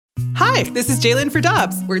Hi, this is Jalen for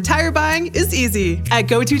Dobbs, where tire buying is easy. At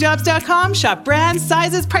GoToDobbs.com, shop brands,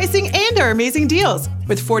 sizes, pricing, and our amazing deals.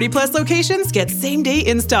 With 40-plus locations, get same-day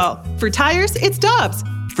install. For tires, it's Dobbs.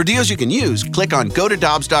 For deals you can use, click on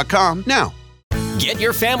GoToDobbs.com now. Get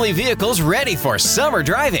your family vehicles ready for summer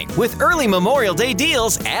driving with early Memorial Day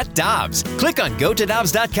deals at Dobbs. Click on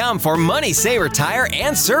GoToDobbs.com for money saver tire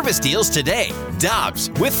and service deals today. Dobbs,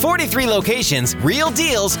 with 43 locations, real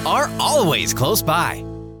deals are always close by.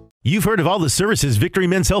 You've heard of all the services Victory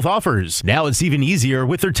Men's Health offers. Now it's even easier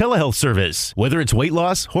with their telehealth service. Whether it's weight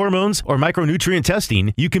loss, hormones, or micronutrient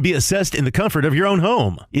testing, you can be assessed in the comfort of your own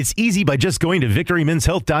home. It's easy by just going to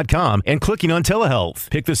victorymenshealth.com and clicking on telehealth.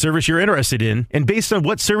 Pick the service you're interested in, and based on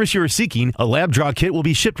what service you are seeking, a lab draw kit will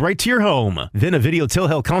be shipped right to your home. Then a video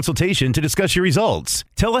telehealth consultation to discuss your results.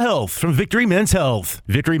 Telehealth from Victory Men's Health.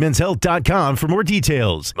 victorymenshealth.com for more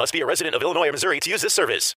details. Must be a resident of Illinois or Missouri to use this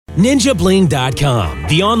service. NinjaBling.com,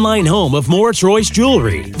 the online home of Moritz Royce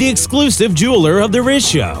Jewelry, the exclusive jeweler of the Riz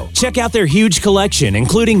Show. Check out their huge collection,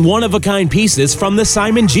 including one-of-a-kind pieces from the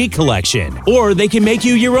Simon G collection. Or they can make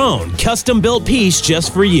you your own custom-built piece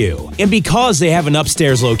just for you. And because they have an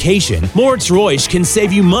upstairs location, Moritz Royce can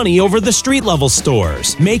save you money over the street-level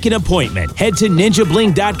stores. Make an appointment. Head to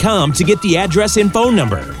NinjaBling.com to get the address and phone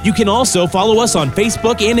number. You can also follow us on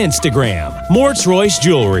Facebook and Instagram. Moritz Royce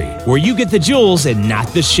Jewelry, where you get the jewels and not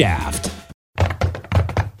the shaft.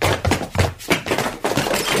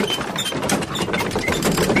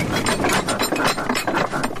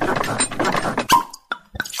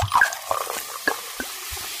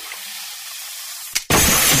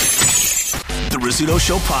 Rizzuto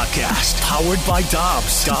Show podcast, powered by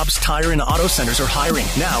Dobbs. Dobbs Tire and Auto Centers are hiring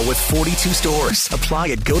now with 42 stores. Apply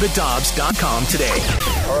at gotodobbs.com today.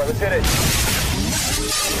 All right, let's hit it.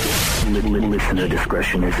 Listener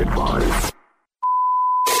discretion is advised.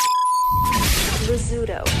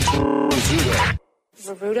 Rizzuto.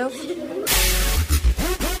 Rizzuto.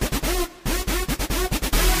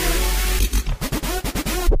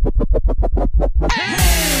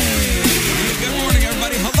 Good morning,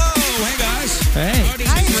 everybody. Hello. Hey, guys. Hey.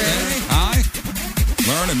 Hi, Ray. Hi.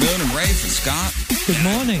 Learn and Moon and Rafe and Scott. Good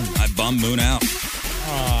morning. I bummed Moon out.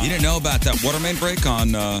 You didn't know about that water main break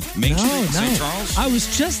on Main Street in St. Charles? I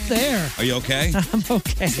was just there. Are you okay? I'm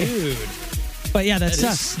okay. Dude. But yeah, that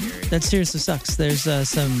sucks. That seriously sucks. There's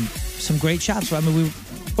some great shops. I mean,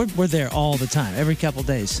 we're there all the time, every couple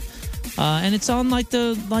days. And it's on like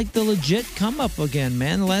the legit come up again,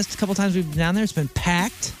 man. The last couple times we've been down there, it's been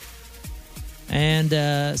packed. And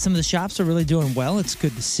some of the shops are really doing well. It's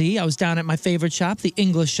good to see. I was down at my favorite shop, the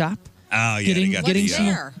English shop. Oh, yeah. Getting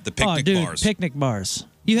the picnic bars. Picnic bars.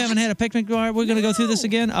 You haven't had a picnic bar? We're going to go through this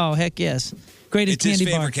again? Oh, heck yes. Greatest it's candy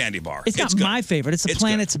his bar. favorite candy bar. It's not my favorite. It's the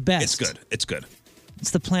planet's best. It's good.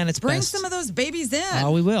 It's the planet's Bring best. some of those babies in.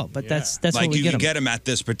 Oh, we will. But that's like what we you get can them. get them at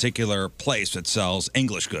this particular place that sells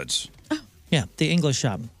English goods. Yeah, the English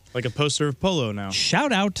shop. Like a poster of Polo now.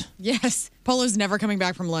 Shout out. Yes. Polo's never coming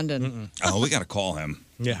back from London. Oh, we got to call him.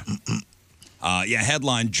 Yeah.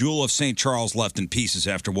 Headline, Jewel of St. Charles left in pieces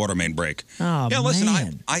after water main break. Oh, yeah, listen,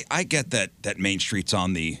 man. I get that Main Street's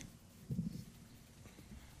on the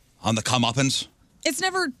comeuppance. It's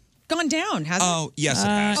never gone down, has it? Oh, yes, it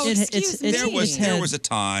has. Excuse me. There was a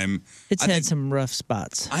time. It's had some rough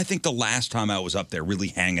spots. I think the last time I was up there really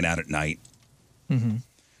hanging out at night, Mm-hmm.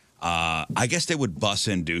 I guess they would bus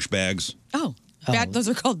in douchebags. Oh, those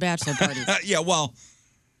are called bachelor parties. Yeah, well,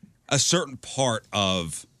 a certain part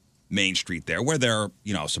of Main Street there where there are,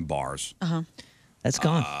 some bars. Uh-huh. That's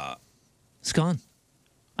gone. It's gone.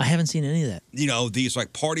 I haven't seen any of that. These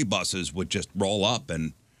like party buses would just roll up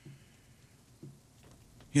and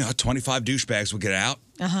 25 douchebags would get out.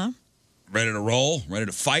 Uh-huh. Ready to roll, ready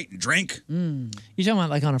to fight and drink. You're talking about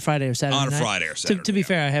like on a Friday or Saturday On a night? Friday or Saturday, To be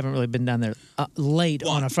fair, I haven't really been down there late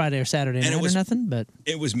on a Friday or Saturday night or nothing, but...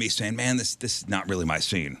 It was me saying, man, this is not really my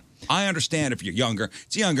scene. I understand if you're younger.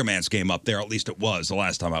 It's a younger man's game up there. At least it was the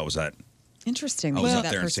last time I was at. Interesting. I was up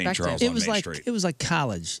there in St. Charles on Main Street. It was like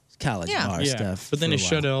college bar stuff. But then for they a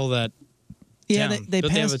shut while. all that Yeah, down. they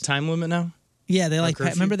Don't they have a passed- time limit now? Yeah, they Or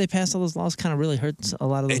curfew? remember they passed all those laws, kind of really hurt a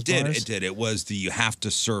lot of those bars? It did. It was you have to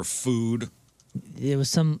serve food. It was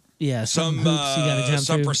some hoops you got to jump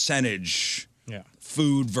some through. percentage.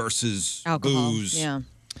 Food versus booze. Yeah.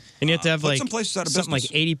 And you have to have Put some places out of something like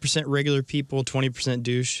business. 80% regular people, 20%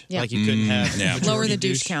 douche. Yeah. Like you couldn't have majority Lower the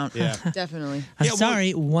douche count. Yeah. Definitely. I'm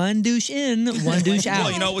sorry, one douche in, one douche out.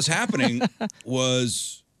 Well, what was happening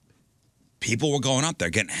was people were going up there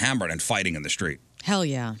getting hammered and fighting in the street. Hell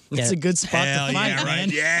yeah. It's a good spot Hell to fight, yeah, man.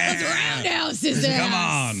 right? Yeah. Roundhouse is Come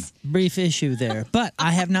on. Brief issue there, but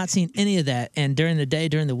I have not seen any of that. And during the day,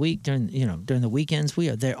 during the week, during the weekends, we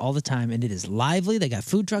are there all the time, and it is lively. They got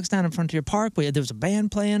food trucks down in front of your park. There was a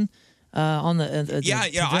band playing on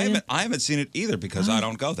the I haven't seen it either because I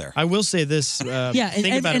don't go there. I will say this. Think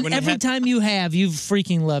about it. When every it had, time you have, you've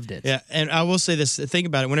freaking loved it. Yeah, and I will say this. Think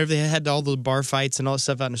about it. Whenever they had all the bar fights and all that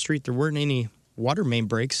stuff out in the street, there weren't any water main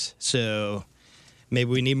breaks. So maybe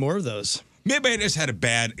we need more of those. Maybe I just had a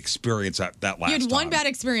bad experience that last time. You had one bad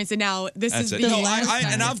experience, and now this That's is it. the No, last time.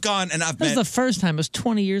 and I've gone and I've That was met the first time. It was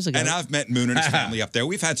 20 years ago. and I've met Moon and his family up there.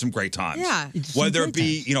 We've had some great times. Yeah. Whether it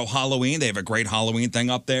be Halloween, they have a great Halloween thing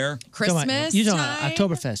up there. Christmas You talking time. about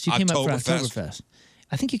Oktoberfest. You came up for Oktoberfest. Oktoberfest.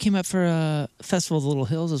 I think you came up for Festival of the Little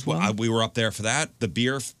Hills as well. We were up there for that. The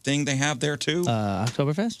beer thing they have there too.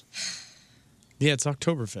 Oktoberfest? Yeah, it's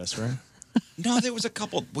Oktoberfest, right? No, there was a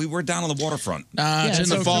couple. We were down on the waterfront. It's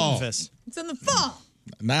in the fall. Oktoberfest. It's in the fall.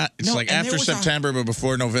 It's No, like and after there was a- September, but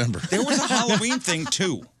before November. There was a Halloween thing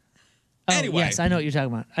too. Oh, Anyway. yes, I know what you're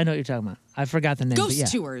talking about. I forgot the name. but Ghost yeah.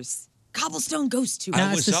 tours. Cobblestone ghost tours. I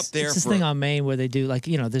No, was it's up there It's this for- thing on Maine where they do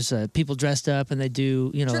there's people dressed up and they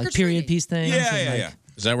do like period piece things. Yeah, and, yeah, like, yeah.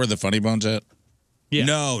 Is that where the Funny Bone's at? Yeah.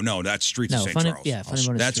 No, that's Streets No, of St. Funny- Charles. yeah, Funny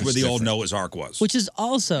Bone is That's where Streets. the old Different. Noah's Ark was. Which is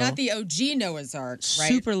also Not the OG Noah's Ark, right?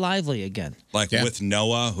 super lively again. Like Yeah. with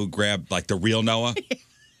Noah, who grabbed like the real Noah,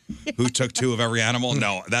 who took two of every animal.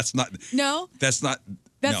 No, that's not. No, That's not.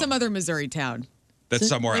 that's no, some other Missouri town That's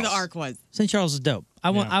somewhere where else. the Ark was. St. Charles is dope.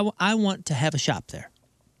 I want to have a shop there.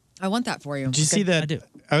 I want that for you. Did you see that? I do.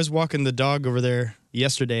 I was walking the dog over there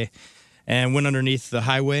yesterday and went underneath the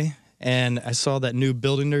highway. And I saw that new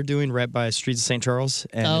building they're doing right by Streets of St. Charles.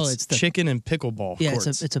 And it's the- chicken and pickleball Yeah,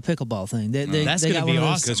 courts. it's a pickleball thing. They That's they gonna got be one of those-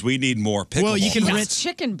 awesome. Because we need more pickleball. Well, you can Yes, rent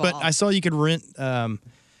chicken ball. But I saw you could rent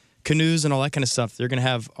canoes and all that kind of stuff. They're going to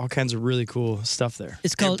have all kinds of really cool stuff there.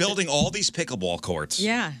 It's They're called building all these pickleball courts.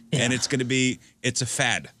 Yeah. And it's going to be. It's a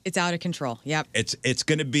fad. It's out of control. Yep. It's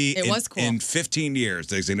going to be. It was cool. In 15 years,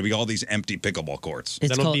 there's going to be all these empty pickleball courts. It's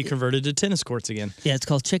That'll called, be converted to tennis courts again. Yeah, it's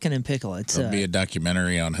called Chicken and Pickle. It's There'll be a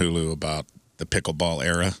documentary on Hulu about the pickleball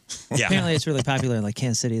era. Yeah. apparently it's really popular in like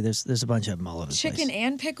Kansas City. There's a bunch of them all over the Chicken place.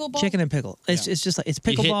 and pickleball. Chicken and pickle. It's just like it's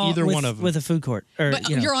You hit pickleball either with, one of 'em. with a food court or But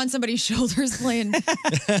you're on somebody's shoulders playing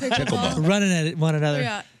pickleball. running at one another.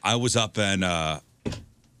 Yeah. I was up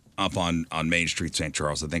up on Main Street, St.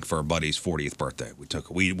 Charles. I think for our buddy's 40th birthday.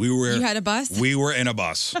 We were. You had a bus? We were in a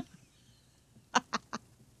bus.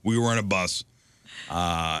 We were in a bus,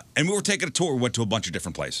 and we were taking a tour. We went to a bunch of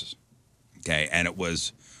different places. Okay, and it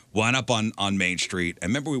was one up on Main Street. And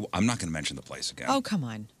remember, I'm not going to mention the place again. Oh, come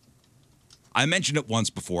on. I mentioned it once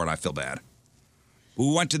before, and I feel bad.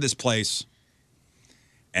 We went to this place,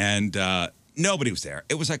 and nobody was there.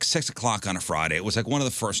 It was like 6 o'clock on a Friday. It was like one of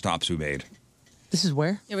the first stops we made This is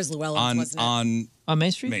where It was Llewellyn's, wasn't it? on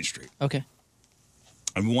Main Street. Main Street. Okay.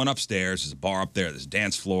 And we went upstairs. There's a bar up there. There's a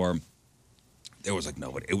dance floor. There was like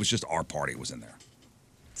nobody. It was just our party was in there.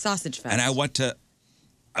 Sausage Fest. And I went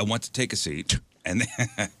to take a seat, and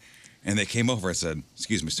and they came over and said,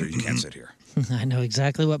 "Excuse me, sir, you can't sit here. I know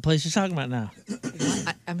exactly what place you're talking about now.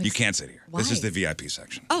 You can't sit here. This is the VIP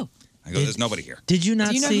section." Oh. I go, "There's nobody here. Did you not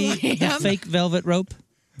Do you know see who I the am? fake velvet rope?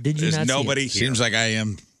 Did you There's not nobody see it? here. Seems like I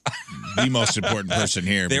am the most important person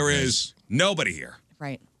here. There because is nobody here."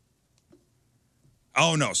 Right.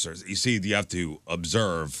 Oh no, sir. You see, you have to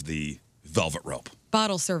observe the velvet rope.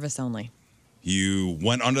 Bottle service only. You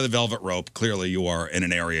went under the velvet rope. Clearly, you are in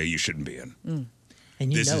an area you shouldn't be in.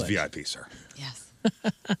 And you This know is it. VIP, sir. Yes.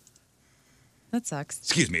 That sucks.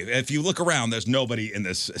 Excuse me. If you look around, there's nobody in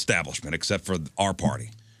this establishment except for our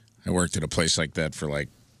party. I worked at a place like that for like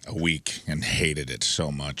a week and hated it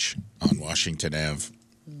so much on Washington Ave.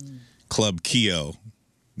 Club Keo,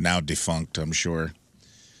 now defunct, I'm sure.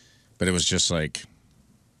 But it was just like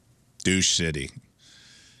douche city.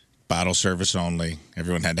 Bottle service only.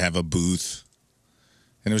 Everyone had to have a booth.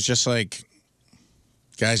 And it was just like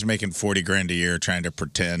guys making 40 grand a year trying to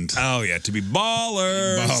pretend. Oh, yeah, to be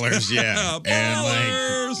ballers. Ballers, yeah. Ballers.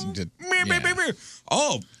 And like, Yeah.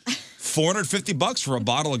 Oh, $450 for a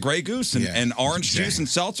bottle of Grey Goose and orange juice and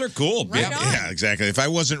seltzer? Cool. Right Yeah. on. yeah, exactly. If I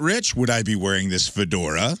wasn't rich, would I be wearing this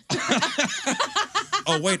fedora?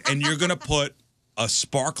 Oh, wait, and you're going to put a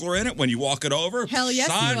sparkler in it when you walk it over? Hell yes,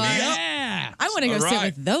 Sign you me are. up. I want to go All sit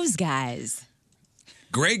right. with those guys.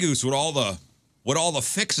 Grey Goose with all the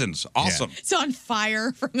fixins. Awesome. It's on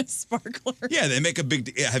fire from the sparkler. Yeah, they make a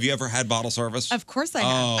big. Have you ever had bottle service? Of course I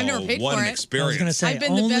have. I've never paid what for an it. I was experience! going to say I've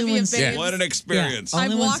been the only bevy when of babes. What an experience! only I've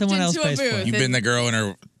when walked someone else into a pays for booth. it. You've been the girl in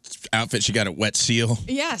her outfit. She got a wet seal.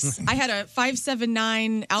 Yes, I had a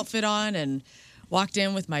 579 outfit on and Walked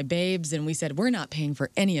in with my babes, and we said, we're not paying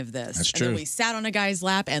for any of this. That's and true. then we sat on a guy's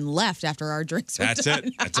lap and left after our drinks were That's done.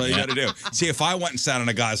 it. That's all you got to do. See, if I went and sat on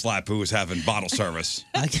a guy's lap who was having bottle service,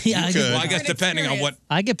 I well, I guess depending on what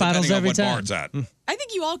I get bottles depending on every what time. bar it's at. I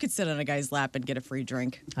think you all could sit on a guy's lap and get a free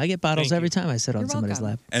drink. I get bottles Thank every you. time I sit on You're somebody's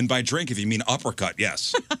welcome. lap. And by drink, if you mean uppercut,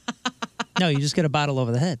 yes. No, you just get a bottle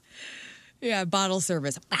over the head. Yeah, bottle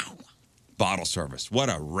service. Wow. Bottle service. What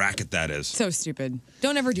a racket that is. So stupid.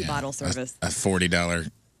 Don't ever do bottle service. A $40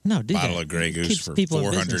 No, do bottle that. of Grey Goose Keeps for people in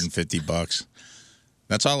business. $450.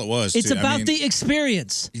 That's all it was. It's too. I about mean, the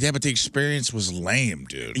experience. Yeah, but the experience was lame,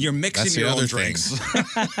 dude. You're mixing That's the your own other drinks.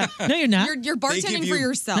 No, you're not. You're bartending for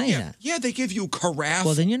yourself. No, you're not. Yeah, they give you carafe.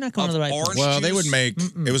 Well, then you're not going to the right place. orange Well, they juice. would make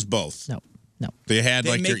it was both. No. They had They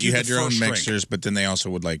like make you you had the your own first drink. mixers, but then they also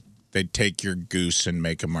would they'd take your goose and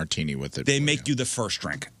make a martini with it. They for make you the first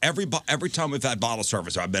drink. Every time we've had bottle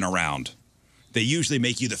service, I've been around. They usually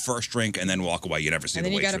make you the first drink and then walk away. You never see And the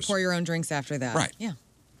then you waitress. got to pour your own drinks after that. Right. Yeah.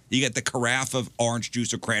 You get the carafe of orange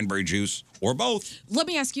juice or cranberry juice or both. Let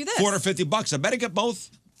me ask you this. $450. I better get both.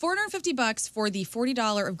 $450 for the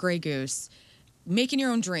 $40 of Grey Goose. Making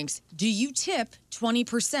your own drinks. Do you tip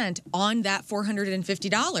 20% on that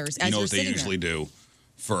 $450 as You know you're what they sitting usually do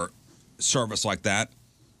for service like that?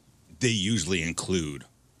 They usually include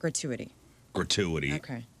Gratuity. gratuity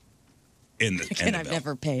Okay. in the Again, I've bill.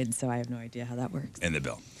 never paid, so I have no idea how that works. In the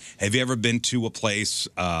bill. Have you ever been to a place,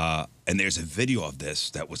 and there's a video of this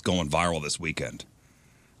that was going viral this weekend,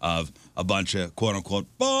 of a bunch of quote-unquote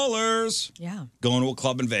ballers Yeah. going to a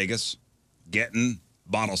club in Vegas, getting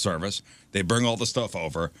bottle service. They bring all the stuff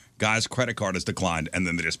over. Guy's credit card is declined, and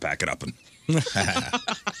then they just pack it up. And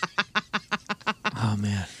Oh,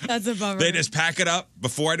 man. That's a bummer. they just pack it up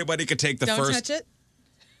before anybody could take the Don't first. touch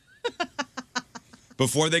it.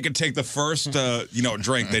 Before they could take the first,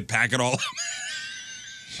 drink, they'd pack it all up.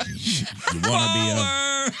 You want to be a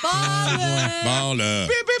baller,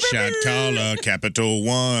 shot caller, Capital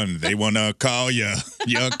One. They want to call you.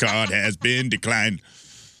 Your card has been declined.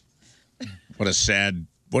 What a sad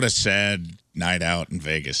night out in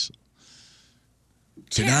Vegas.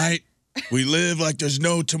 Tonight, we live like there's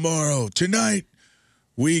no tomorrow. Tonight,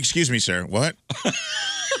 excuse me, sir, what?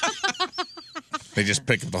 They just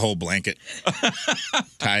pick up the whole blanket,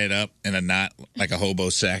 tie it up in a knot like a hobo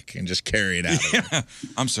sack, and just carry it out.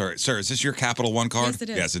 I'm sorry, sir. Is this your Capital One card? Yes, it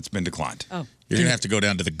is. Yes, it's been declined. Oh. You're going to have to go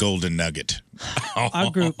down to the Golden Nugget.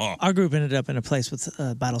 Our group ended up in a place with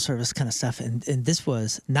bottle service kind of stuff, and this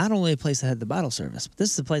was not only a place that had the bottle service, but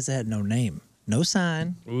this is a place that had no name, no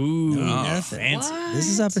sign, no nothing. fancy. This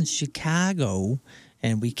is up in Chicago,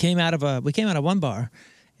 and we came out of one bar,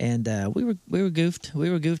 and we were goofed. We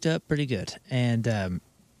were goofed up pretty good, and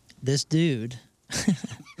this dude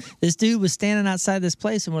was standing outside this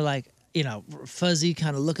place, and we're like, fuzzy,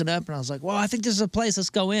 kind of looking up, and I was like, well, I think this is a place. Let's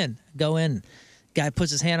go in. Go in. Guy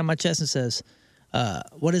puts his hand on my chest and says,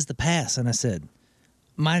 what is the pass? And I said,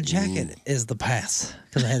 my jacket is the pass.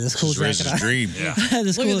 Because I had this cool This is jacket. Riz's dream. Yeah. I had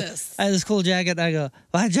this Look cool, at this. I had this cool jacket. I go,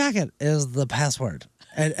 my jacket is the password.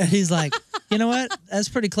 And he's like, you know what? That's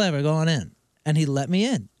pretty clever. Go on in. And he let me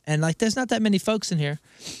in. And there's not that many folks in here.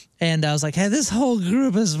 And I was like, hey, this whole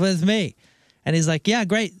group is with me. And he's like, yeah,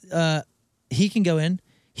 great. He can go in.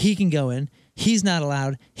 He can go in. He's not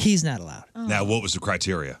allowed. He's not allowed. Now, what was the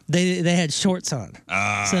criteria? They had shorts on.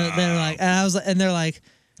 So they're like, and I was, and they're like,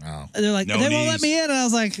 Oh. they're like, No they won't let knees. me in. And I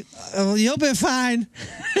was like, oh, you'll be fine.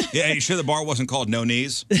 Yeah, you sure the bar wasn't called No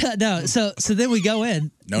Knees? No. So then we go in.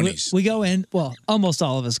 No knees. We go in. Well, almost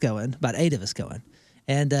all of us go in. About 8 of us go in.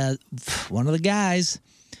 And one of the guys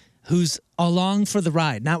who's along for the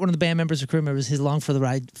ride, not one of the band members or crew members, he's along for the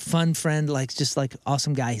ride, fun friend, just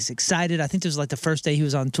awesome guy. He's excited. I think this was the first day he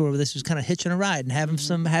was on tour with us. He was kind of hitching a ride and having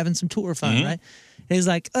some tour fun, right? And he's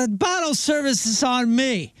like, bottle service is on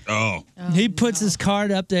me. Oh. He puts his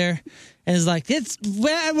card up there and is like, it's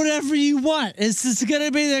whatever you want. It's going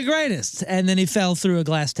to be the greatest. And then he fell through a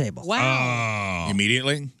glass table. Wow.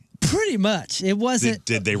 Immediately? Pretty much. It wasn't.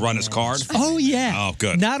 Did they run his card? Oh yeah. Oh,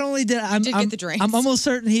 good. Not only did I'm Did get the drinks. I'm almost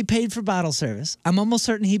certain he paid for bottle service. I'm almost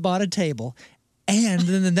certain he bought a table, and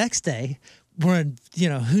then the next day we're in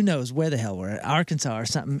who knows where the hell we're at, Arkansas or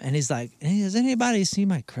something. And he's like, hey, has anybody seen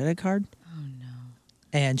my credit card? Oh no.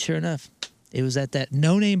 And sure enough, it was at that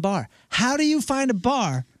no-name bar. How do you find a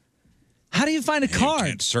bar? How do you find a You card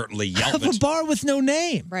can't certainly yell of a it. bar with no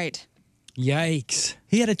name? Right. Yikes.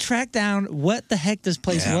 He had to track down what the heck this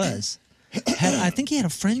place Yeah. was. I think he had a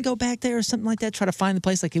friend go back there or something like that, try to find the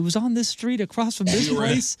place. It was on this street across from this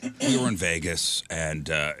place. We were in Vegas, and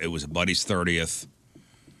it was a buddy's 30th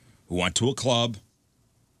who went to a club,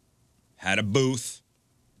 had a booth,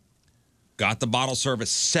 got the bottle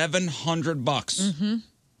service, $700. Mm-hmm.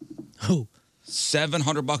 Oh,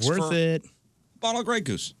 $700 Worth for it. a bottle of Grey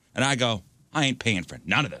Goose. And I go, I ain't paying for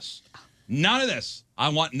none of this. None of this. I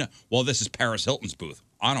want no. Well, this is Paris Hilton's booth.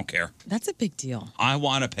 I don't care. That's a big deal. I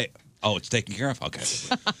want to pay. Oh, it's taken care of? Okay.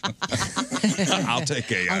 I'll take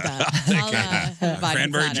a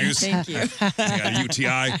cranberry platter. juice. Thank you. I got a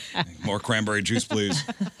UTI. More cranberry juice, please.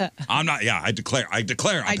 I'm not. Yeah, I declare. I'm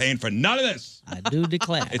paying for none of this. I do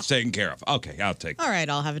declare. It's taken care of. Okay, I'll take it. All right,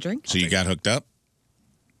 I'll have a drink. So you got hooked up?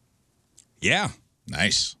 Yeah.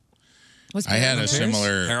 Nice. Was I had a Paris there?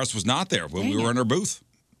 similar. Paris was not there when we were in our booth.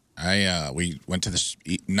 We went to this,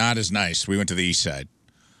 not as nice. We went to the East Side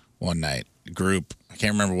one night. Group. I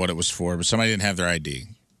can't remember what it was for, but somebody didn't have their ID.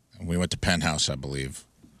 And we went to Penthouse, I believe.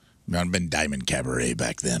 Might have been Diamond Cabaret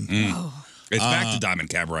back then. It's back to Diamond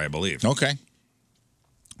Cabaret, I believe. Okay.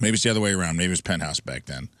 Maybe it's the other way around. Maybe it was Penthouse back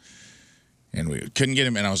then. And we couldn't get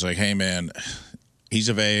him. And I was like, hey, man, he's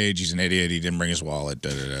of age. He's an idiot. He didn't bring his wallet.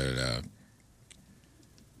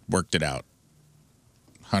 Worked it out.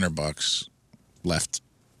 $100 left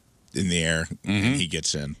in the air, and he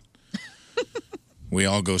gets in. We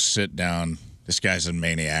all go sit down. This guy's a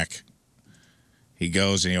maniac. He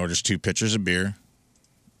goes and he orders 2 pitchers of beer.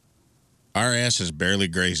 Our asses barely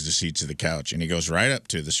grazed the seats of the couch, and he goes right up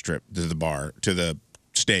to the bar, to the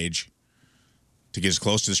stage, to get as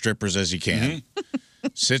close to the strippers as he can.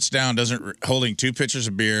 Sits down, holding 2 pitchers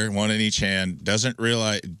of beer, one in each hand. Doesn't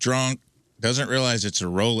realize it's a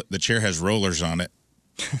roll. The chair has rollers on it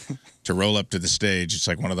to roll up to the stage. It's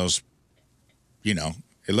like one of those,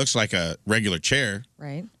 it looks like a regular chair,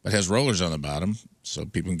 right? But has rollers on the bottom so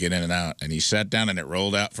people can get in and out. And he sat down and it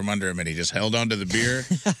rolled out from under him, and he just held onto the beer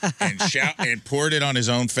and poured it on his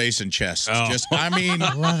own face and chest.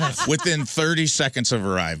 Within 30 seconds of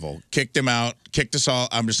arrival, kicked him out, kicked us all.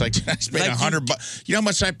 I'm just like, I paid $100. You know how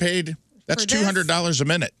much I paid? That's $200 a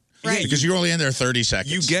minute. Right. Because you're only in there 30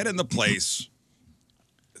 seconds. You get in the place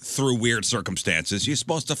through weird circumstances. You're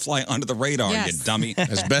supposed to fly under the radar, you dummy.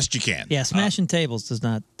 As best you can. Yeah, smashing tables does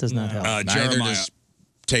not help. Neither Jeremiah. does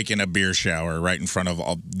taking a beer shower right in front of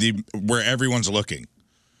where everyone's looking.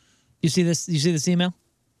 You see this email?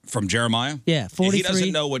 From Jeremiah? Yeah, 43. He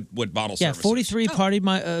doesn't know what bottle service is. 43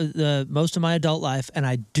 partied most of my adult life, and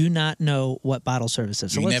I do not know what bottle service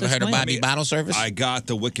is. So You let's never heard explain about it. bottle service? I got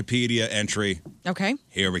the Wikipedia entry. Okay.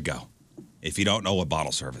 Here we go. If you don't know what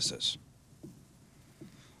bottle service is.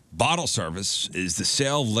 Bottle service is the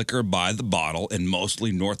sale of liquor by the bottle in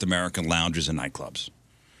mostly North American lounges and nightclubs.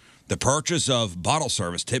 The purchase of bottle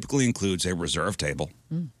service typically includes a reserved table,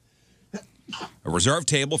 a reserved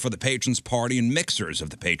table for the patron's party, and mixers of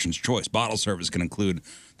the patron's choice. Bottle service can include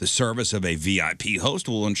the service of a VIP host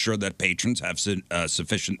who will ensure that patrons have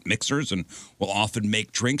sufficient mixers and will often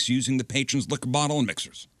make drinks using the patron's liquor bottle and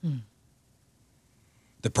mixers.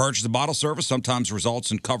 The purchase of bottle service sometimes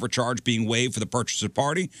results in cover charge being waived for the purchase of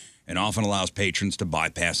party and often allows patrons to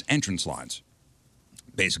bypass entrance lines.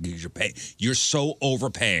 Basically, you're so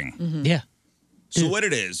overpaying. Yeah. So what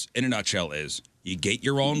it is, in a nutshell, is you get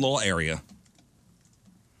your own little area.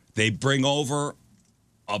 They bring over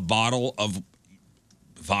a bottle of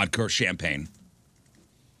vodka or champagne.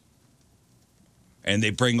 And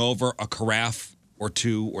they bring over a carafe or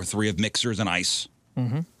 2 or 3 of mixers and ice.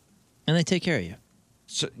 And they take care of you.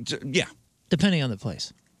 So, yeah. Depending on the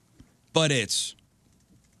place. But it's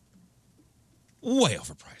way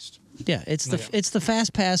overpriced. Yeah, it's the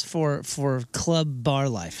fast pass for club bar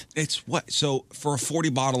life. It's what? So for a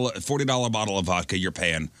 $40 bottle of vodka, you're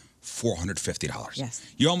paying $450. Yes.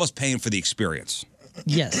 You're almost paying for the experience.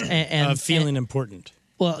 Yes, and feeling important.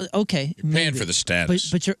 Well, okay, paying for the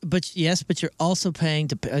status. but you're also paying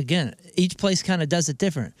to, again, each place kind of does it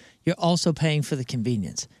different. You're also paying for the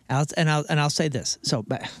convenience. I'll say this. So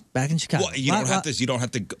back in Chicago, Well, you don't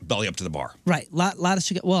have to belly up to the bar. right? Lot of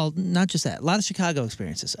Chicago. Well, not just that. A lot of Chicago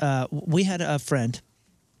experiences. We had a friend,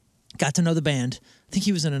 got to know the band. I think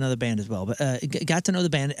he was in another band as well, but got to know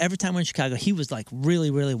the band. Every time we're in Chicago, he was like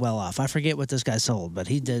really, really well off. I forget what this guy sold, but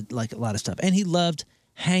he did like a lot of stuff, and he loved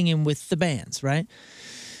hanging with the bands, right?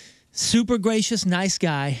 Super gracious, nice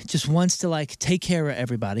guy, just wants to like take care of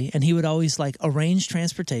everybody. And he would always like arrange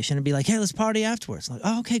transportation and be like, hey, let's party afterwards. Like,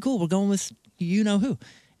 oh, okay, cool. We're going with you know who.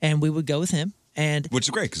 And we would go with him. And Which is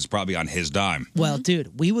great because it's probably on his dime. well,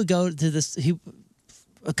 dude, we would go to this,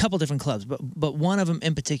 a couple different clubs, but one of them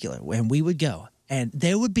in particular, and we would go. And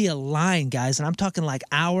there would be a line, guys, and I'm talking like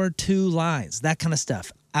hour, 2 lines, that kind of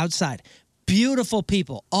stuff, outside. Beautiful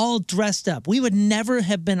people, all dressed up. We would never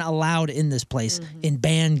have been allowed in this place in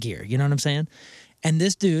band gear. You know what I'm saying? And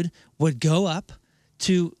this dude would go up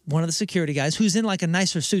to one of the security guys who's in like a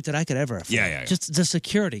nicer suit that I could ever afford. Yeah. Just the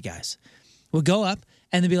security guys. would go up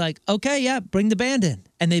and they'd be like, okay, yeah, bring the band in.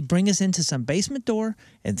 And they'd bring us into some basement door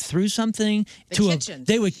and through something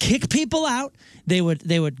they would kick people out. They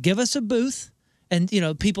would give us a booth. And,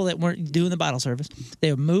 people that weren't doing the bottle service,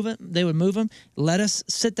 they would move them, let us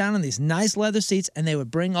sit down in these nice leather seats, and they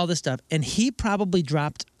would bring all this stuff. And he probably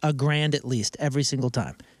dropped $1,000 at least every single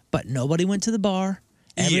time. But nobody went to the bar.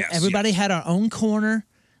 Everybody had our own corner.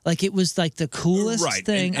 Like, it was like the coolest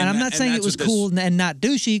thing. And I'm not saying it was cool and not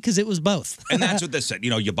douchey, because it was both. And that's what this said.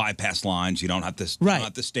 You bypass lines. You don't have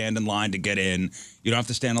to stand in line to get in. You don't have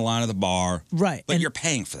to stand in line at the bar. Right. But you're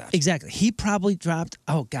paying for that. Exactly. He probably dropped,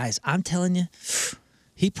 guys, I'm telling you,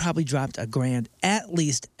 he probably dropped $1,000 at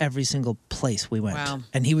least every single place we went. Wow.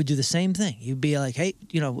 And he would do the same thing. He'd be like, hey,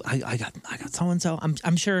 I got so-and-so.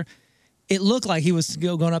 I'm sure it looked like he was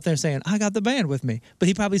going up there saying, I got the band with me. But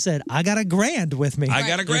he probably said, I got $1,000 with me. I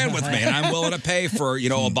got $1,000 with me, and I'm willing to pay for,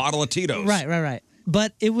 a bottle of Tito's. Right.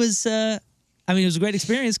 But it was, it was a great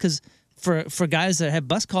experience, because for guys that have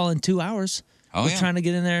bus call in 2 hours, we're trying to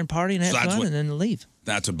get in there and party and have fun and then leave.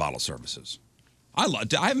 That's what bottle service is. I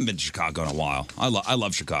haven't been to Chicago in a while. I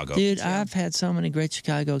love Chicago. Dude, I've had so many great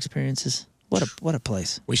Chicago experiences. What a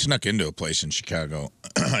place. We snuck into a place in Chicago.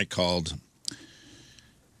 I called.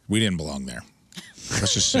 We didn't belong there.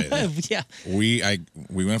 Let's just say that. Yeah. We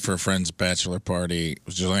went for a friend's bachelor party. It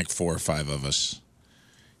was just like 4 or 5 of us.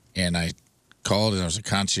 And I called, and I was a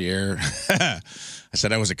concierge. I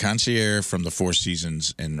said I was a concierge from the Four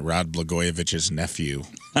Seasons and Rod Blagojevich's nephew.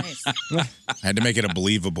 Nice. I had to make it a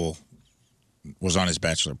believable. Was on his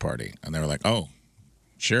bachelor party. And they were like, oh,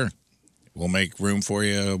 sure. We'll make room for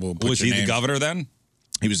you. We'll put Was your he name. the governor then?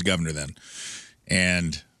 He was the governor then.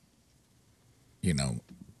 And,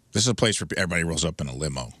 this is a place where everybody rolls up in a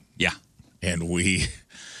limo. Yeah. And we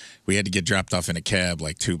had to get dropped off in a cab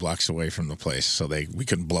like 2 blocks away from the place, so we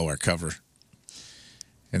couldn't blow our cover.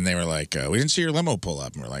 And they were like, we didn't see your limo pull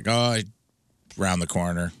up. And we're like, around the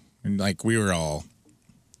corner. And like, we were all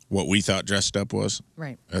what we thought dressed up was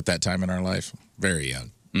at that time in our life. Very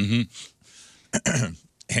young. Mm-hmm.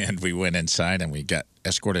 And we went inside and we got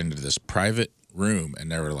escorted into this private room,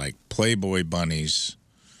 and there were like Playboy bunnies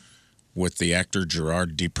with the actor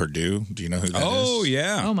Gerard Depardieu. Do you know who that is? Oh,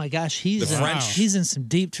 yeah. Oh, my gosh. He's in some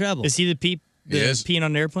deep trouble. Is he the peeing on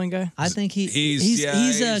an airplane guy? I think he's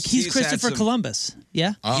Christopher Columbus.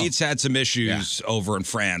 Yeah? Oh. He's had some issues over in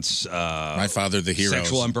France. My Father the Hero.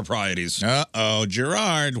 Sexual improprieties. Uh-oh,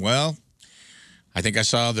 Gerard. Well, I think I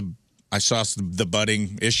saw the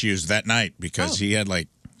budding issues that night, because he had like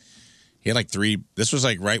 3. This was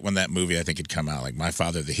like right when that movie I think had come out, like My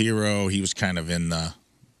Father the Hero. He was kind of in the,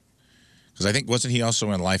 because I think, wasn't he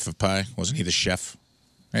also in Life of Pi? Wasn't he the chef?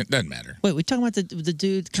 It doesn't matter. Wait, we talking about the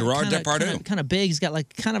dude? Gerard Depardieu. Kind of big. He's got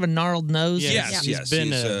like kind of a gnarled nose. Yes. He's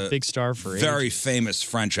been a big star for very ages. famous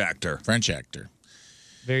French actor.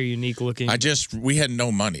 Very unique looking. We had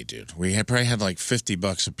no money, dude. We probably had like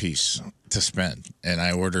 $50 a piece to spend, and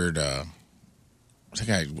I ordered. I think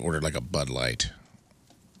I ordered like a Bud Light,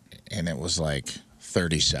 and it was like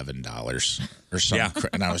 $37 or something. Yeah.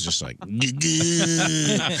 And I was just like,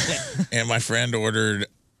 and my friend ordered.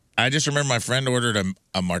 I just remember my friend ordered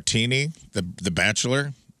a martini, the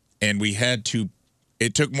Bachelor, and we had to.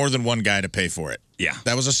 It took more than one guy to pay for it. Yeah,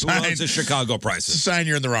 that was a sign. Well, it's a Chicago prices. It's a sign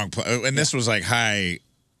you're in the wrong place. And this was like high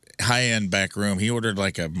end back room. He ordered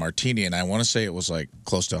like a martini, and I want to say it was like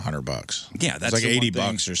close to $100. Yeah, that's like the one $80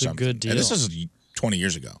 thing. or something. It's a good deal. And this is 20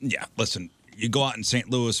 years ago. Yeah, listen, you go out in St.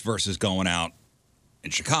 Louis versus going out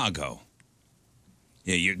in Chicago.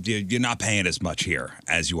 Yeah, you're not paying as much here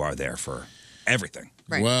as you are there for everything.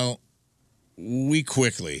 Right. Well, we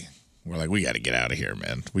quickly were like, we got to get out of here,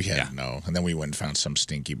 man. We had to know. And then we went and found some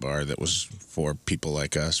stinky bar that was for people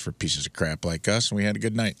like us, for pieces of crap like us, and we had a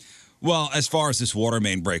good night. Well, as far as this water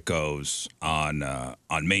main break goes on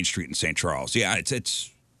Main Street in St. Charles, yeah,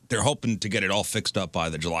 it's they're hoping to get it all fixed up by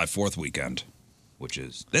the July 4th weekend, which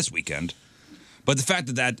is this weekend. But the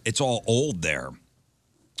fact that it's all old there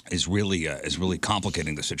is really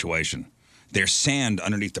complicating the situation. There's sand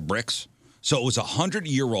underneath the bricks, so it was a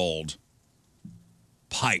 100-year-old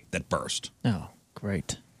pipe that burst. Oh,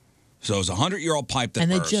 great. So it was a 100-year-old pipe that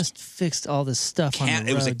burst. And burst. they just fixed all this stuff on the road.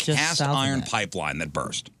 It was a just cast iron pipeline that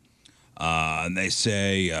burst. And they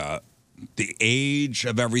say the age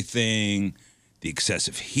of everything, the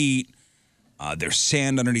excessive heat, there's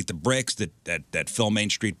sand underneath the bricks that fill Main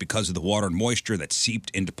Street because of the water and moisture that seeped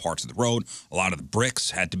into parts of the road. A lot of the bricks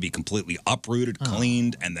had to be completely uprooted,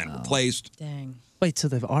 cleaned, and then replaced. Dang. Wait, so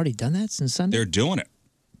they've already done that since Sunday? They're doing it.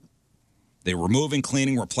 They're removing,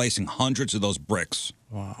 cleaning, replacing hundreds of those bricks.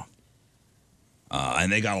 Wow.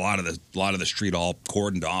 And they got a lot of the street all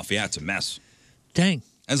cordoned off. Yeah, it's a mess. Dang.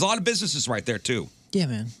 There's a lot of businesses right there, too. Yeah,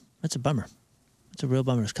 man. That's a bummer. It's a real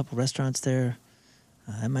bummer. There's a couple restaurants there.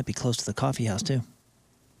 That might be close to the coffee house, too.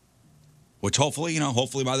 Which hopefully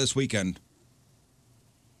by this weekend.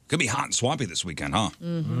 Could be hot and swampy this weekend, huh?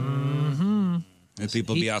 Mm-hmm. And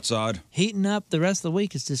people be outside. Heating up. The rest of the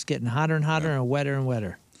week is just getting hotter and hotter and wetter and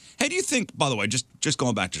wetter. Hey, do you think, by the way, just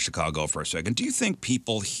going back to Chicago for a second, do you think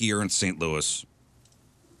people here in St. Louis,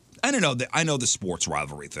 I know the sports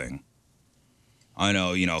rivalry thing. I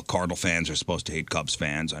know, Cardinal fans are supposed to hate Cubs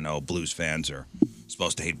fans. I know Blues fans are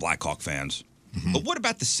supposed to hate Blackhawk fans. Mm-hmm. But what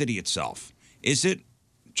about the city itself? Is it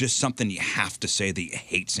just something you have to say that you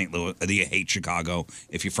hate St. Louis, that you hate Chicago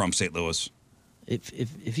if you're from St. Louis?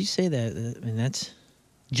 If you say that, I mean, that's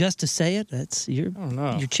just to say it. You're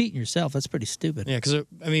cheating yourself. That's pretty stupid. Yeah, because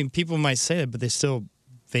people might say that, but they still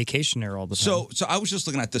vacation there all the time. So I was just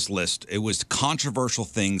looking at this list. It was controversial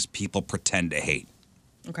things people pretend to hate.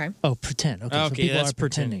 Okay. Oh, pretend. Okay, so people are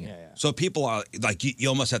pretending. Yeah. So people are like, you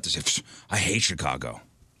almost have to say, I hate Chicago.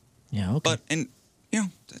 Yeah, okay. But,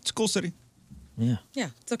 it's a cool city. Yeah. Yeah,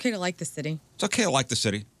 it's okay to like the city. It's okay to like the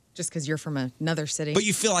city. Just because you're from another city. But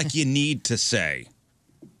you feel like you need to say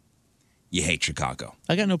you hate Chicago.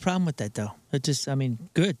 I got no problem with that, though. It just,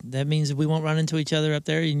 good. That means we won't run into each other up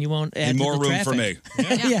there, and you won't add Need more to the room traffic. for me.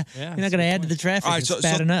 Yeah. You're not going to add to the traffic. All right, it's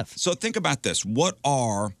bad enough. So think about this. What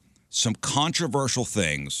are some controversial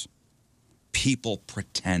things people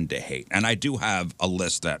pretend to hate? And I do have a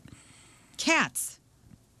list that... Cats.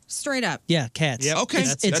 Straight up. Yeah, cats. Yep. Okay,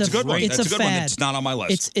 that's a good one. It's That's a good one. fad. It's not on my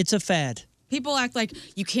list. It's a fad. People act like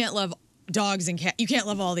you can't love dogs and cats. You can't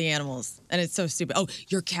love all the animals. And it's so stupid. Oh,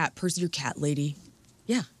 you're a cat person. You're a cat lady.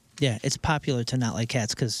 Yeah. Yeah, it's popular to not like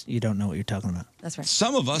cats because you don't know what you're talking about. That's right.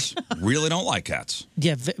 Some of us really don't like cats.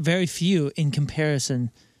 Yeah, very few in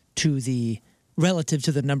comparison to relative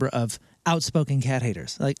to the number of outspoken cat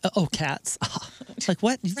haters. Like, oh, cats. It's like,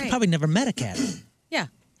 what? You've probably never met a cat. Yeah.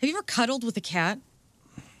 Have you ever cuddled with a cat?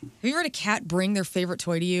 Have you ever had a cat bring their favorite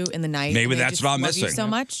toy to you in the night? Maybe and they that's just what I'm love missing. You so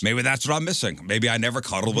much. Maybe that's what I'm missing. Maybe I never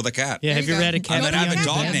cuddled with a cat. Yeah, have you ever had a cat? And then I have a Cat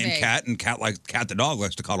dog Cafe. named Cat, and Cat the dog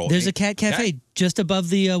likes to cuddle with There's me. a cat cafe just above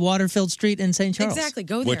the Waterfield Street in St. Charles. Exactly.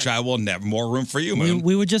 Go there. Which I will never. More room for you, Moon.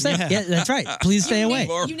 We were just saying. Yeah, that's right. Please stay away.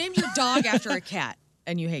 You named your dog after a cat,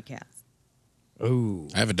 and you hate cats. Oh,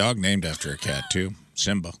 I have a dog named after a cat too,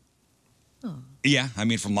 Simba. Yeah,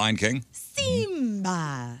 from Lion King.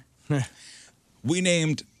 Simba. We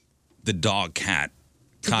named the dog Cat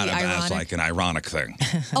kind be of as ironic? like an ironic thing.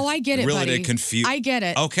 Oh, I get it, really buddy. to confuse. I get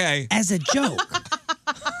it. Okay. As a joke.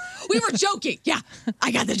 We were joking. Yeah, I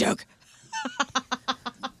got the joke.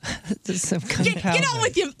 Get on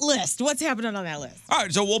with your list. What's happening on that list? All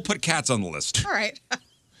right, so we'll put cats on the list. All right.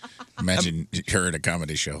 Imagine you're at a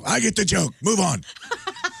comedy show. I get the joke. Move on.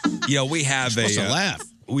 We have You're supposed to laugh.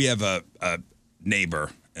 We have a neighbor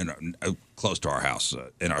close to our house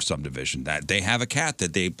in our subdivision that they have a cat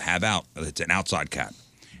that they have out. It's an outside cat.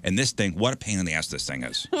 And this thing, what a pain in the ass this thing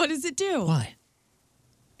is. What does it do? Why?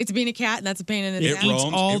 It's being a cat, and that's a pain in the ass.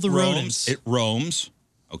 Roams. It roams,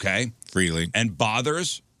 okay? Freely. And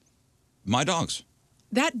bothers my dogs.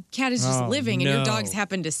 That cat is just Oh, living, and your no. dogs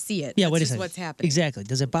happen to see it. Yeah, That's wait a just second. what's happening. Exactly.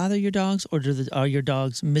 Does it bother your dogs, or are your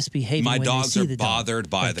dogs misbehaving My when dogs they see are the dog? bothered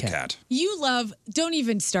by Or the cat. Don't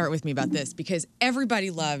even start with me about this, because everybody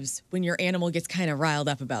loves when your animal gets kind of riled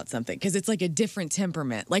up about something, because it's like a different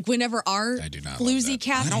temperament. Like whenever our floozy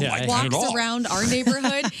cat I don't like that at walks all. around our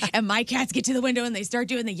neighborhood and my cats get to the window and they start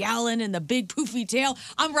doing the yowling and the big poofy tail,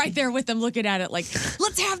 I'm right there with them looking at it like,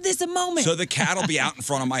 let's have this a moment. So the cat will be out in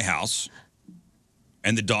front of my house,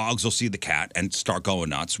 and the dogs will see the cat and start going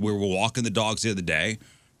nuts. We were walking the dogs the other day.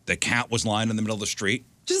 The cat was lying in the middle of the street.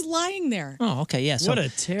 Just lying there. Oh, okay, yeah. So, What a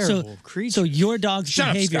terrible creature. So your dog's Shut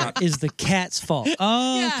up, behavior Scott. is the cat's fault.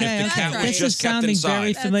 Oh, Yeah, okay. if the cat was This just is kept sounding inside.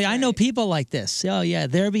 very That's familiar. I know people like this. Oh, yeah.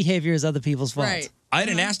 Their behavior is other people's fault. Right. I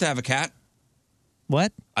didn't ask to have a cat.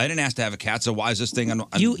 What? I didn't ask to have a cat, so why is this thing roaming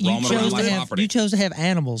You around chose my to have property? you chose to have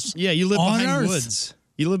animals. Yeah, you live on behind Earth. woods.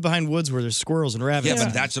 You live behind woods where there's squirrels and rabbits. Yeah,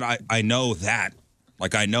 but that's what I know that.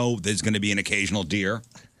 Like, I know there's going to be an occasional deer.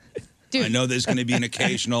 Dude. I know there's going to be an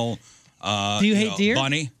occasional Do you hate deer?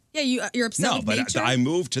 bunny. Yeah, you're upset No, with but nature? I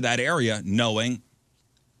moved to that area knowing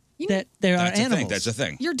That there are that's a animals. thing. That's a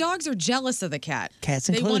thing. Your dogs are jealous of the cat. Cats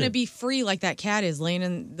They want to included. be free like that cat is laying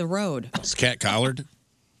in the road. Is the cat collared?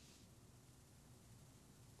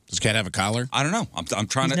 Does the cat have a collar? I don't know. I'm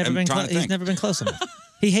trying He's to. never I'm been trying to he's think. never been close enough.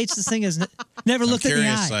 He hates this thing. Never looked I'm in the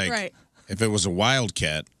curious, eye. like, Right. if it was a wild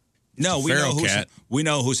cat, No, it's a we know feral whose cat. we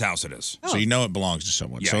know whose house it is. So you know it belongs to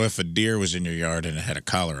someone. Yeah. So if a deer was in your yard and it had a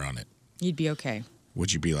collar on it, You'd be okay.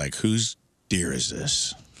 would you be like, whose deer is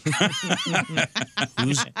this?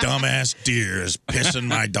 Whose dumbass deer is pissing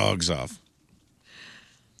my dogs off?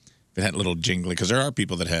 That little jingly, because there are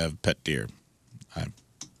people that have pet deer.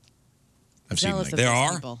 I've seen Jealous like of There those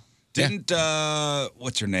are? people. Didn't,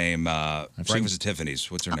 what's her name? Breakfast at Tiffany's.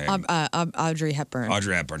 What's her name? Audrey Hepburn.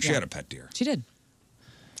 Audrey Hepburn. She Yeah. had a pet deer. She did.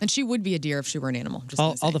 And she would be a deer if she were an animal. Just All,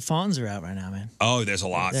 gonna say. all the fawns are out right now, man. Oh, there's a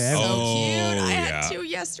lot. They're everywhere. Oh, Cute. I yeah. had two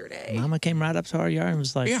yesterday. Mama came right up to our yard and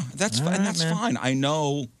was like, Yeah, that's "All fine. right, That's man." fine. I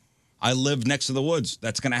know. I live next to the woods.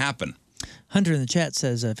 That's going to happen. Hunter in the chat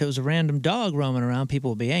says, if it was a random dog roaming around, people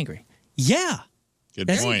would be angry. Yeah. Good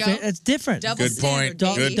That's, point. that's different. Double Good standard,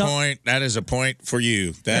 point. baby. Good point. That is a point for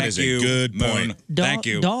you. That Thank is you, a good Moon. point. Thank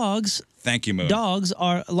you. Dogs Thank you, Moon. Dogs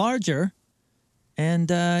are larger, and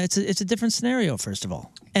it's a different scenario. First of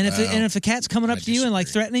all, and if a cat's coming up to you and like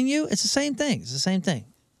threatening you, it's the same thing. It's the same thing.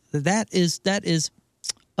 That is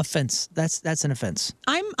offense. That's an offense.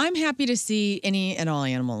 I'm happy to see any and all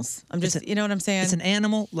animals. I'm just, you know what I'm saying? It's an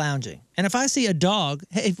animal lounging, and if I see a dog,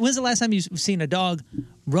 hey, when's the last time you've seen a dog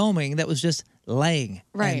roaming that was just laying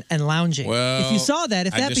Right. and lounging? Well, if you saw that,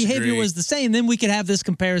 if I that behavior disagree. was the same, then we could have this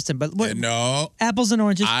comparison. But what, No, apples and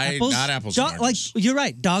oranges. not apples and oranges. Like you're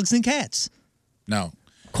right, dogs and cats, no.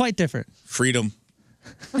 quite different. Freedom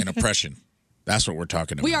and oppression. That's what we're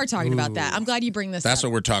talking about. We are talking about that. I'm glad you bring this That's up.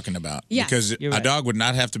 what we're talking about. Yes. Because You're a right. dog would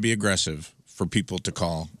not have to be aggressive for people to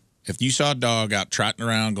call. If you saw a dog out trotting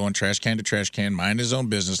around, going trash can to trash can, minding his own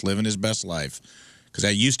business, living his best life, because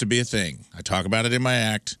that used to be a thing. I talk about it in my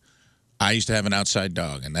act. I used to have an outside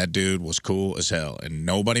dog, and that dude was cool as hell, and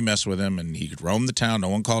nobody messed with him, and he could roam the town. No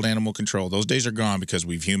one called animal control. Those days are gone because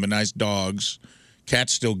we've humanized dogs.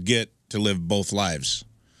 Cats still get to live both lives.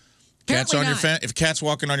 Cats Apparently on your not. fence. If a cat's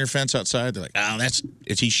walking on your fence outside, they're like, "Oh,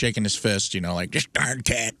 he's shaking his fist," like, "Just darn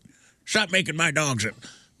cat, stop making my dogs."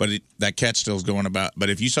 But that cat still's going about. But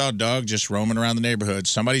if you saw a dog just roaming around the neighborhood,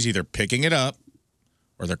 somebody's either picking it up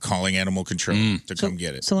or they're calling animal control to come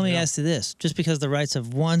get it. So let me ask you this: just because the rights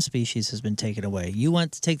of one species has been taken away, you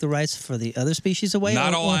want to take the rights for the other species away?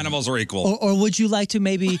 Not all animals are equal. Or would you like to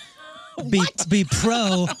maybe be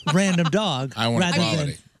pro random dog? I want rather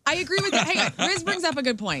equality. than I agree with that. Hang on. Riz brings up a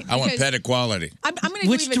good point. I want because pet equality. I'm going to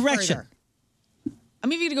Which go even direction? further.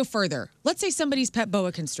 I'm even going to go further. Let's say somebody's pet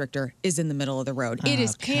boa constrictor is in the middle of the road. It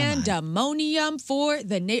is pandemonium for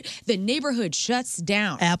the neighborhood shuts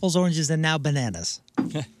down. apples, oranges, and now bananas.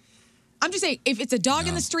 I'm just saying, if it's a dog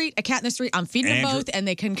in the street, a cat in the street, I'm feeding them Andrew- both, and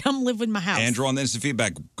they can come live with my house. Andrew, on the instant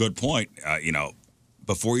feedback, good point.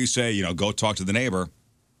 Before you say, go talk to the neighbor,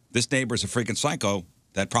 this neighbor is a freaking psycho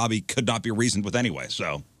that probably could not be reasoned with anyway.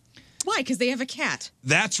 So Why? Because they have a cat.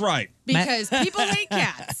 that's right. Because people hate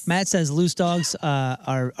cats. Matt says loose dogs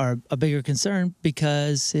are a bigger concern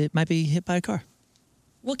because it might be hit by a car.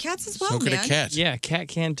 Well, cats as well, So could man. a cat. Yeah, a cat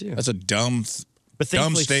can too. That's a dumb But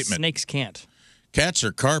thankfully, statement. snakes can't. Cats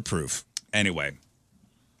are car proof. Anyway,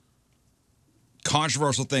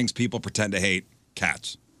 controversial things people pretend to hate.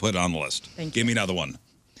 Cats. Put it on the list. Thank Give you. me another one.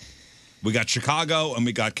 We got Chicago and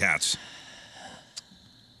we got cats.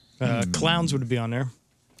 Clowns would be on there.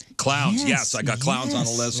 Clowns. Yes, Yes, I got clowns on the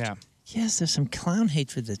yes. list. Yeah. Yes, there's some clown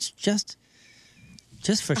hatred that's just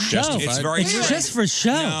for show. It's very It's true. just for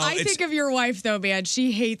show. I think of your wife, though, man.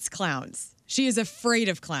 She hates clowns. She is afraid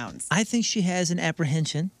of clowns. I think she has an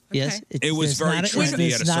apprehension. Yes, It was it's very not trendy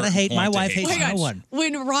it's at a not a certain hate. My point to wife hate hates Oh no one.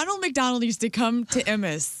 When Ronald McDonald used to come to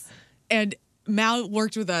Emmis and Mal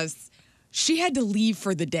worked with us, she had to leave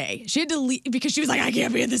for the day. She had to leave because she was like, I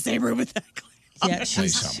can't be in the same room with that clown. Yeah,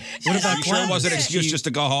 she's, What about you sure it was an excuse just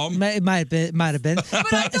to go home? it might have been. But I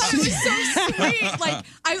thought it was so sweet. Like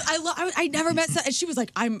I never met. And she was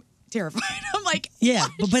like, I'm terrified. I'm like, Yeah,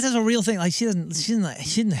 but that's a real thing. Like she didn't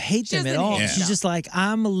hate them at doesn't all. hate She's them. just like,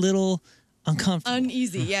 I'm a little uncomfortable.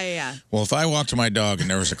 uneasy. Yeah. Well, if I walked to my dog and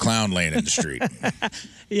there was a clown laying in the street,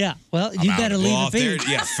 Yeah, well, you out better of it. leave Well, it if be.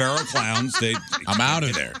 they're, yeah, feral clowns, they I'm out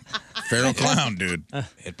of there. Feral clown, dude,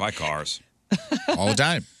 hit by cars. all the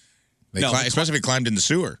time. They No, especially if he climbed in the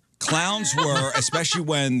sewer. Clowns were, especially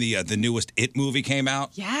when the newest It movie came out.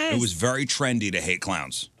 Yes. It was very trendy to hate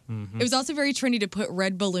clowns. It was also very trendy to put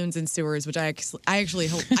red balloons in sewers, which I actually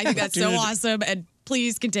hope. I think that's so Dude. awesome. And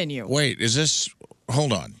please continue. Wait, is this?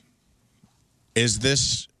 Hold on. Is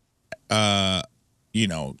this,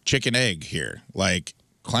 chicken egg here? Like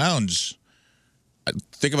clowns.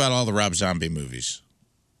 Think about all the Rob Zombie movies.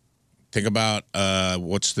 Think about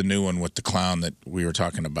what's the new one with the clown that we were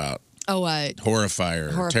talking about? Oh,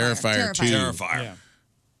 Horrifier, Terrifier 2, Terrifier. Yeah.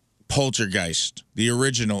 Poltergeist, the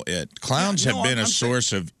original It. Clowns Yeah, no, have been a I'm saying-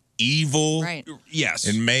 source of evil Yes.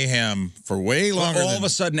 and mayhem for way longer All than... of a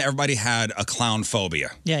sudden, everybody had a clown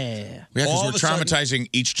phobia. Yeah. Yeah, because All we're of a sudden- traumatizing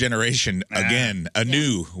each generation again,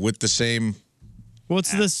 anew, with the same... Well,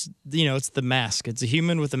 it's this, it's the mask. It's a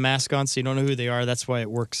human with a mask on, so you don't know who they are. That's why it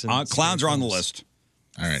works. Clowns are on the list.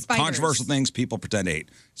 All right. Spiders. Controversial things people pretend to hate.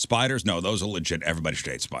 Spiders, no, those are legit. Everybody should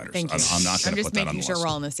hate spiders. Thank you. I'm not going to just put that on making the sure list. we're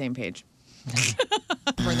all on the same page.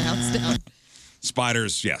 Burn the house down.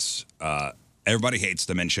 Spiders, yes. Everybody hates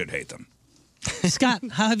them and should hate them. Scott,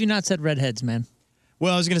 how have you not said redheads, man?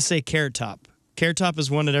 Well, I was going to say Carrot Top. Carrot Top is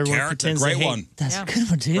one that everyone Carrot, pretends great to hate. one. That's a good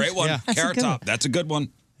one, dude. Great one. Yeah. That's a Carrot good Top. one. That's a good one.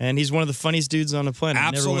 And he's one of the funniest dudes on the planet.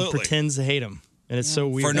 And Absolutely. everyone pretends to hate him. And it's so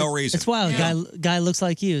weird. For no reason. It's wild. Guy looks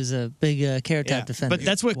like you is a big Carrot Top defender. But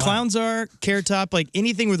that's what clowns are. Carrot Top, like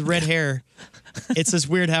anything with red hair. It's just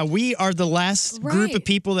weird how we are the last group of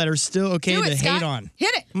people that are still okay Do to it, hate Scott. on. Hit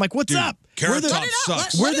it. I'm like, what's Dude, up? Carrot We're Top the,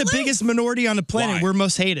 sucks. We're Let the it biggest minority on the planet. Why? We're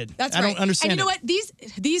most hated. That's I right. don't understand And you know it.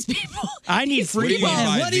 what? These people. I need free people- people.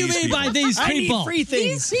 What do you mean by these I need people? free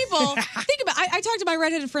things. These people. Think about. I talk to my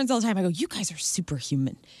redheaded friends all the time. I go, you guys are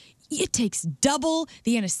superhuman. It takes double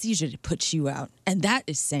the anesthesia to put you out, and that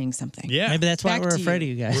is saying something. Yeah. Maybe that's why Back we're to afraid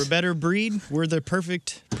you. of you guys. We're a better breed. We're the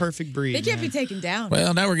perfect breed. They can't man. be taken down.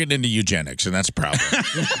 Well, now we're getting into eugenics, and that's a problem.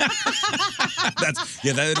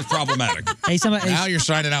 That is problematic. Hey, somebody. Now you're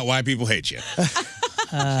finding out why people hate you.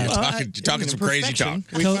 You're talking some crazy talk.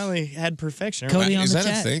 We finally had perfection. Cody on Is the that a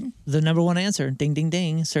chat. thing? The number one answer. Ding, ding,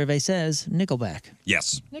 ding. Survey says Nickelback.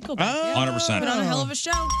 Yes. Nickelback. Yeah. 100%. Put on a hell of a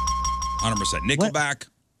show. 100%. Nickelback.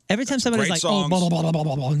 Every time somebody's Great like, oh, blah, songs. blah, blah, blah,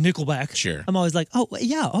 blah, blah, Nickelback. Sure. I'm always like, oh,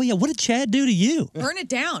 yeah. What did Chad do to you? Burn it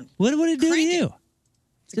down. What did it do Crank to it. you?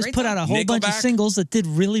 It's a Just great put song. out a whole bunch of Nickelback? singles that did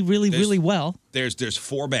really, really, There's- really well. There's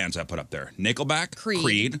 4 bands I put up there. Nickelback,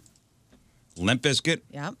 Creed. Limp Bizkit,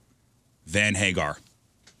 Yep. Van Hagar.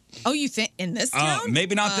 Oh, you think in this town?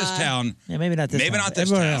 Maybe not this town. Yeah, maybe not this Maybe town. not this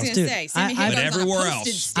Everywhere town. else, I was dude. gonna say, Sammy I- Hagar's But on a everywhere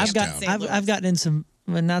postage else. stamp in St. Louis. I've gotten in some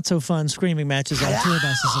not so fun screaming matches on tour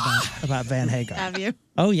buses about Van Hagar. Have you?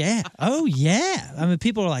 Oh yeah. I mean,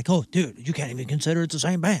 people are like, "Oh, dude, you can't even consider it's the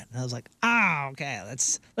same band." And I was like, "Ah, okay,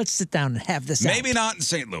 let's sit down and have this." Maybe out. not in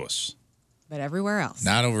St. Louis. But everywhere else.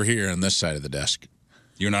 Not over here on this side of the desk.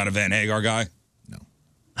 You're not a Van Hagar guy?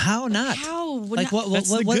 How not? How? Like what? That's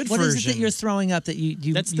the What good is it that version. you're throwing up that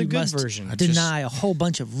you That's the you good must version. I deny a whole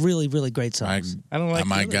bunch of really, really great songs? I don't like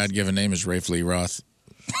my the others. God-given name is Rafe Lee Roth.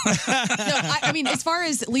 No, I mean, as far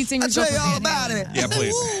as lead singers go, Yeah,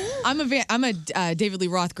 please. I'm a David Lee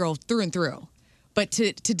Roth girl through and through. But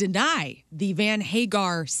to deny the Van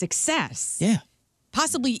Hagar success, Yeah.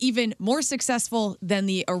 possibly even more successful than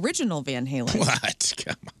the original Van Halen. What?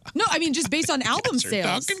 Come on. No, I mean just based on album You're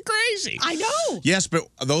sales. talking crazy. I know. Yes, but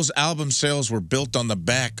those album sales were built on the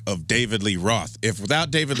back of David Lee Roth. If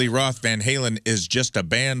without David Lee Roth, Van Halen is just a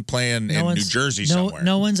band playing in New Jersey somewhere.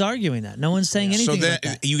 No one's arguing that. No one's saying anything So about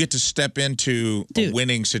then that. you get to step into a Dude.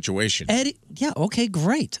 winning situation. Eddie, yeah, okay,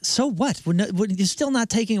 great. So what? You're still not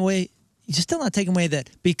taking away. You're still not taking away that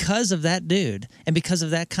because of that dude and because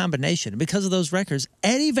of that combination and because of those records,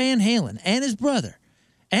 Eddie Van Halen and his brother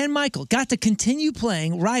and Michael got to continue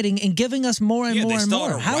playing, writing, and giving us more and Yeah, more they and still more.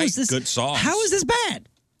 had to How write is this good songs. How is this bad?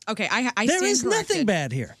 Okay, I There stand is nothing corrected.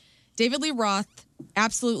 bad here. David Lee Roth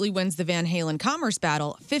absolutely wins the Van Halen Commerce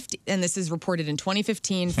Battle. And this is reported in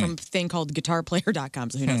 2015 from a thing called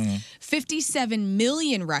GuitarPlayer.com. So who knows? 57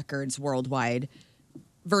 million records worldwide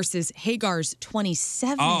versus Hagar's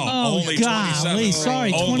 27. Only golly, 27.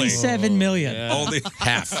 sorry, Only. 27 million. Only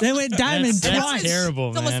Half. They went diamond That's twice. terrible,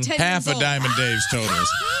 It's almost man. 10 Half years of old. Diamond Dave's totals.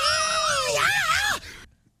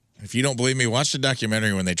 If you don't believe me, watch the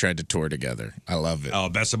documentary when they tried to tour together. I love it. Oh,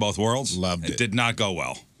 Best of Both Worlds? Loved it. Did not go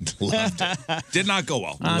well. Loved it. Did not go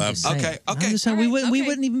well. I'm just saying. Okay, I'm okay. just saying, we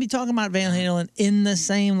wouldn't even be talking about Van Halen in the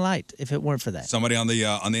same light if it weren't for that. Somebody on the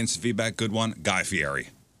instant feedback, good one, Guy Fieri.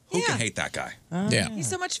 Who can hate that guy? Yeah. He's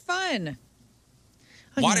so much fun.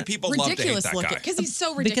 Why do people love to hate Ridiculous that looking. guy? Because he's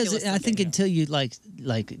so ridiculous. Because I think until you like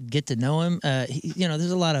get to know him,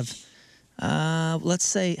 there's a lot of let's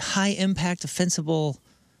say high impact, offensible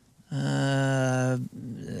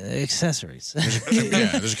accessories.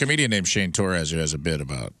 There's a comedian named Shane Torres who has a bit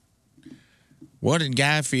about what did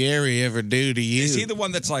Guy Fieri ever do to you? Is he the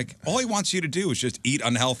one that's like, all he wants you to do is just eat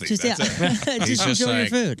unhealthy? Just, That's yeah. it. just He's just enjoy your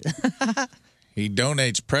like- food. He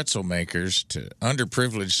donates pretzel makers to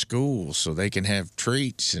underprivileged schools so they can have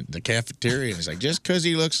treats in the cafeteria. And he's like, just because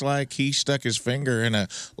he looks like he stuck his finger in a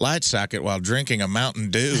light socket while drinking a Mountain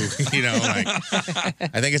Dew, like,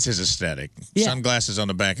 I think it's his aesthetic. Yeah. Sunglasses on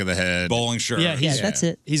the back of the head. Bowling shirt. Yeah, that's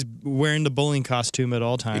it. He's wearing the bowling costume at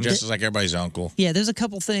all He times. dresses like everybody's uncle. Yeah, there's a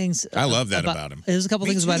couple things. I love that about him. There's a couple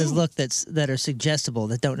Me things about his too. look that are suggestible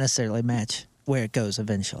that don't necessarily match where it goes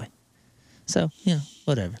eventually. So,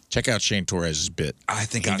 whatever. Check out Shane Torres's bit. I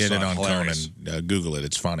think he I did saw it on hilarious. Conan. Google it.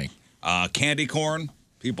 It's funny. Candy corn.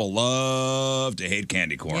 People love to hate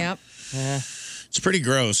candy corn. Yep. It's pretty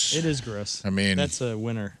gross. It is gross. I mean, that's a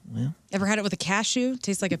winner. Ever had it with a cashew?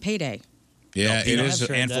 Tastes like a payday. Yeah, it peanuts, is.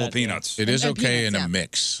 a handful of peanuts. It is And okay peanuts, in a yeah.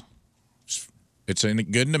 mix. It's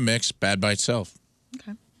good in a mix, bad by itself.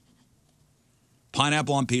 Okay.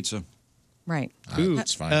 Pineapple on pizza. Right. Ooh,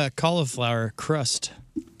 it's fine. Cauliflower crust.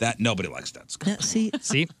 That nobody likes that. Yeah,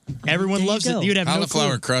 see, everyone There you loves it. go. You'd have Cauliflower no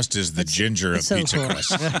clue. crust is the ginger of it's so pizza cool.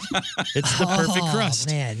 crust. It's the perfect crust.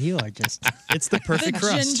 Man, you are just. It's the perfect The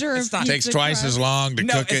crust. ginger of not- Takes pizza twice crust. as long to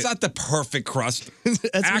No, cook it's it. not the perfect crust. That's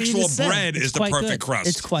what he Actual just said. bread It's is the quite perfect good. crust.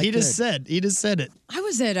 It's quite He good. just said. He just said it. I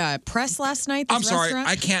was at Press last night. This I'm sorry, restaurant.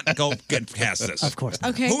 I can't go get past this. Of course.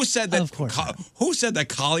 not. Okay. Who said that? Of course not. Who said that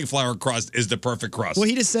cauliflower crust is the perfect crust? Well,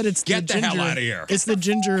 he just said it's Get the the ginger. hell outta here. It's the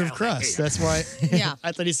ginger of crust. That's why. Yeah.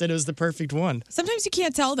 I thought he said it was the perfect one. Sometimes you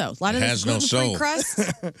can't tell though. A lot of It this has no gluten-free soul. crust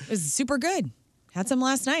is super good. Had some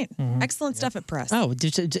last night. Excellent stuff at Press. Oh,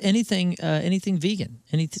 just anything vegan,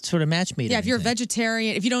 any sort of match meat. Yeah, or if you're a anything.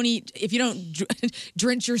 vegetarian, if you don't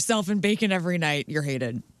drench yourself in bacon every night, you're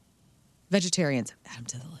hated. Vegetarians, add them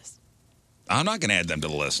to the list. I'm not going to add them to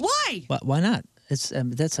the list. Why? Why not? It's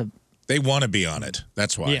that's a. They want to be on it.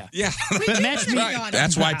 That's why. Yeah. Yeah. But match meat.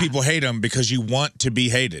 That's why people hate them, because you want to be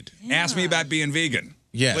hated. Ask me about being vegan.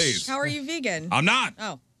 Yes. Please. How are you vegan? I'm not.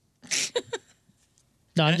 Oh,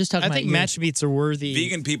 No, I'm just talking I about. think your- match meats are worthy.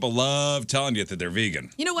 Vegan people love telling you that they're vegan.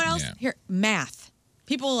 you know what else? Yeah. Here, math.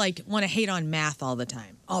 People want to hate on math all the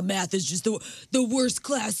time. Oh, math is just the worst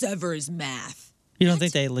class ever. Is math? You don't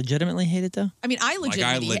think they legitimately hate it though? I mean, I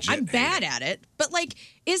legitimately, legit I'm hate bad it. at it, but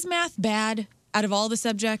is math bad out of all the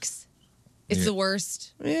subjects? It's the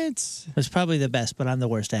worst. It's It's probably the best, but I'm the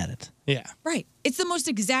worst at it. yeah. Right. It's the most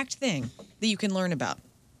exact thing that you can learn about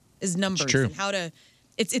is numbers true. and how to.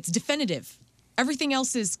 It's definitive. Everything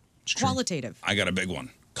else is qualitative. I got a big one.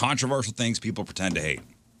 Controversial things people pretend to hate.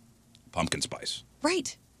 Pumpkin spice.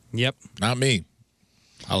 Right. Yep. Not me.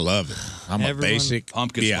 I love it. I'm Everyone- a basic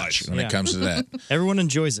Pumpkin biatch spice. when Yeah. it comes to that. Everyone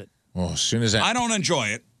enjoys it. Well, as soon as that. I don't enjoy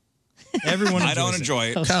it. Everyone. I don't enjoys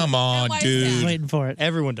enjoy it. Come on, why is dude. Waiting for it.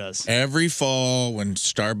 Everyone does. Every fall when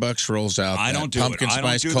Starbucks rolls out I that don't do it. pumpkin I don't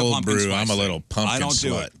spice do the cold pumpkin brew, spice I'm a little thing. pumpkin I don't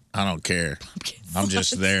do slut. it. I don't care. I'm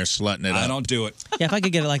just there slutting it I up. don't do it. Yeah, if I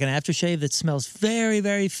could get like an aftershave that smells very,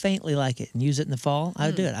 very faintly like it and use it in the fall,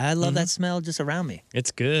 I'd do it. I love that smell just around me.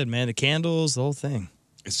 It's good, man. The candles, the whole thing.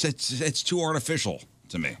 It's too artificial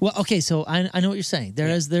to me. Well, okay, so I know what you're saying.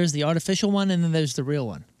 There's the artificial one and then there's the real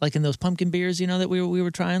one. Like in those pumpkin beers, that we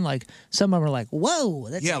were trying. Like some of them are like, whoa,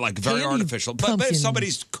 that's Yeah, like very candy artificial. But if pumpkin.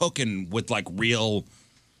 somebody's cooking with like real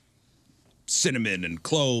cinnamon and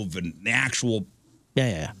clove and the actual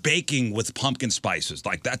yeah. baking with pumpkin spices,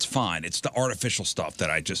 like that's fine. It's the artificial stuff that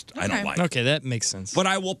I don't like. Okay, that makes sense. But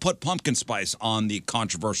I will put pumpkin spice on the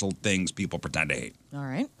controversial things people pretend to hate. All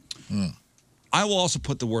right. I will also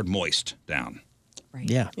put the word moist down. Right.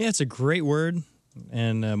 Yeah. Yeah, it's a great word,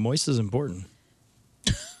 and moist is important.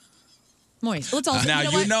 Moist. Let's also. Now you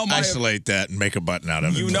know what? you know my Isolate that and make a button out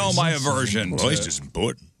of it. you know my aversion Moist to is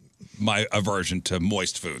important. my aversion to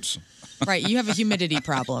moist foods. Right. You have a humidity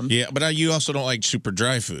problem. Yeah, but you also don't like super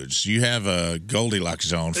dry foods. You have a Goldilocks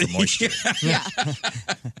zone for moisture. Yeah.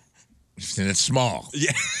 And it's small.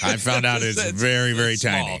 Yeah. I found out it's very, very It's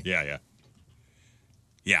small. tiny.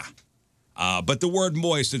 Yeah. But the word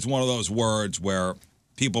moist is one of those words where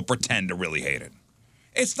people pretend to really hate it.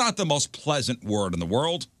 It's not the most pleasant word in the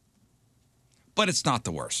world, but it's not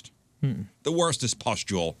the worst. The worst is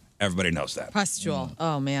pustule. Everybody knows that. Pustule.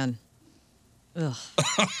 Oh man. Ugh.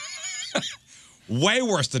 Way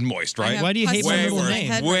worse than moist, I right? have Why do you hate pustule my Way in middle worse.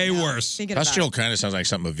 name? head Way right now, worse. thinking about Pustule it. kind of sounds like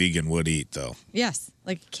something a vegan would eat, though. Yes,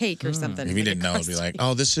 like cake or something. If you Like didn't a know, it'd be crusty- like,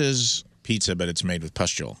 oh, this is pizza, but it's made with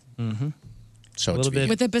pustule. Mm-hmm. So A it's little bit vegan.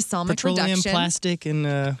 with a balsamic Petroleum, reduction. plastic, and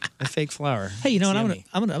a fake flour. Hey, you know It's what? yummy.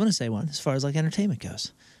 I'm gonna say one as far as like entertainment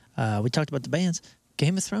goes. We talked about the bands.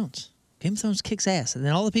 Game of Thrones. Game of Thrones kicks ass, and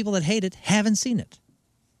then all the people that hate it haven't seen it.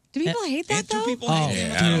 Do people hate that Do though? people Oh, hate it?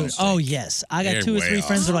 Yeah, I don't dude. Oh, yes. I got They're 2 or way 3 off.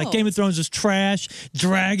 friends that are like, Oh. Game of Thrones is trash.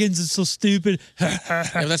 Dragons is so stupid. Yeah,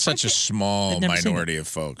 that's such a small They've never seen minority of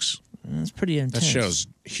folks. That's pretty intense. That show's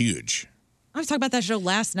huge. I was talking about that show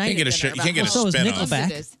last night. You can't get a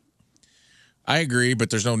spin-off. I agree, but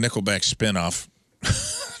there's no Nickelback spin-off.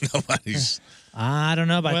 Nobody's. I don't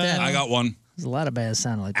know about that. I got one. There's a lot of bands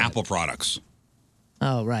sound like that. Apple products.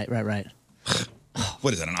 Oh, right.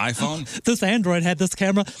 What is that, an iPhone? This Android had this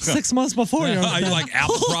camera 6 months before you. You like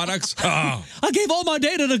Apple products? Oh. I gave all my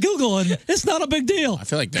data to Google, and it's not a big deal. I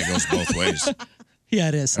feel like that goes both ways. Yeah,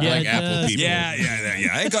 it is. I feel like Apple people. Yeah.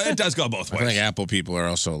 It does go both I ways. feel like Apple people are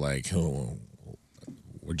also like, oh,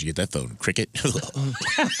 where'd you get that phone? Cricket?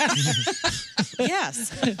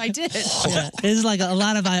 Yes, I did. Yeah, it's like a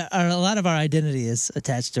lot of our identity is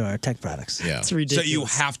attached to our tech products. Yeah, it's ridiculous. So you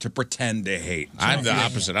have to pretend to hate. I'm the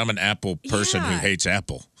opposite. I'm an Apple person who hates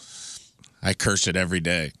Apple. I curse it every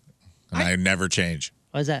day, and I never change.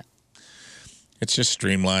 Why is that? It's just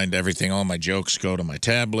streamlined. Everything, all my jokes go to my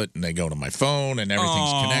tablet, and they go to my phone, and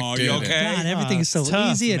everything's connected. You okay? God, everything is so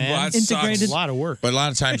tough, easy and man. integrated. A lot of work. But a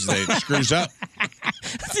lot of times they screws up.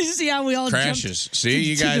 Did you see how we all crashes? jumped See,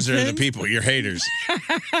 you to guys are the defend? people. You're haters.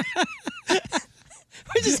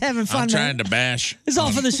 We're just having fun. I'm trying man. to bash. It's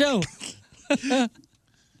all for the show.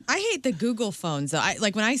 I hate the Google phones though.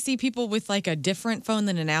 Like when I see people with like a different phone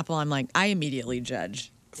than an Apple, I'm like, I immediately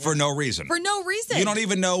judge. For no reason. For no reason. You don't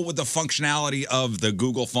even know what the functionality of the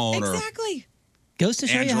Google phone Exactly. Goes to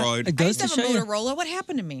show Android. you. It goes I to used to show have a you. Motorola. What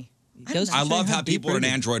happened to me? I love how people with an deep-rooted.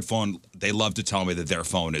 Android phone, they love to tell me that their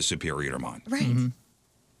phone is superior to mine. Right. Mm-hmm.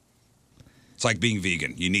 It's like being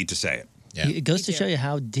vegan. You need to say it. It goes to show you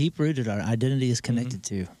how deep rooted our identity is connected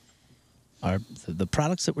to the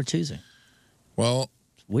products that we're choosing. Well,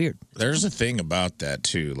 it's weird. There's a thing about that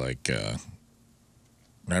too. Like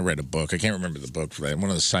I read a book. I can't remember the book. One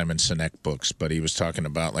of the Simon Sinek books, but he was talking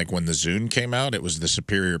about like when the Zune came out, it was the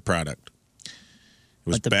superior product. It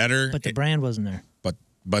was better, But the brand wasn't there.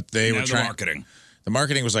 but they were the trying. marketing. The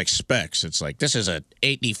marketing was like specs. It's like this is a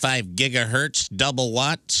 85 gigahertz double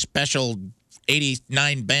watt special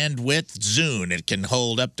 89 bandwidth Zune. It can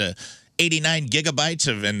hold up to 89 gigabytes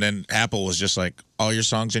of, and then Apple was just like all your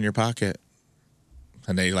songs in your pocket,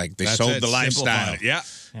 and they That's sold it. the lifestyle. Simplified. Yeah.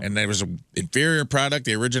 And there was an inferior product.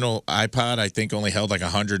 The original iPod, I think, only held like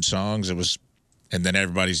 100 songs. It was, and then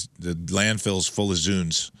the landfill's full of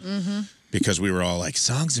Zunes. Mm-hmm. Because we were all like,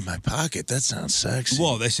 songs in my pocket. That sounds sexy.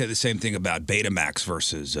 Well, they say the same thing about Betamax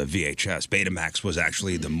versus VHS. Betamax was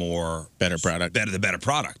actually the better product. The better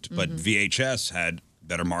product, but Mm-hmm. VHS had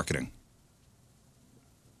better marketing,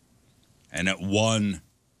 and it won.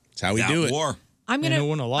 That's how we that do it. war. I'm gonna no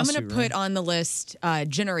one a lawsuit, put on the list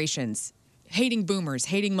generations. Hating boomers,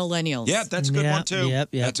 hating millennials. Yeah, that's a good one too. Yep.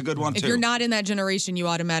 That's a good one If too. you're not in that generation, you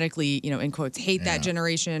automatically, in quotes, hate that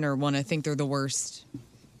generation or want to think they're the worst.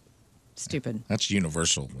 Stupid. That's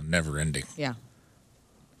universal, never ending. Yeah.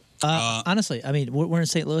 Honestly, I mean, we're in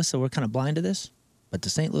St. Louis, so we're kind of blind to this. But the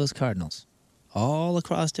St. Louis Cardinals, all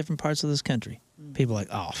across different parts of this country, people are like,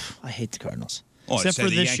 oh, I hate the Cardinals. Oh, Except say for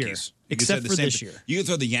the this year. Yankees. You could Except say the for same this thing. year. You can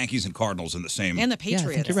throw the Yankees and Cardinals in the same. And the Yeah,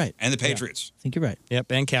 Patriots. I think you're right. And the Patriots. I think you're right.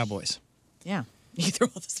 Yep, and Cowboys. Yeah. You throw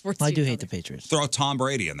all the sports I do teams hate on the there. Patriots. Throw Tom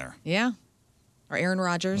Brady in there. Yeah. Or Aaron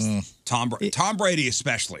Rodgers. Tom Brady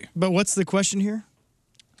especially. But what's the question here?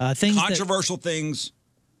 Things that, Controversial things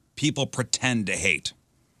people pretend to hate.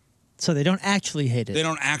 so they don't actually hate it. They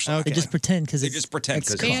don't actually. They just pretend because They it's just pretend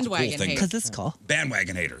because it's a bandwagon cool thing. hate. because it's cool.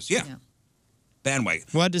 Bandwagon haters. Yeah. Bandwagon.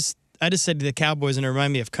 Well, I just said the Cowboys, and it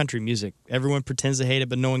reminded me of country music. Everyone pretends to hate it,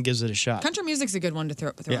 but no one gives it a shot. Country music's a good one to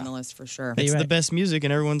throw Yeah. on the list for sure. It's you're the right. best music,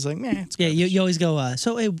 and everyone's like, meh. It's Yeah, you always go,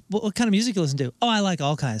 so hey, what kind of music you listen to? Oh, I like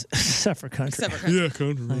all kinds, except for country. Except for country. yeah,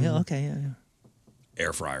 country. Oh, yeah, okay, yeah.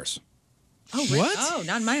 Air fryers. Oh, really? What? Oh,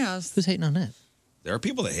 not in my house. Who's hating on that? There are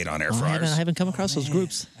people that hate on air Oh, I fryers. haven't come across those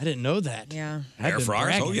groups. I didn't know that. Yeah. Air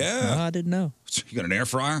fryers? Oh, Oh, yeah. I didn't know. You got an air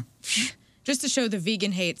fryer? Just to show the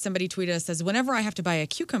vegan hate, somebody tweeted us, says, whenever I have to buy a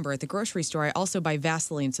cucumber at the grocery store, I also buy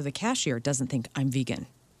Vaseline so the cashier doesn't think I'm vegan.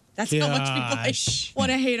 That's how much Gosh. people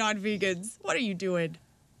want to hate on vegans. What are you doing?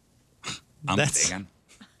 I'm That's- vegan.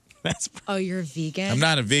 That's Oh, you're vegan? I'm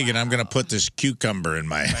not a vegan. I'm going to put this cucumber in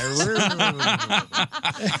my. Say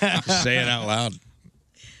it out loud.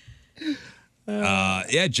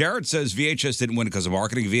 Yeah, Jared says VHS didn't win because of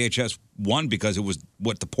marketing. VHS won because it was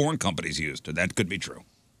what the porn companies used. That could be true.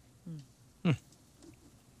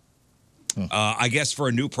 I guess for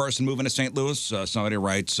a new person moving to St. Louis, somebody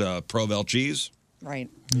writes Provel cheese. Right.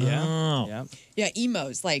 yeah. Oh. Yeah. Yeah,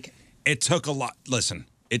 emos. Like, It took a lot. Listen,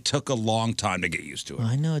 it took a long time to get used to it.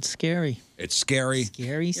 I know it's scary. It's scary.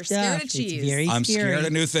 Scary You're stuff. scared of It's cheese. very I'm scary. scared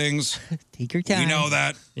of new things. Take your time. You know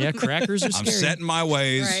that. Yeah, crackers are I'm scary. set in my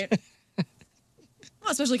ways. right?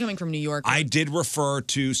 Well, especially coming from New York. I did refer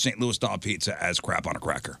to St. Louis style pizza as crap on a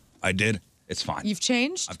cracker. I did. It's fine. You've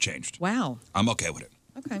changed? I've changed. Wow. I'm okay with it.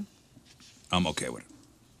 Okay. I'm okay with it.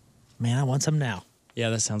 Man, I want some now. Yeah,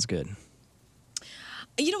 that sounds good.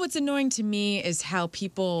 You know what's annoying to me is how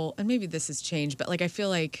people, and maybe this has changed, but like I feel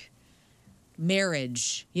like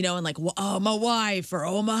marriage, you know, and like, oh, my wife or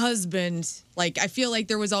oh, my husband. Like I feel like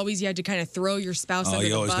there was always, you had to kind of throw your spouse under the bus.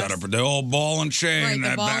 You always got the old ball and chain Right, the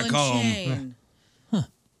that ball back and home. chain.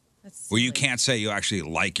 Where you can't say you actually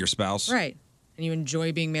like your spouse. Right. And you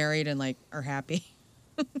enjoy being married and like are happy.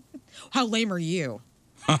 How lame are you?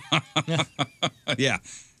 Yeah.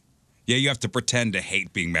 Yeah, you have to pretend to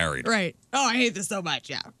hate being married. Right. Oh, I hate this so much.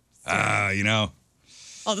 Yeah. You know.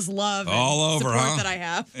 All this love All and over, support huh? that I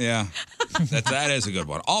have. Yeah. that is a good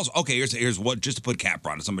one. Also, okay, here's what, just to put cap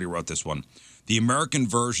on it, somebody wrote this one. The American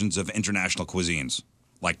versions of international cuisines,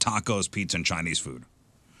 like tacos, pizza, and Chinese food.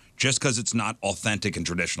 Just because it's not authentic and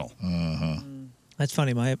traditional. That's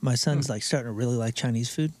funny. My son's like starting to really like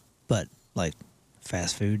Chinese food, but like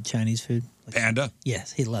fast food, Chinese food. Like, Panda?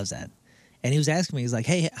 Yes, he loves that. And he was asking me, he's like,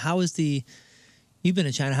 hey, you've been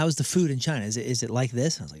to China, how is the food in China? Is it like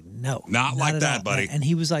this? I was like, no. Not like at that, all. buddy. And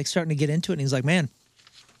he was like starting to get into it, and he's like, man,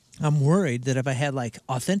 I'm worried that if I had like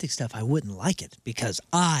authentic stuff, I wouldn't like it because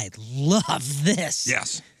I love this.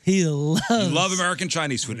 Yes. He loves. You love American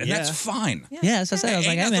Chinese food, and Yeah. that's fine. Yeah, as I said, I was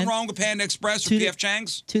Ain't like, hey, nothing man, wrong with Panda Express or Two- P.F.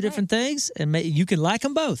 Chang's. two different things, and you can like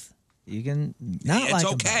them both. You can not It's like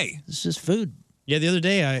them okay. both. It's just food. Yeah, the other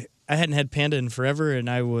day I hadn't had Panda in forever, and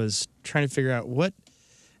I was trying to figure out what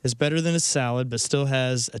is better than a salad but still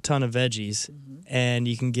has a ton of veggies, and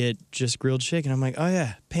you can get just grilled chicken. I'm like, oh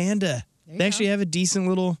yeah, Panda. They actually have a decent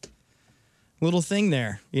little thing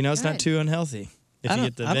there. You know, it's not Good. too unhealthy if I you don't-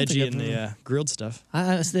 get the I don't think veggie I've and the ever- grilled stuff.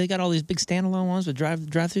 So they got all these big standalone ones with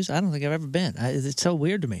drive-throughs. I don't think I've ever been. It's so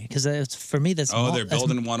weird to me because for me that's Oh, mall, they're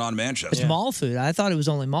building one on Manchester. It's mall food. I thought it was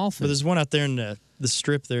only mall food. But there's one out there in the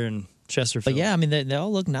strip there in Chesterfield. But yeah, I mean they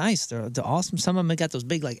all look nice. They're awesome. Some of them got those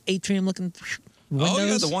big like atrium looking windows. Oh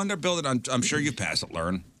yeah, the one they're building. I'm sure you've passed it,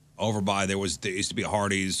 Learn. Over by there used to be a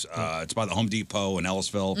Hardee's. It's by the Home Depot in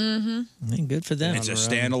Ellisville. Mm-hmm. Good for them. It's a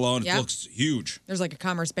standalone. Yep. It looks huge. There's like a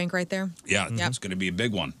Commerce Bank right there. Yeah, it's going to be a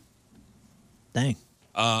big one. Dang.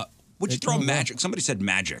 Would you throw magic? Somebody said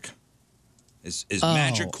magic. Is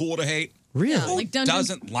magic cool to hate? Really? Yeah, Who like Dungeons-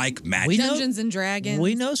 doesn't like magic? Dungeons and Dragons.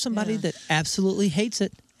 We know somebody that absolutely hates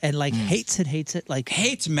it and like hates it, like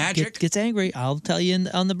hates magic. Gets angry. I'll tell you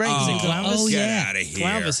on the break. Oh, He's like, Clownvis? Get yeah. outta here.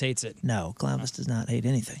 Clownvis hates it. No, Clownvis does not hate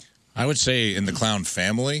anything. I would say in the clown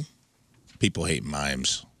family, people hate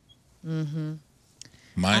mimes. Mm-hmm.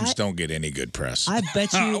 Mimes don't get any good press. I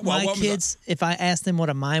bet you Well, my what was kids, if I asked them what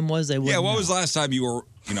a mime was, they wouldn't Yeah, what know. was the last time you were,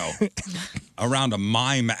 around a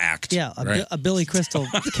mime act? Yeah, a Billy Crystal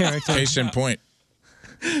character. Case in point.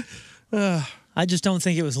 I just don't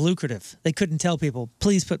think it was lucrative. They couldn't tell people,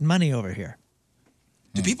 please put money over here.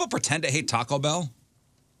 Do people pretend to hate Taco Bell?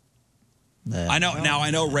 I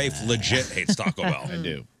know Rafe legit hates Taco Bell. I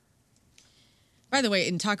do. By the way,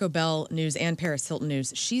 in Taco Bell news and Paris Hilton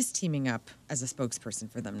news, she's teaming up as a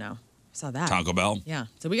spokesperson for them now. Saw that. Taco Bell? Yeah.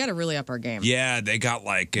 So we got to really up our game. Yeah, they got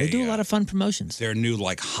like They do a lot of fun promotions. their new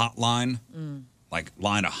like hotline, Mm. like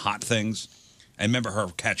line of hot things. And remember her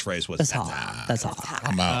catchphrase was That's hot. That's hot.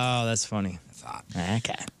 I'm out. Oh, that's funny. That's hot.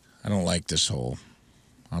 Okay. I don't like this whole.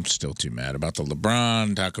 I'm still too mad about the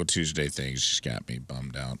LeBron Taco Tuesday thing. It's just got me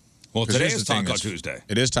bummed out. Well, 'Cause today here's is the thing Taco that's- Tuesday.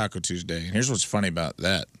 It is Taco Tuesday. And here's what's funny about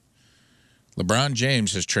that. LeBron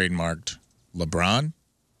James has trademarked LeBron,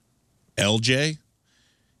 LJ.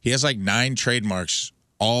 He has like 9 trademarks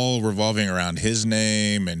all revolving around his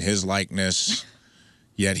name and his likeness.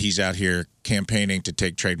 Yet he's out here campaigning to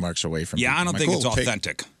take trademarks away from Yeah, people. I don't I'm think like, it's cool,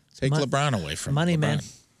 authentic. Take LeBron away from Money, LeBron. man.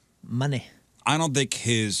 Money. I don't think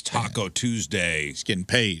his Taco Tuesday He's getting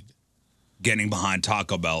paid. getting behind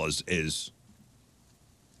Taco Bell is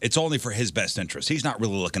it's only for his best interest. He's not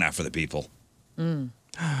really looking out for the people.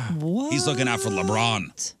 What? He's looking out for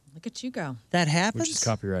LeBron. Look at you go. That happens? Which is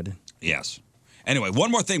copyrighted. Yes. Anyway,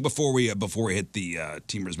 one more thing before we hit the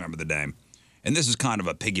Teamers Member of the Day. And this is kind of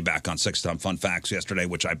a piggyback on 6 Time Fun Facts yesterday,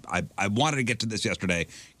 which I wanted to get to this yesterday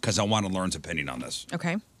because I want to learn his opinion on this.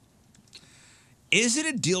 Okay. Is it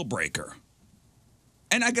a deal breaker?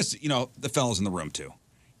 And I guess, the fellas in the room too.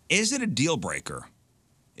 Is it a deal breaker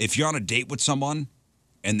if you're on a date with someone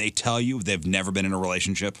and they tell you they've never been in a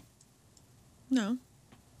relationship? No.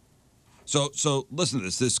 So listen to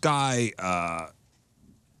this. This guy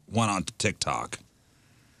went on to TikTok,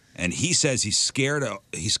 and he says he's scared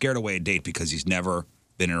away a date because he's never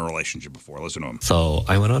been in a relationship before. Listen to him. So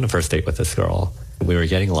I went on a first date with this girl. We were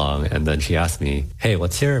getting along, and then she asked me, hey,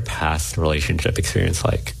 what's your past relationship experience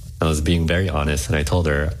like? I was being very honest, and I told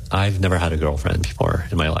her, I've never had a girlfriend before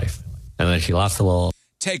in my life. And then she laughs a little.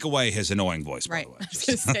 Take away his annoying voice, by Right. the way. I was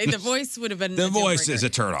going to say, the voice would have been The a deal voice breaker. is a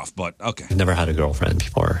turnoff, but okay. I've never had a girlfriend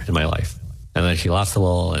before in my life. And then she laughs a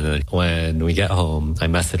little. And then when we get home, I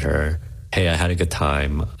message her, hey, I had a good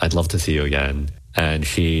time. I'd love to see you again. And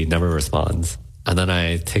she never responds. And then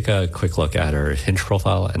I take a quick look at her Hinge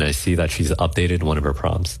profile and I see that she's updated one of her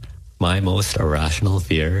prompts. My most irrational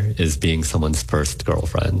fear is being someone's first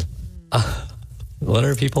girlfriend. What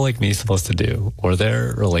are people like me supposed to do? Were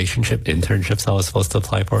there relationship internships I was supposed to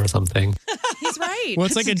apply for or something? He's right. Well,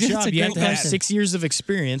 it's like a That's job. a You have great to have question. 6 years of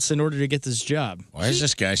experience in order to get this job. Why does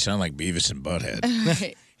this guy sound like Beavis and Butthead?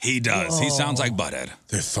 Right. He does. He sounds like Butthead.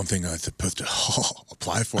 There's something I'm supposed to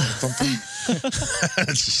apply for or something.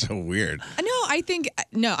 It's so weird. No, I think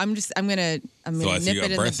no. I'm gonna So I think nip you it have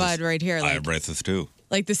in the braces. bud right here. I Like, have braces too.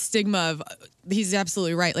 like the stigma of he's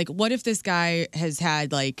absolutely right. Like, what if this guy has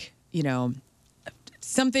had like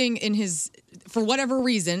something in his for whatever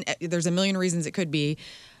reason? There's a million reasons it could be.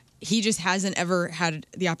 He just hasn't ever had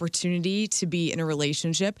the opportunity to be in a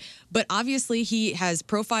relationship. But obviously, he has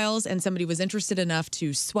profiles and somebody was interested enough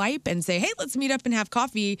to swipe and say, hey, let's meet up and have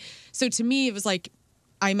coffee. So to me, it was like,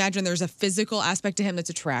 I imagine there's a physical aspect to him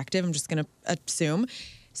that's attractive. I'm just going to assume.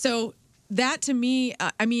 So that to me,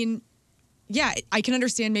 I mean, yeah, I can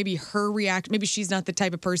understand maybe her react. Maybe she's not the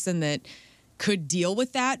type of person that could deal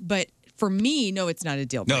with that. But for me, no, it's not a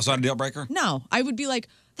deal breaker. No, it's not a deal breaker? No, I would be like,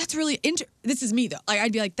 that's really this is me though. Like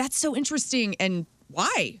I'd be like, that's so interesting, and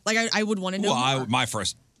why? Like I would want to know. Well, more. my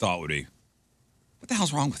first thought would be, what the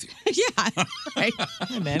hell's wrong with you? Yeah, right.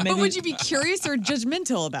 Hey, man, But maybe- would you be curious or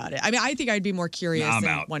judgmental about it? I mean, I think I'd be more curious Nah, I'm and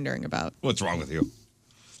out. wondering about. What's wrong with you?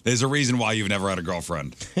 There's a reason why you've never had a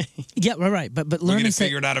girlfriend. Yeah, right. But We're learn going to is say-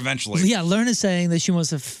 figure it out eventually. Yeah, learn is saying that she wants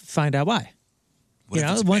to find out why. What if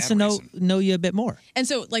it's a wants to bad know you a bit more. And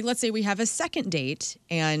so, like, let's say we have a second date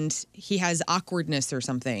and he has awkwardness or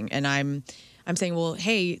something, and I'm saying, well,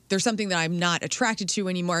 hey, there's something that I'm not attracted to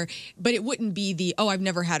anymore, but it wouldn't be I've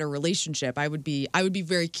never had a relationship. I would be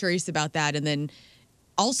very curious about that, and then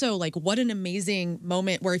also like what an amazing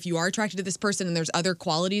moment where if you are attracted to this person and there's other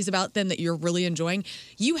qualities about them that you're really enjoying,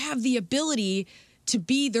 you have the ability to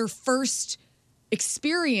be their first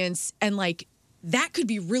experience, and like that could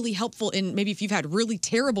be really helpful in maybe if you've had really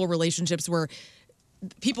terrible relationships where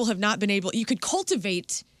people have not been able, you could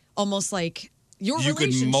cultivate almost like your You could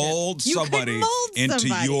relationship. mold You could somebody mold into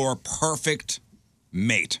somebody. your perfect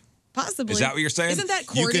mate. Possibly. Is that what you're saying? Isn't that You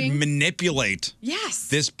courting? could manipulate Yes.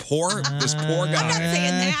 this poor guy. I'm not saying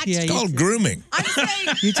that. yeah, It's called grooming. I'm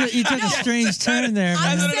saying. You took a strange turn there,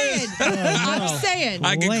 I'm man. saying. I'm saying.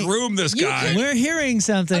 I could Wait. groom this You guy. We're hearing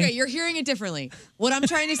something. Okay, you're hearing it differently. What I'm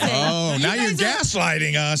trying to say. Oh, now you're guys are-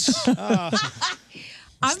 gaslighting us.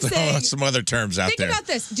 I'm Throw saying. some other terms out Think there. about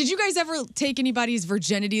this. Did you guys ever take anybody's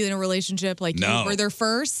virginity in a relationship? Like No. you were their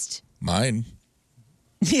first? Mine.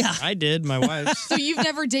 Yeah. I did. My wife. So you've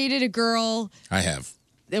never dated a girl I have.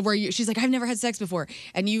 where she's like, I've never had sex before,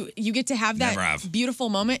 and you get to have that Never have. beautiful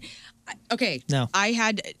moment. Okay, No. I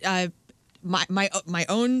had my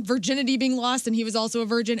own virginity being lost, and he was also a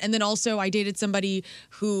virgin, and then also I dated somebody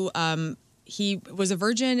who he was a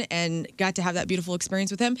virgin and got to have that beautiful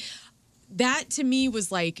experience with him. That to me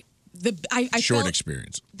was like I Short felt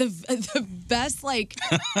experience. the best, like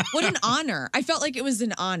what an honor. I felt like it was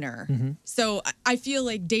an honor. So I feel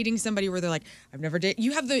like dating somebody where they're like, I've never dated.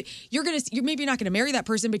 You're maybe not going to marry that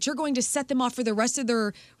person, but you're going to set them off for the rest of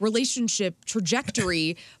their relationship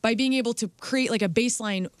trajectory by being able to create like a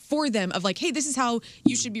baseline for them of like, hey, this is how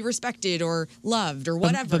you should be respected or loved or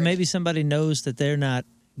whatever. But maybe somebody knows that they're not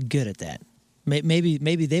good at that. Maybe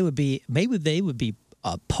they would be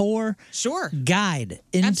a poor guide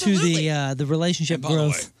into Absolutely. the relationship And by the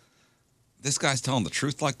growth. way, this guy's telling the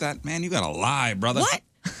truth like that? Man, you got to lie, brother. What?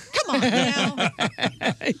 Come on now.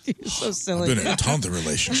 You're so I've silly. been in tons of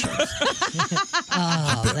relationships.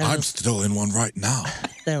 Oh, I'm still in one right now.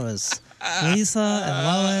 there was Lisa and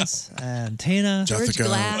Lois and Tina. Jessica,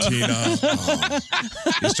 Glass. Tina. Oh.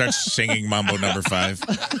 He starts singing Mambo number 5.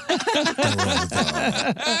 There was,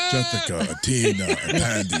 Jessica, Tina,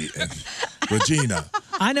 Tandy, and Regina.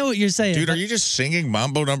 I know what you're saying. Dude, but- are you just singing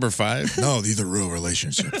Mambo number 5? No, these are real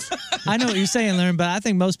relationships. I know what you're saying, Lauren, but I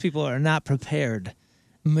think most people are not prepared,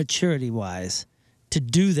 maturity-wise, to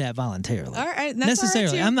do that voluntarily. All right, that's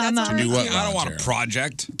necessarily. all right, too. I'm That's not. all right, too. I don't want a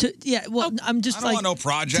project. I'm just I don't like want no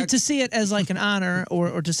project. to see it as like an honor,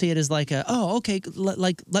 or to see it as like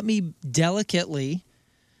let me delicately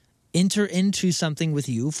enter into something with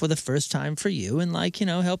you for the first time for you, and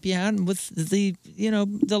help you out with the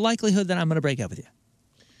the likelihood that I'm going to break up with you.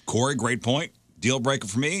 Corey, great point. Deal breaker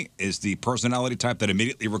for me is the personality type that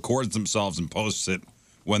immediately records themselves and posts it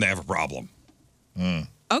when they have a problem.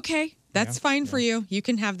 Okay. That's fine for you. You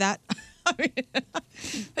can have that.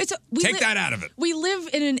 Take that out of it. We live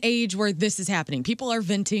in an age where this is happening. People are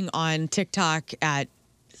venting on TikTok at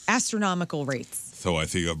astronomical rates. So I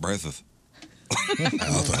think you have breatheth. I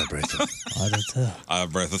also have breatheth. I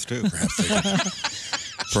have breatheth too.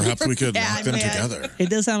 Perhaps we could bad, lock them man. together. It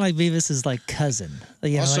does sound like Beavis' like cousin.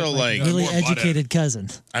 You know, Also, like- really More butthead. educated cousin.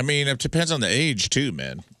 I mean, it depends on the age too,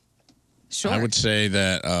 man. Sure. I would say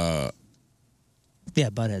that. Yeah,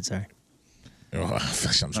 butthead. Sorry. Oh,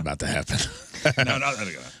 something's about to happen. No.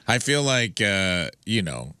 I feel like you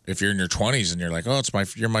know, if you're in your 20s and you're like, oh,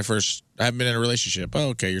 you're my first. I haven't been in a relationship. Oh,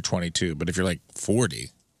 okay, you're 22. But if you're like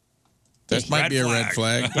 40, that might be a red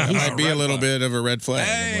flag. That might be a little bit of a red flag.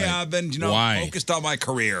 Hey, I've been why? focused on my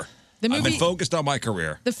career. The I've movie- been focused on my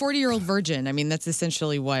career. The 40-year-old virgin. I mean, that's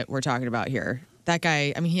essentially what we're talking about here. That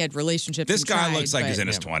guy, I mean, he had relationships. This and guy tried, looks like he's but in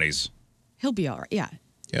his 20s. He'll be all right. Yeah.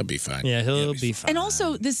 He'll be fine. Yeah, he'll be fine. And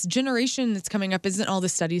also, this generation that's coming up, isn't all the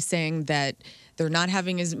studies saying that they're not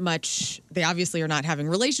having as much, they obviously are not having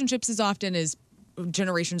relationships as often as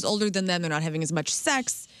generations older than them. They're not having as much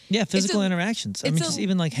sex. Yeah, physical It's a- interactions. I it's mean, a- just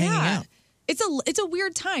even like hanging yeah. out. It's a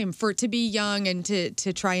weird time for it to be young and to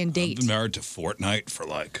try and date. I've been married to Fortnite for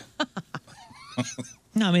like.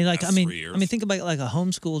 No, I mean, like, Last 3 years. I mean, think about like a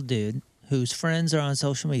homeschooled dude whose friends are on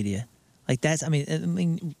social media. Like that's, I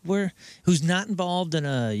mean, who's not involved in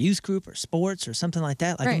a youth group or sports or something like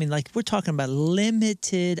that. Like, I Right. mean, like we're talking about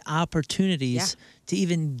limited opportunities to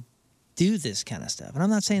even do this kind of stuff. And I'm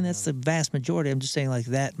not saying that's the vast majority. I'm just saying like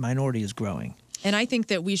that minority is growing. And I think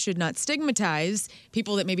that we should not stigmatize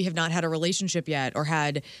people that maybe have not had a relationship yet or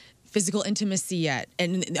had physical intimacy yet.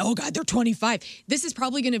 And oh God, they're 25. This is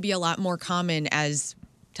probably going to be a lot more common as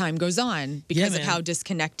time goes on because of man. how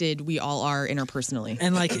disconnected we all are interpersonally.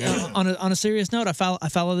 And like on a serious note, I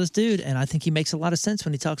follow this dude, and I think he makes a lot of sense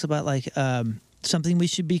when he talks about like something we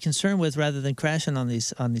should be concerned with rather than crashing on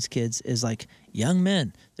these kids is like young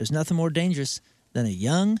men. There's nothing more dangerous than a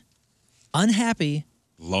young, unhappy,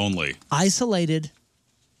 Lonely. isolated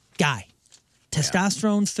guy,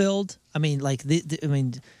 testosterone filled. I mean, like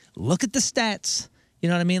look at the stats. You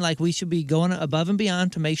know what I mean? Like we should be going above and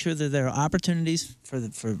beyond to make sure that there are opportunities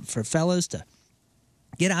for fellas to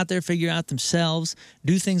get out there, figure out themselves,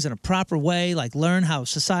 do things in a proper way, like learn how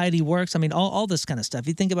society works. I mean, all this kind of stuff.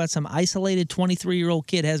 You think about some isolated 23-year-old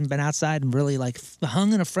kid hasn't been outside and really like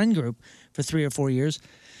hung in a friend group for 3 or 4 years.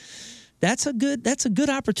 That's a good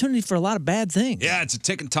opportunity for a lot of bad things. Yeah, it's a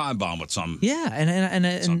ticking time bomb with some. Yeah, and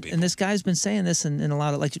this guy's been saying this in a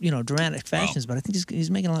lot of like dramatic fashions, but I think he's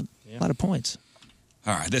making a lot of points.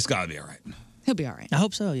 All right, this got to be all right. He'll be all right. I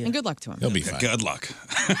hope so. Yeah, And good luck to him. He'll be fine. Good luck.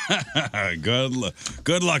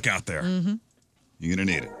 Good luck out there. Mm-hmm. You're going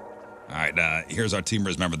to need it. All right, here's our Team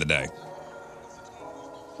Riz Member of the Day.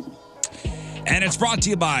 And it's brought to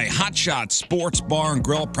you by Hot Shots Sports Bar and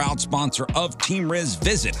Grill, proud sponsor of Team Riz.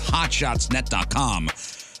 Visit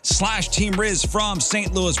hotshotsnet.com/Team Riz from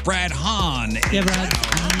St. Louis, Brad Hahn. Yeah, Brad.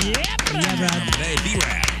 Yeah, Brad. Hey,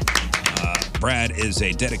 B-Rad. Brad is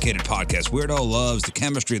a dedicated podcast weirdo, loves the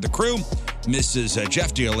chemistry of the crew, misses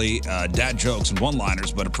Jeff dearly, dad jokes and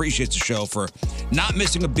one-liners, but appreciates the show for not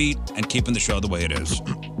missing a beat and keeping the show the way it is.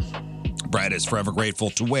 Brad is forever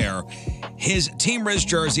grateful to wear his Team Riz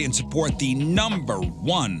jersey and support the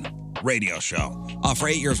 #1 radio show. For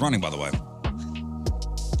 8 years running, by the way.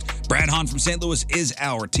 Brad Hahn from St. Louis is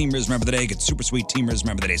our Team Riz Member of the Day. Get super sweet Team Riz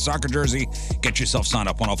Member of the Day soccer jersey. Get yourself signed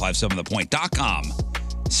up,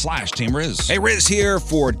 1057thepoint.com/Team Riz. Hey, Riz here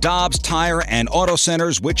for Dobbs Tire and Auto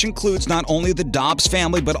Centers, which includes not only the Dobbs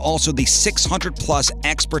family, but also the 600-plus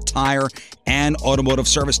expert tire and automotive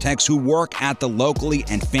service techs who work at the locally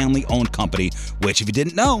and family-owned company, which, if you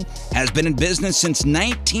didn't know, has been in business since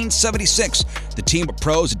 1976. The team of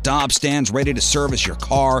pros at Dobbs stands ready to service your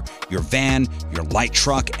car, your van, your light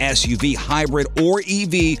truck, SUV, hybrid, or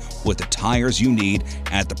EV with the tires you need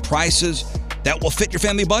at the prices that will fit your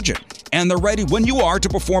family budget. And they're ready when you are to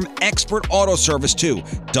perform expert auto service too,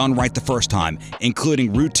 done right the first time,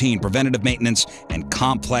 including routine preventative maintenance and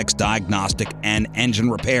complex diagnostic and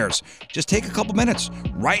engine repairs. Just take a couple minutes.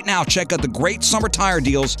 Right now, check out the great summer tire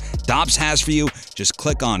deals Dobbs has for you. Just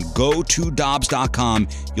click on GoToDobbs.com.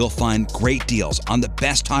 You'll find great deals on the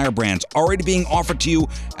best tire brands already being offered to you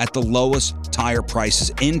at the lowest tire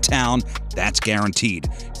prices in town. That's guaranteed.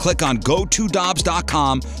 Click on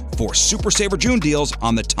GoToDobbs.com for Super Saver June deals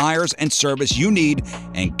on the tires and service you need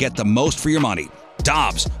and get the most for your money.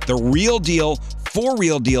 Dobbs, the real deal for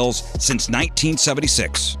real deals since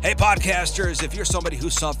 1976. Hey, podcasters, if you're somebody who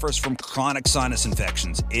suffers from chronic sinus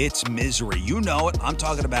infections, it's misery. You know it. I'm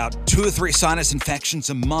talking about 2 or 3 sinus infections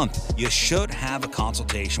a month. You should have a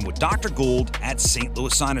consultation with Dr. Gould at St.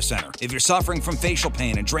 Louis Sinus Center. If you're suffering from facial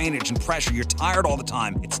pain and drainage and pressure, you're tired all the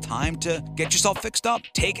time, it's time to get yourself fixed up.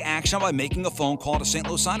 Take action by making a phone call to St.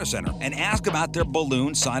 Louis Sinus Center and ask about their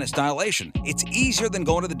balloon sinus dilation. It's easier than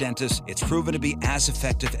going to the dentist. It's proven to be as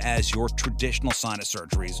effective as your traditional sinus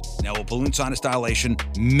surgeries. Now, a balloon sinus dilation,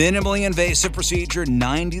 minimally invasive procedure.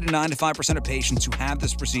 90 to 95% of patients who have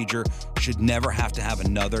this procedure should never have to have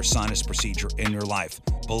another sinus procedure in your life.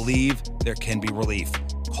 Believe there can be relief.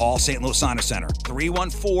 Call St. Louis Sinus Center,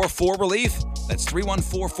 314-4-RELIEF. That's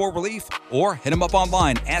 314-4-RELIEF. Or hit them up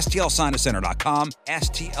online, stlsinuscenter.com,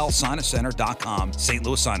 stlsinuscenter.com, St.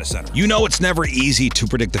 Louis Sinus Center. You know it's never easy to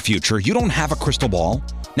predict the future. You don't have a crystal ball.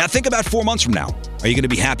 Now think about 4 months from now. Are you going to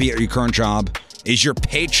be happy at your current job? Is your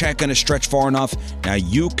paycheck going to stretch far enough? Now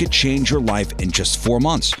you could change your life in just 4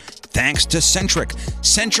 months. Thanks to Centric.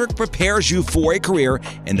 Centric prepares you for a career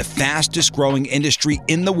in the fastest growing industry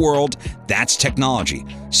in the world. That's technology.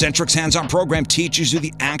 Centric's hands-on program teaches you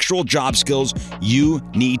the actual job skills you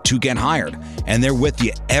need to get hired. And they're with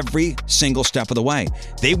you every single step of the way.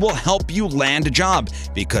 They will help you land a job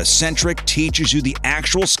because Centric teaches you the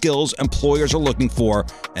actual skills employers are looking for.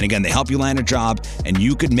 And again, they help you land a job, and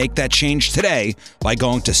you could make that change today by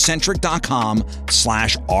going to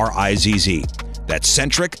centric.com/RIZZ. That's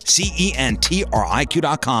Centric,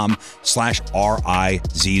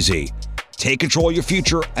 CENTRIQ.com/RIZZ. Take control of your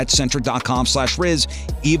future at Centric.com/Riz,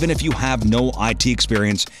 even if you have no IT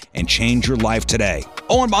experience, and change your life today.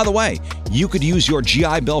 Oh, and by the way, you could use your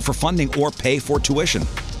GI Bill for funding or pay for tuition.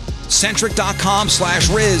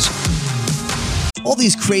 Centric.com/Riz. All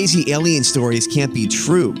these crazy alien stories can't be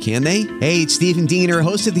true, can they? Hey, it's Stephen Diener,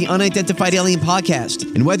 host of the Unidentified Alien Podcast.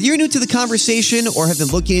 And whether you're new to the conversation or have been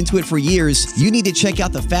looking into it for years, you need to check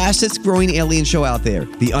out the fastest growing alien show out there,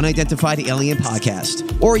 the Unidentified Alien Podcast,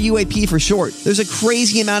 or UAP for short. There's a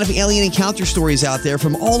crazy amount of alien encounter stories out there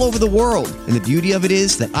from all over the world. And the beauty of it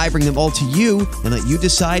is that I bring them all to you and let you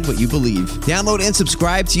decide what you believe. Download and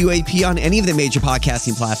subscribe to UAP on any of the major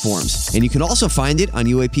podcasting platforms. And you can also find it on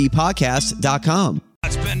UAPpodcast.com.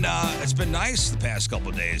 It's been nice the past couple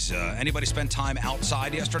of days. Anybody spend time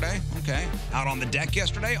outside yesterday? Okay. Out on the deck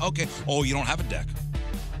yesterday? Okay. Oh, you don't have a deck.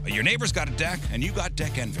 Your neighbor's got a deck, and you got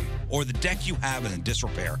deck envy. Or the deck you have is in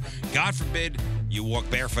disrepair. God forbid you walk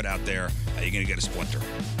barefoot out there, you're going to get a splinter.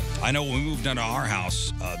 I know when we moved into our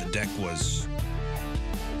house, the deck was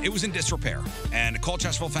in disrepair. And at Cole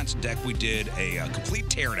Chesterfield Fence Deck, we did a complete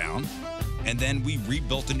teardown, and then we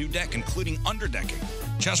rebuilt a new deck, including underdecking.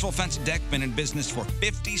 Chesterfield Fence Deck, been in business for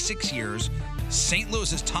 56 years. St.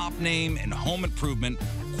 Louis's top name in home improvement.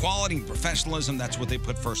 Quality and professionalism, that's what they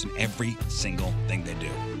put first in every single thing they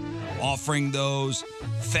do. Offering those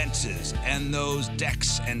fences and those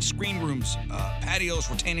decks and screen rooms, patios,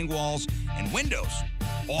 retaining walls, and windows.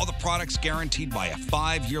 All the products guaranteed by a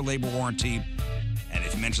 5-year labor warranty. And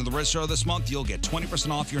if you mention the Riz Show this month, you'll get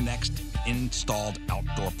 20% off your next installed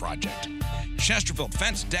outdoor project. Chesterfield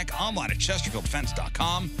Fence Deck, online at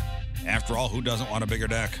chesterfieldfence.com. After all, who doesn't want a bigger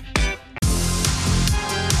deck?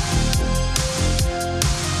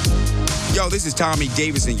 Yo, this is Tommy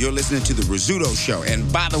Davis, and you're listening to The Rizzuto Show. And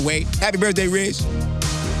by the way, happy birthday, Riz.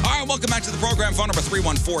 All right, welcome back to the program. Phone number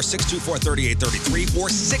 314-624-3833 or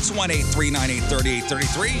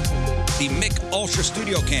 618-398-3833. The Mick Ultra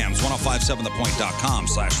Studio Cams,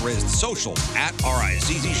 1057thepoint.com/Riz. The socials at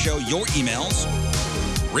RIZZ Show. Your emails,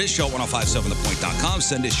 RizShow1057thepoint.com.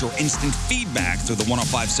 Send us your instant feedback through the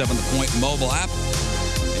 1057 The Point mobile app.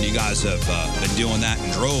 And you guys have been doing that in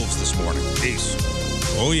droves this morning. Peace.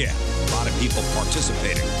 Oh, yeah. A lot of people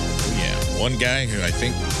participating. Oh, yeah. One guy who I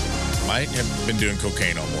think might have been doing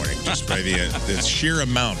cocaine all morning just by the sheer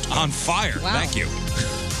amount. On fire. Wow. Thank you.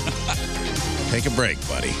 Take a break,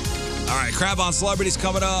 buddy. All right, Crab on Celebrities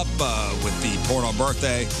coming up with the porno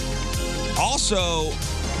birthday. Also,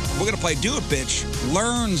 we're going to play Do It Bitch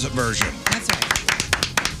Learns version. That's right.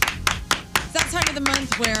 It's that time of the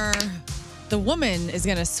month where the woman is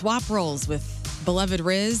going to swap roles with beloved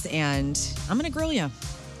Riz, and I'm going to grill you.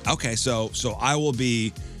 Okay, so I will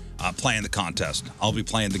be playing the contest. I'll be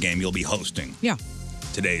playing the game. You'll be hosting. Yeah.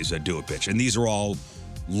 Today's Do It Bitch. And these are all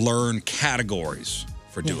learn categories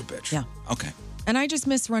for Do It Bitch. Yeah. Okay. And I just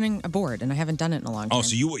miss running a board, and I haven't done it in a long time. Oh,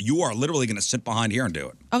 so you are literally going to sit behind here and do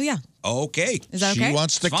it? Oh, yeah. Okay. Is that okay? She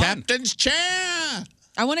wants the captain's chair.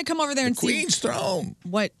 I want to come over there and see Queen's throne.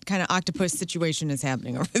 What kind of octopus situation is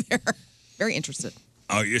happening over there. Very interested.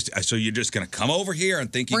 Oh, so you're just going to come over here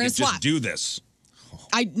and think you can just do this?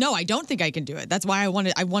 I don't think I can do it. That's why I want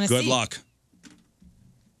to see. Good luck.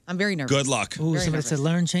 I'm very nervous. Good luck. Ooh, Very somebody said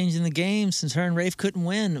learn changing the game since her and Rafe couldn't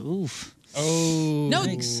win. Oof. Oh. No,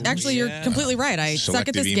 actually, you're completely right. I suck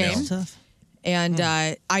at this game. Tough. And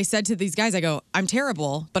I said to these guys, I go, I'm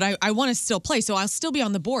terrible, but I want to still play, so I'll still be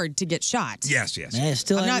on the board to get shot. Yes. Man,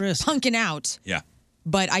 still I'm at not risk. punking out. Yeah.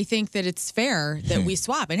 But I think that it's fair that we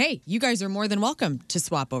swap. And hey, you guys are more than welcome to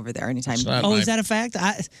swap over there anytime. Oh, is that a fact?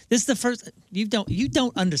 This is the first. You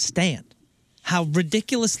don't understand how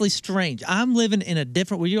ridiculously strange. I'm living in a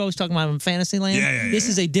different. Were you always talking about fantasy land? Yeah. This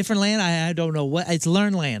is a different land. I don't know what it's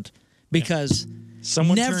learn land because.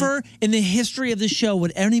 Someone never in the history of the show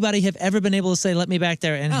would anybody have ever been able to say, let me back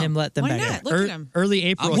there, and him let them back there. Look at him. Early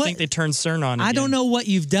April, I think they turned CERN on. I don't know what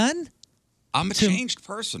you've done. I'm a changed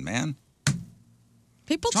person, man.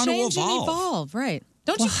 People Trying to change and evolve. evolve, right?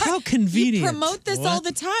 Don't Well, you? how convenient. You promote this all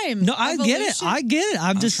the time. No, I get it. I get it.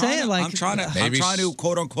 I'm just saying, like, I'm trying to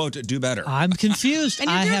quote unquote do better. I'm confused. And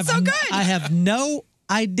you're I doing have, so good. I have no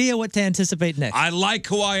idea what to anticipate next. I like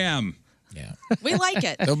who I am. Yeah. We like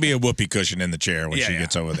it. There'll be a whoopee cushion in the chair when she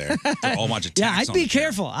gets over there. A whole bunch of Yeah, tacks I'd on be the chair.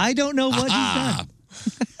 careful. I don't know what you've done.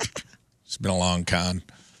 It's been a long con.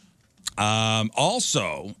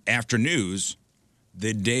 Also, after news,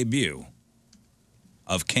 the debut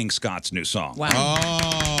of King Scott's new song. Wow.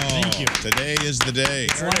 Oh, thank you. Today is the day.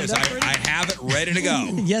 There it is. I have it ready to go.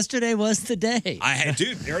 Yesterday was the day.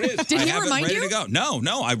 Dude, there it is. Did I he have remind it ready you? to go.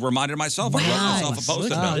 No, I reminded myself. I wrote myself a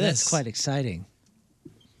post-it Oh, note. that's quite exciting.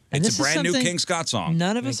 And It's this a is brand new something King Scott song.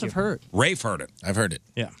 None of us have heard. Rafe heard it. I've heard it.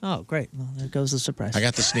 Yeah. Oh, great. Well, there goes the surprise. I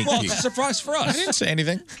got the sneak Well, peek. it's a surprise for I us. didn't say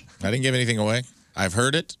anything. I didn't give anything away. I've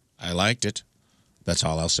heard it. I liked it. That's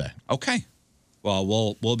all I'll say. Okay.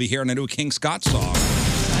 Well, we'll be hearing a new King Scott song.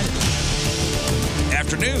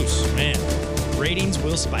 After news. Man, ratings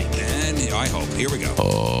will spike. And I hope. Here we go.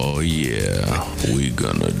 Oh, yeah. We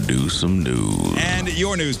gonna do some news. And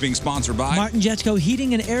your news being sponsored by Martin Jetco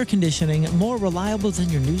Heating and Air Conditioning, more reliable than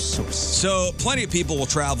your news source. So, plenty of people will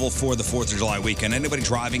travel for the 4th of July weekend. Anybody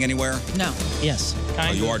driving anywhere? No. Yes.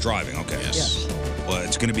 Oh, you are driving. Okay. Yes. Well,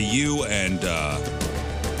 it's going to be you and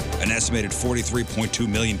an estimated 43.2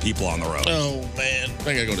 million people on the road. Oh, man.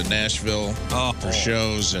 I got to go to Nashville for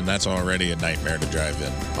shows, and that's already a nightmare to drive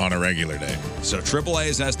in on a regular day. So AAA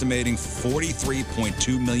is estimating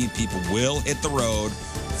 43.2 million people will hit the road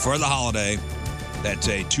for the holiday. That's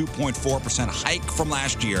a 2.4% hike from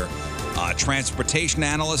last year. Transportation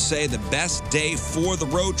analysts say the best day for the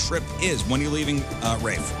road trip is when you're leaving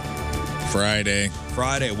Rafe. Friday.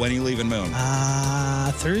 When are you leaving Moon?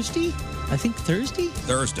 Thursday? I think Thursday?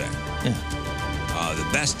 Thursday. Yeah. The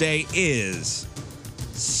best day is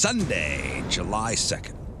Sunday, July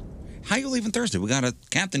 2nd. How you leaving Thursday? We got a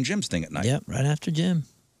Captain Jim's thing at night. Yep, right after Jim.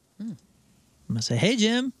 I'm going to say, hey,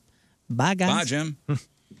 Jim. Bye, guys. Bye, Jim.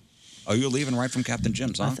 Oh, you're leaving right from Captain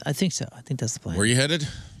Jim's, huh? I think so. I think that's the plan. Where you headed?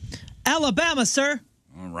 Alabama, sir.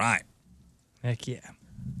 All right. Heck yeah.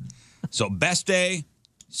 So best day,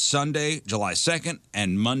 Sunday, July 2nd,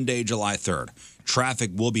 and Monday, July 3rd. Traffic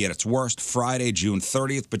will be at its worst Friday, June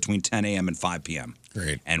 30th between 10 a.m. and 5 p.m.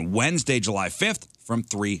 Great. And Wednesday, July 5th from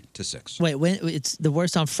 3 to 6. Wait, when it's the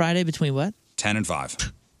worst on Friday between what? 10 and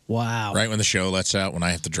 5. Wow. Right when the show lets out, when I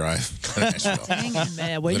have to drive to Nashville. Dang it,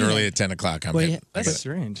 man. Wait, Literally at 10 o'clock. I'm hitting. That's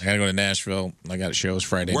strange. I got to go to Nashville. I got shows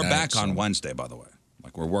Friday We're night. back on Wednesday, by the way.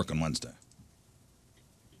 Like, we're working Wednesday.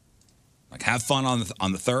 Like, have fun on the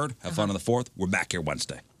 3rd, have fun on the 4th. We're back here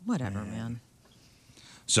Wednesday. Whatever, man.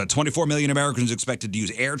 So 24 million Americans expected to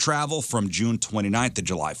use air travel from June 29th to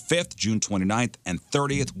July 5th. June 29th and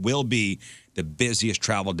 30th will be the busiest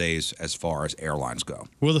travel days as far as airlines go.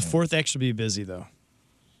 Will the 4th actually be busy, though?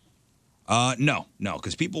 No,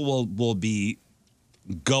 because people will be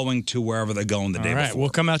going to wherever they're going the day All right, before. we'll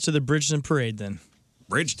come out to the Bridgeton Parade then.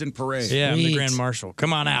 Bridgeton Parade. Yeah, I'm the Sweet. Grand Marshal.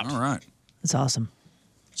 Come on out. All right. That's awesome.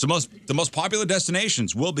 So the most popular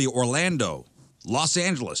destinations will be Orlando, Los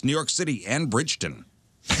Angeles, New York City, and Bridgeton.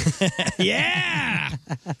 Yeah!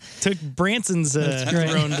 Took Branson's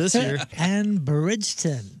throne this year. And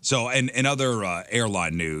Bridgeton. So, in other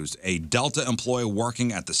airline news, a Delta employee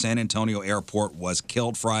working at the San Antonio airport was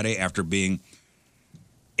killed Friday after being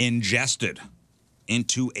ingested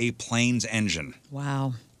into a plane's engine.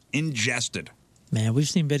 Wow. Ingested. Man, we've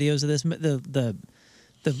seen videos of this.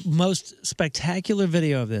 The most spectacular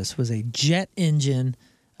video of this was a jet engine,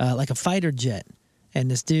 like a fighter jet. And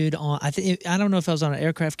this dude I don't know if I was on an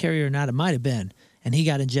aircraft carrier or not. It might have been. And he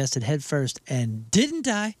got ingested head first and didn't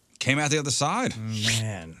die. Came out the other side.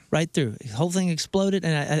 Man. Right through. The whole thing exploded.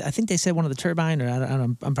 And I think they said one of the turbine, or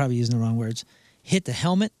I'm probably using the wrong words, hit the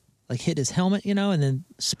helmet, like hit his helmet, and then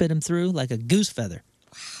spit him through like a goose feather.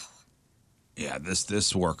 Yeah,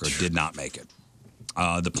 this worker did not make it.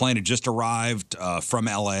 The plane had just arrived from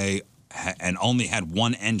L.A. And only had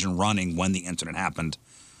one engine running when the incident happened.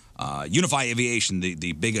 Unify Aviation,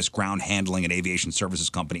 the biggest ground handling and aviation services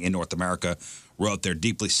company in North America, wrote they're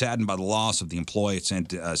deeply saddened by the loss of the employee at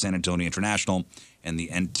San Antonio International, and the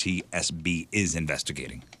NTSB is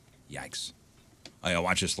investigating. Yikes.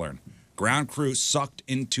 Watch this learn. Ground crew sucked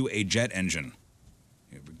into a jet engine.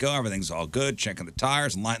 Here we go. Everything's all good. Checking the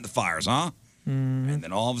tires and lighting the fires, huh? And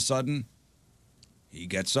then all of a sudden, he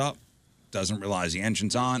gets up, doesn't realize the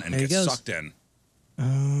engine's on, and There he gets goes. sucked in.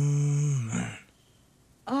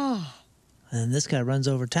 Oh. And this guy runs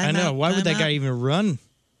over time. I know. Why would that guy even run?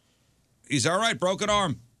 He's all right. Broken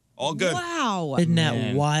arm. All good. Wow. Isn't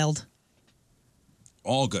that wild?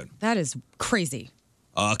 All good. That is crazy.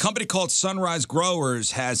 A company called Sunrise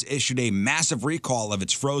Growers has issued a massive recall of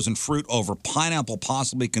its frozen fruit over pineapple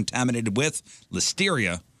possibly contaminated with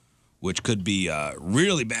listeria, which could be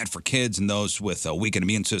really bad for kids and those with weakened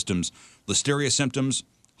immune systems. Listeria symptoms: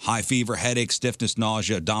 high fever, headache, stiffness,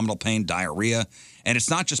 nausea, abdominal pain, diarrhea. And it's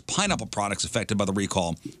not just pineapple products affected by the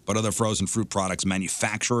recall, but other frozen fruit products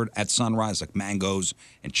manufactured at Sunrise, like mangoes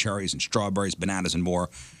and cherries and strawberries, bananas, and more.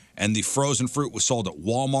 And the frozen fruit was sold at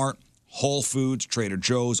Walmart, Whole Foods, Trader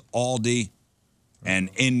Joe's, Aldi, and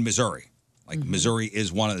in Missouri. Like Missouri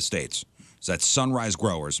is one of the states. So that's Sunrise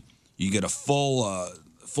Growers. You get a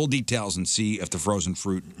full details and see if the frozen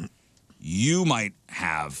fruit you might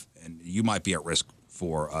have and you might be at risk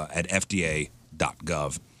for at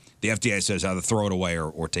FDA.gov. The FDA says either throw it away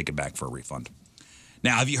or take it back for a refund.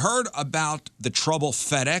 Now, have you heard about the trouble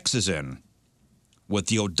FedEx is in with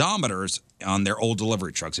the odometers on their old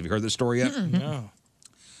delivery trucks? Have you heard this story yet? No.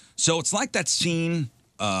 So it's like that scene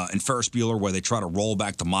in Ferris Bueller where they try to roll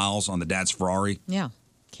back the miles on the dad's Ferrari. Yeah.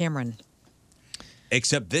 Cameron.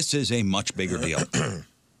 Except this is a much bigger deal.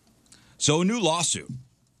 So a new lawsuit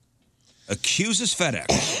accuses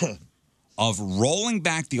FedEx of rolling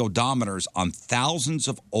back the odometers on thousands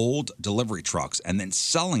of old delivery trucks and then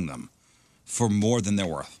selling them for more than they're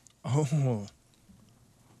worth. Oh.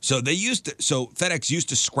 So FedEx used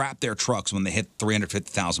to scrap their trucks when they hit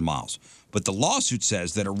 350,000 miles. But the lawsuit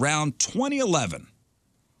says that around 2011,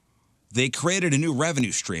 they created a new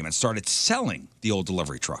revenue stream and started selling the old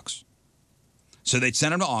delivery trucks. So they'd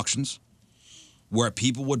send them to auctions where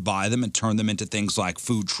people would buy them and turn them into things like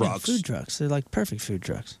food trucks. Food trucks. They're like perfect food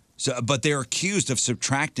trucks. But they're accused of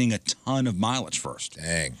subtracting a ton of mileage first.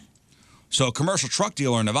 Dang. So a commercial truck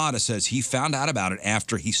dealer in Nevada says he found out about it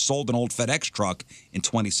after he sold an old FedEx truck in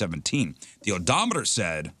 2017. The odometer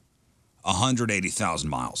said 180,000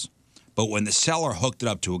 miles. But when the seller hooked it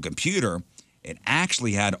up to a computer, it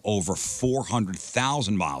actually had over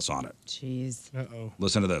 400,000 miles on it. Jeez. Uh-oh.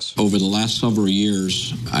 Listen to this. Over the last several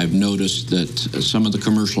years, I've noticed that some of the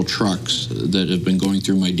commercial trucks that have been going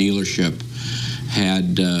through my dealership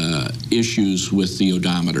had issues with the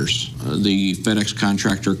odometers. The FedEx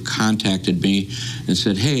contractor contacted me and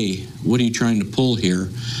said, "Hey, what are you trying to pull here?"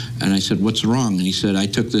 And I said, "What's wrong?" And he said, "I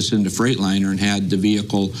took this into Freightliner and had the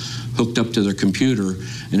vehicle hooked up to their computer,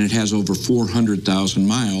 and it has over 400,000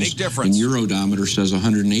 miles. Big difference. And your odometer says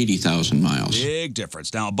 180,000 miles. Big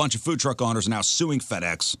difference. Now, a bunch of food truck owners are now suing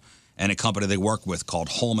FedEx and a company they work with called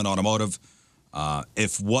Holman Automotive.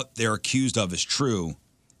 If what they're accused of is true,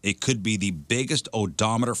 it could be the biggest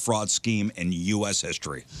odometer fraud scheme in U.S.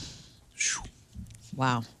 history.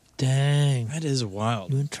 Wow. Dang. That is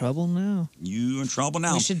wild. You in trouble now? You in trouble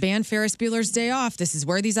now. We should ban Ferris Bueller's Day Off. This is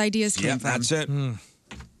where these ideas came Yep, from. that's it.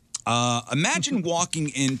 Imagine walking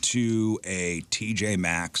into a TJ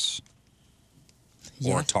Maxx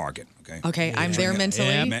or a Target. Okay, I'm there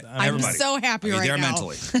mentally. I'm Everybody. so happy Are you right there now.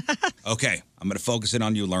 mentally? Okay, I'm going to focus in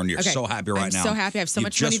on you, Learn. You're Okay, so happy right I'm now. so happy. I have so you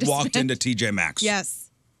much just money to walked spend. into TJ Maxx. Yes.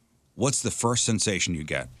 What's the first sensation you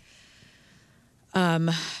get?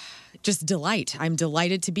 Just delight. I'm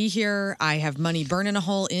delighted to be here. I have money burning a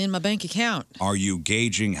hole in my bank account. Are you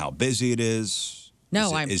gauging how busy it is?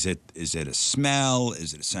 No, is it a smell?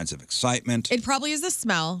 Is it a sense of excitement? It probably is the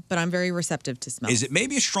smell, but I'm very receptive to smell. Is it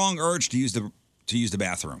maybe a strong urge to use the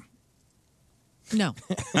bathroom? No.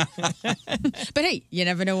 But hey, you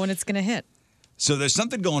never know when it's going to hit. So there's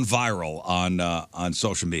something going viral on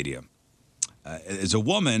social media. As a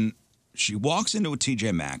woman, she walks into a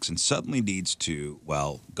TJ Maxx and suddenly needs to,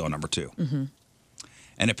 go number 2. Mm-hmm.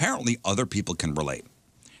 And apparently other people can relate.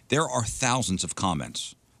 There are thousands of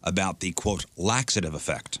comments about the, quote, laxative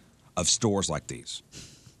effect of stores like these.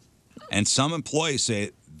 And some employees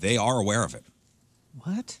say they are aware of it.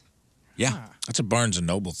 What? Yeah. That's a Barnes &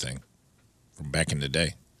 Noble thing from back in the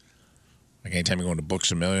day. Like anytime you go into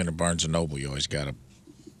Books A Million or Barnes & Noble, you always got to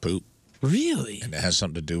poop. Really? And it has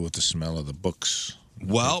something to do with the smell of the books.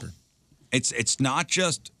 Well, it's not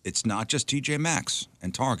just TJ Maxx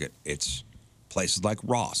and Target. It's places like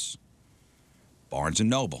Ross, Barnes and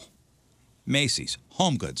Noble, Macy's,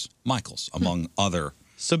 Home Goods, Michaels, among other.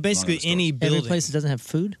 So basically, any building. Every place that doesn't have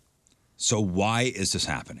food? So why is this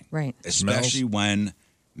happening? Right. Especially when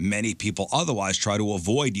many people otherwise try to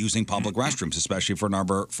avoid using public Mm-hmm. restrooms, especially for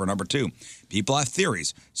number two. People have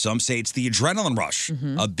theories. Some say it's the adrenaline rush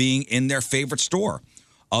Mm-hmm. of being in their favorite store.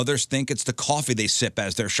 Others think it's the coffee they sip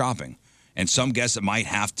as they're shopping. And some guess it might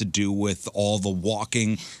have to do with all the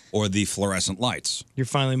walking or the fluorescent lights. You're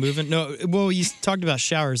finally moving. No, well, you talked about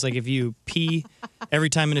showers. Like if you pee every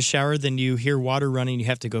time in a shower, then you hear water running, you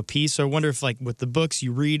have to go pee. So I wonder if, like with the books,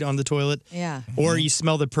 you read on the toilet, Yeah. or you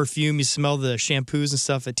smell the perfume, you smell the shampoos and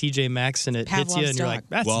stuff at TJ Maxx, and it hits you, Pavlov's and you're dog. like,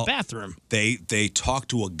 "That's Well, the bathroom." They talk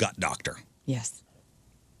to a gut doctor. Yes.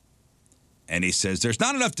 And he says there's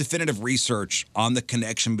not enough definitive research on the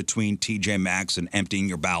connection between TJ Maxx and emptying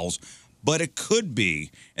your bowels, but it could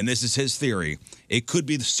be, and this is his theory, it could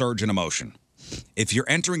be the surge in emotion. If you're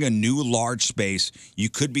entering a new large space, you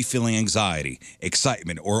could be feeling anxiety,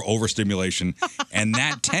 excitement, or overstimulation, and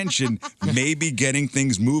that tension may be getting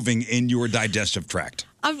things moving in your digestive tract.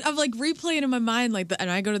 I'm like replaying in my mind,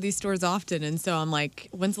 and I go to these stores often, and so I'm like,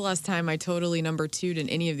 when's the last time I totally number two'd in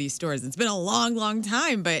any of these stores? It's been a long, long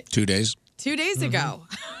time, but 2 days. 2 days ago.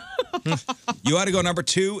 You had to go number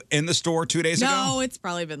 2 in the store 2 days ago? No, it's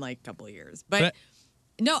probably been like a couple of years, but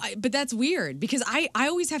but that's weird because I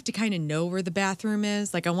always have to kind of know where the bathroom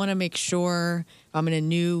is. Like I want to make sure I'm in a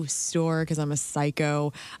new store because I'm a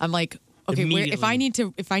psycho. I'm like, okay, if I need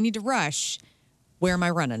to rush, where am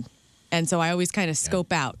I running? And so I always kind of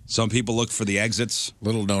scope out. Some people look for the exits.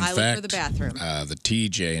 Little known I fact. look for the bathroom. The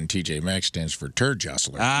TJ and TJ Maxx stands for turd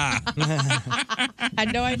jostler.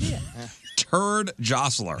 Had no idea. Turd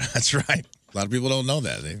jostler. That's right. A lot of people don't know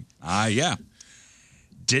that. Yeah.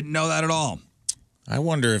 Didn't know that at all. I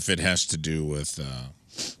wonder if it has to do with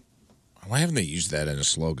why haven't they used that in a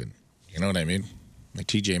slogan? You know what I mean? Like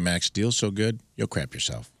TJ Maxx deals so good, you'll crap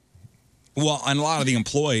yourself. Well, and a lot of the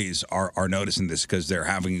employees are noticing this because they're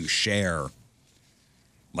having to share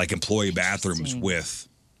like employee bathrooms with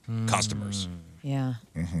customers. Yeah.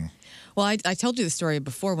 Well, I told you the story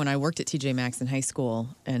before when I worked at TJ Maxx in high school,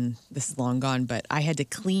 and this is long gone, but I had to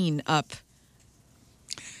clean up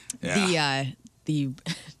the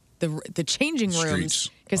changing rooms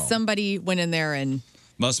because somebody went in there and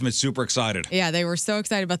Must have been super excited. they were so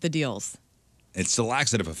excited about the deals. It's the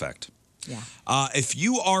laxative effect. Yeah. If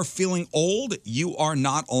you are feeling old, you are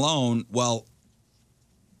not alone. Well,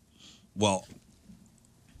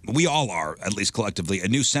 we all are, at least collectively. A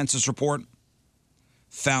new census report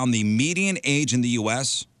found the median age in the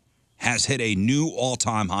U.S. has hit a new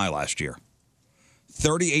all-time high last year,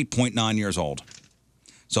 38.9 years old.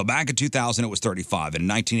 So back in 2000, it was 35. In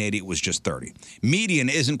 1980, it was just 30. Median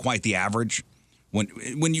isn't quite the average.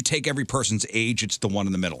 When you take every person's age, it's the one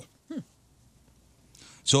in the middle.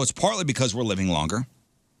 So it's partly because we're living longer,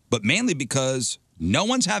 but mainly because no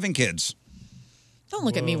one's having kids. Don't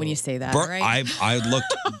look at me when you say that, all right? I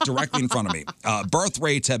looked directly in front of me. Birth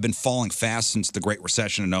rates have been falling fast since the Great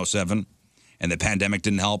Recession in 2007, and the pandemic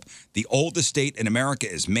didn't help. The oldest state in America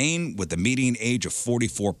is Maine, with a median age of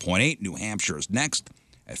 44.8. New Hampshire is next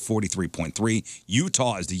at 43.3.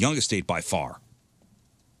 Utah is the youngest state by far,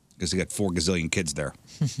 because they got 4 gazillion kids there.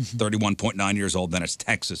 31.9 years old. Then it's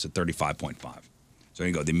Texas at 35.5. So there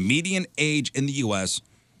you go. The median age in the U.S.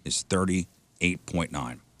 is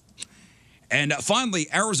 38.9. And finally,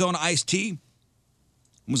 Arizona iced tea.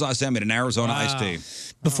 When was the last time I made an Arizona iced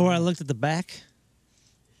tea? Before I looked at the back,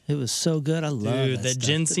 it was so good. I love that stuff.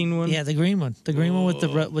 ginseng one? Yeah, the green one. The green one with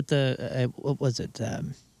the what was it? I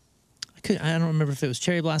don't remember if it was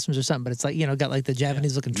cherry blossoms or something, but it's like, got like the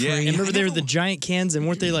Japanese looking tree. Yeah, and remember they were the giant cans, and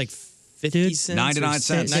weren't they like 50 cents? 99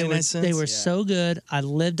 cents. 99 cents? They were so good. I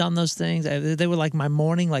lived on those things. They were like my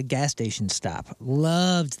morning gas station stop.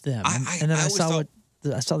 Loved them. And then I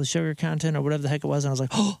saw the sugar content or whatever the heck it was, and I was like,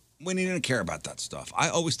 oh. We didn't care about that stuff. I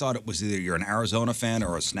always thought it was either you're an Arizona fan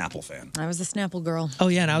or a Snapple fan. I was a Snapple girl. Oh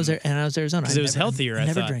yeah, and I was there, and I was Arizona. Because it was healthier, I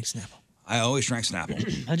never thought. drank Snapple. I always drank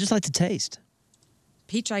Snapple. I just like the taste.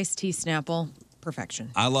 Peach iced tea Snapple,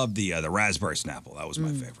 perfection. I love the raspberry Snapple. That was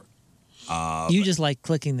my favorite. You just like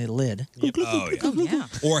clicking the lid. Oh yeah.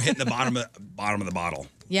 Or hitting the bottom of the bottle.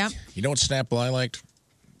 Yeah. You know what Snapple I liked?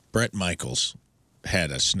 Brett Michaels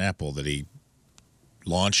had a Snapple that he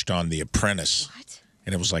launched on The Apprentice. What?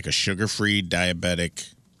 And it was like a sugar-free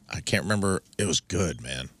diabetic. I can't remember. It was good,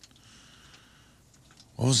 man.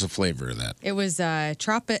 What was the flavor of that? It was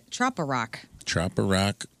Troppa Rock. Troppa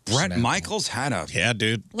Rock. Brett Michaels had a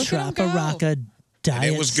dude. Traparaka Diet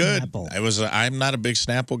And it was good. Snapple. I'm not a big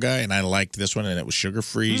Snapple guy, and I liked this one, and it was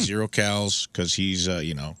sugar-free, 0 calories, because he's,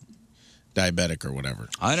 diabetic or whatever.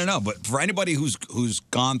 I don't know, but for anybody who's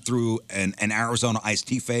gone through an Arizona iced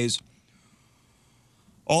tea phase,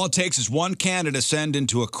 all it takes is one can to descend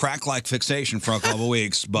into a crack-like fixation for a couple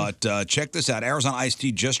weeks. But check this out. Arizona iced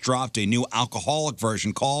tea just dropped a new alcoholic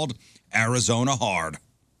version called Arizona Hard.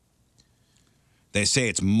 They say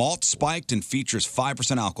it's malt spiked and features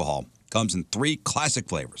 5% alcohol. Comes in 3 classic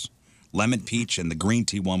flavors: lemon, peach, and the green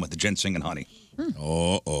tea one with the ginseng and honey.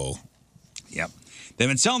 Yep. They've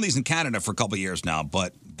been selling these in Canada for a couple of years now,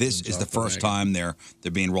 but this is the first time they're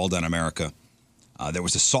being rolled out in America. There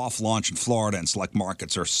was a soft launch in Florida, and select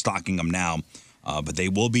markets are stocking them now. But they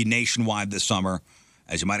will be nationwide this summer.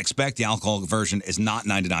 As you might expect, the alcoholic version is not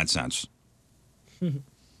 99 cents.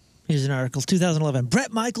 Here's an article, 2011.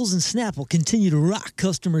 Brett Michaels and Snapple continue to rock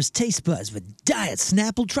customers' taste buds with Diet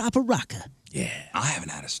Snapple Traparaka. Yeah. I haven't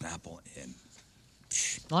had a Snapple in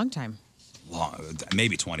Long time.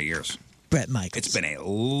 maybe 20 years. Brett Michaels. It's been a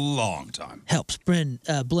long time. Helps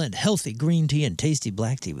blend healthy green tea and tasty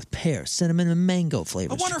black tea with pear, cinnamon, and mango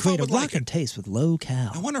flavors wonder to if I create a would like rockin' taste with low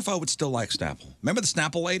cal. I wonder if I would still like Snapple. Remember the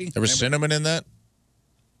Snapple lady? There was cinnamon in that?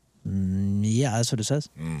 Yeah, that's what it says.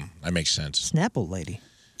 That makes sense. Snapple lady.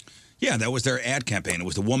 Yeah, that was their ad campaign. It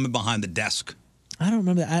was the woman behind the desk. I don't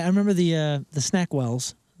remember that. I remember the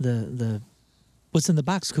Snackwells, the what's in the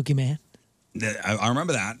box cookie man. I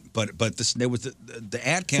remember that, but there was the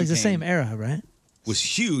ad It's campaign. like the same era, right? Was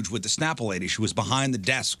huge with the Snapple lady. She was behind the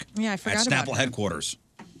desk. Yeah, I at forgot about Snapple her. headquarters.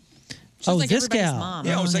 Oh, like this everybody's gal. mom.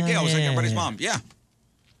 Yeah, it was like yeah, everybody's yeah. mom. Yeah,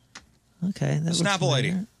 Okay, that the looks Snapple lady,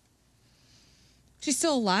 familiar. She's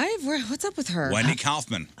still alive? What's up with her? Wendy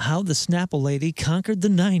Kaufman. How the Snapple lady conquered the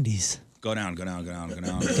 90s. Go down, go down, go down, go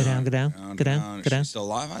down, Go down, go down, go down, go down. She's still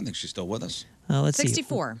alive. I think she's still with us. Let's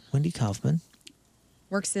 64. see. Wendy Kaufman.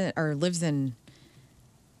 Works in or lives in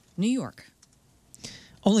New York.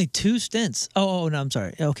 Only 2 stints. Oh, no, I'm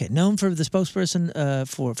sorry. Okay, known for the spokesperson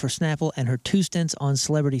for Snapple and her 2 stints on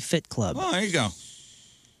Celebrity Fit Club. Oh, there you go.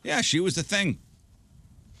 Yeah, she was the thing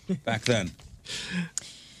back then.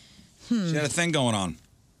 She had a thing going on.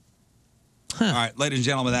 All right, ladies and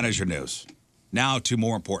gentlemen, that is your news. Now to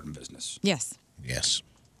more important business. Yes. Yes.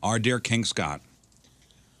 Our dear King Scott.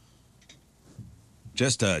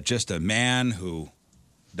 Just a man who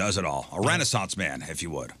does it all. A Renaissance man, if you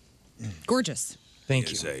would. Gorgeous.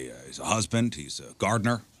 Thank you. He's a husband. He's a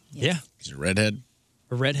gardener. Yeah. He's a redhead.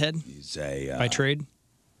 A redhead? He's a... by trade?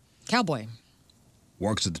 Cowboy.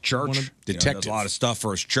 Works at the church. Detective. Does a lot of stuff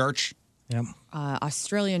for his church. Yep.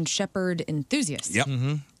 Australian Shepherd enthusiast. Yep.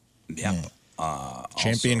 Yep.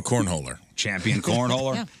 Champion cornholer. Champion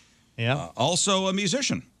cornholer. Yeah. Yeah. Also a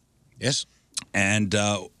musician. Yes. And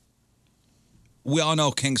we all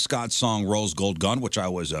know King Scott's song Rose Gold Gun, which I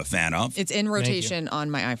was a fan of. It's in rotation on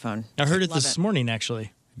my iPhone. I heard it Love this morning,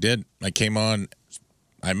 actually. Did. I came on.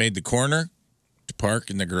 I made the corner to park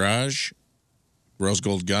in the garage. Rose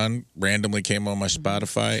Gold Gun randomly came on my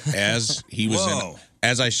Spotify as he was Whoa.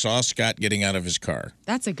 as I saw Scott getting out of his car.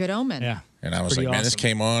 That's a good omen. Yeah. And I was Pretty like, man, this awesome.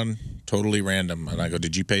 came on totally random. And I go,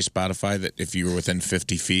 did you pay Spotify that if you were within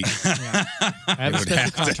 50 feet? I have a would special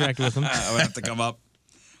have to- contract with him. I would have to come up.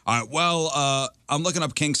 All right. Well, I'm looking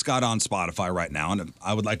up King Scott on Spotify right now, and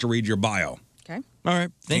I would like to read your bio. Okay. All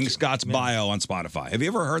right. King Scott's bio on Spotify. Have you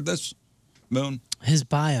ever heard this, Moon? His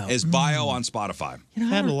bio. His bio on Spotify. You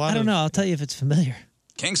know, I don't know. I'll tell you if it's familiar.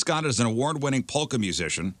 King Scott is an award-winning polka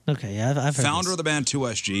musician, Okay, yeah, I've heard founder this. of the band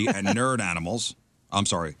 2SG and Nerd Animals. I'm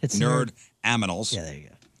sorry, It's Nerd Aminals. Yeah, there you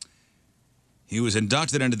go. He was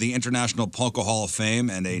inducted into the International Polka Hall of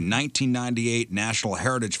Fame and a 1998 National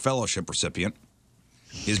Heritage Fellowship recipient.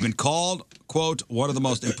 He's been called, quote, one of the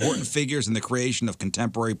most important figures in the creation of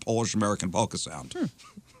contemporary Polish-American polka sound.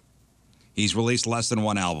 He's released less than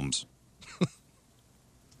 1 album.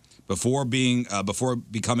 Before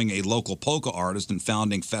becoming a local polka artist and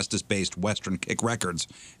founding Festus-based Western Kick Records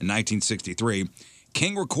in 1963,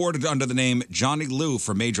 King recorded under the name Johnny Lou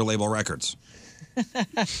for Major Label Records.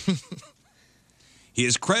 He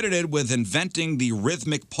is credited with inventing the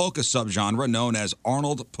rhythmic polka subgenre known as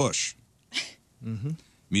Arnold Push.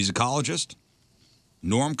 Musicologist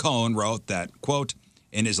Norm Cohen wrote that, quote,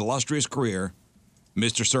 in his illustrious career,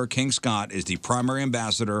 Mr. Sir King Scott is the primary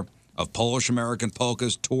ambassador of Polish-American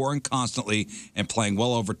polkas, touring constantly and playing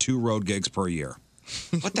well over 2 road gigs per year.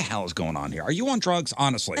 What the hell is going on here? Are you on drugs?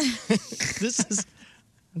 Honestly. This is...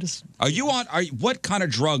 Are you on? What kind of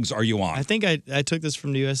drugs are you on? I think I took this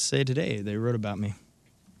from the USA Today. They wrote about me.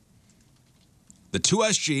 The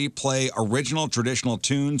 2SG play original traditional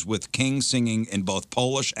tunes with King singing in both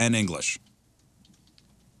Polish and English.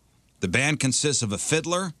 The band consists of a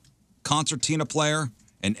fiddler, concertina player,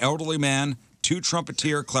 an elderly man, 2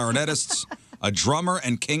 trumpeter clarinetists, a drummer,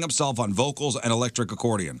 and King himself on vocals and electric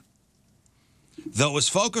accordion. Though his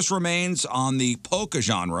focus remains on the polka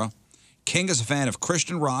genre, King is a fan of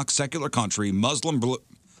Christian rock, secular country, Muslim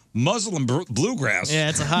bluegrass. Yeah,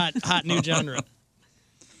 it's a hot new genre.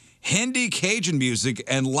 Hindi Cajun music,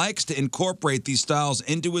 and likes to incorporate these styles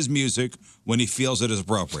into his music when he feels it is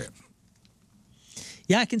appropriate.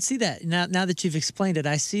 Yeah, I can see that. Now that you've explained it,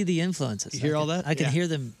 I see the influences. You hear all that? I can Yeah. hear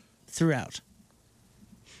them throughout.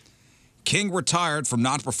 King retired from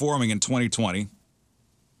not performing in 2020.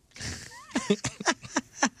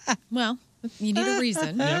 Well, you need a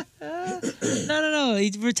reason. No.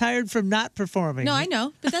 He retired from not performing. No, I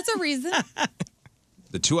know, but that's a reason.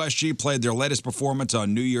 The 2SG played their latest performance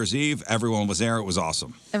on New Year's Eve. Everyone was there. It was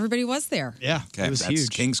awesome. Everybody was there. Yeah, Okay, it was that's huge.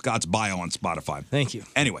 King Scott's bio on Spotify. Thank you.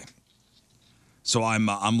 Anyway, so I'm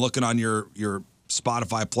looking on your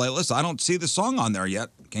Spotify playlist. I don't see the song on there yet,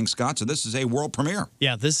 King Scott. So this is a world premiere.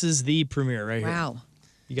 Yeah, this is the premiere right here. Wow.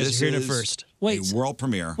 You guys This are hearing it is first. Wait, a world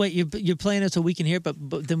premiere. Wait, you're playing it so we can hear it,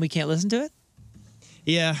 but then we can't listen to it?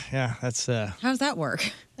 Yeah, that's How does that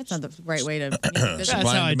work? That's not the right way to. that's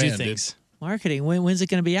how I do things. Marketing. When's it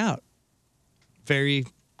going to be out? In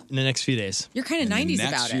the next few days. You're kind of 90s next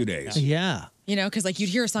about few it. days. Yeah. You know, because like you'd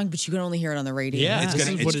hear a song, but you could only hear it on the radio. Yeah, It's this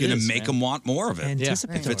gonna is what it is, make man. them want more of it.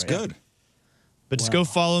 Anticipatory. If it's good. But just go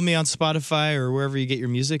follow me on Spotify or wherever you get your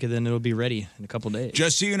music, and then it'll be ready in a couple days.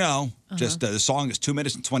 Just so you know, the song is 2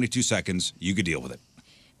 minutes and 22 seconds. You could deal with it.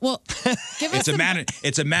 Well, give us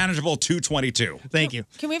It's a manageable 2:22. Thank you.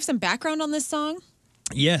 Can we have some background on this song?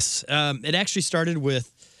 Yes, it actually started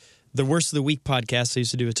with the Worst of the Week podcast I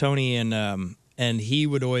used to do with Tony, and he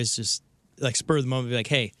would always just like spur of the moment be like,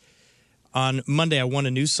 "Hey, on Monday I want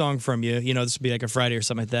a new song from you. You know, this would be like a Friday or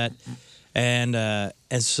something like that."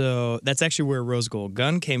 And so that's actually where Rose Gold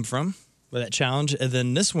Gun came from, with that challenge, and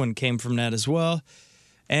then this one came from that as well.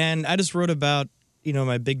 And I just wrote about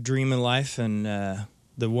my big dream in life and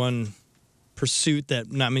the one pursuit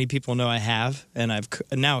that not many people know I have, and I've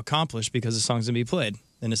now accomplished because the song's gonna be played,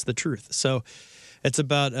 and it's the truth. So it's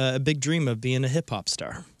about a big dream of being a hip hop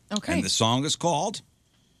star. Okay. And the song is called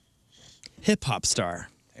Hip Hop Star.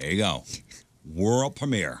 There you go. World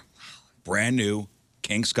premiere. Brand new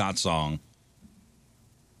King Scott song.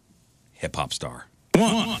 Hip Hop Star.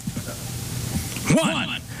 One,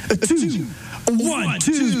 two, 1,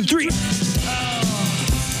 2, 3. Guys,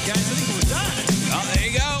 I think we're done. Oh, there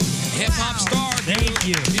you go. Hip Hop Star. Thank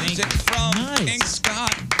you. Music from King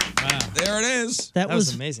Scott. Wow. There it is. That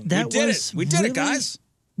was amazing. That we did was it. We did really it, guys.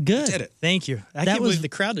 Good. We did it. Thank you. I That can't was- believe the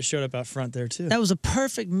crowd that showed up out front there, too. That was a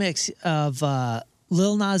perfect mix of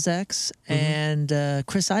Lil Nas X and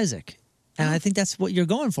Chris Isaac. And I think that's what you're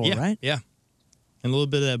going for, yeah, right? Yeah. And a little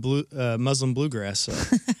bit of that Muslim bluegrass. So.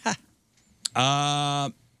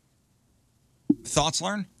 Thoughts,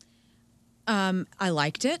 Lauren? I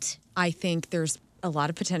liked it. I think there's a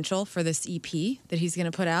lot of potential for this EP that he's going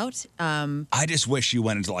to put out. I just wish you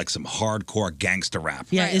went into like some hardcore gangster rap.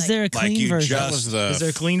 Yeah, is there a clean you version? just- Is there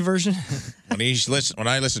a clean version? when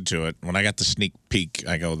I listened to it, when I got the sneak peek,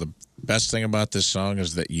 I go, the best thing about this song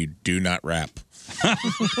is that you do not rap.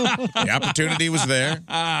 The opportunity was there.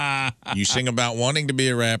 You sing about wanting to be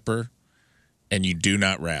a rapper, and you do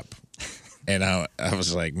not rap. And I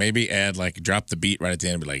was like, maybe add drop the beat right at the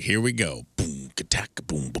end and be like, here we go. Boom, ka-taka,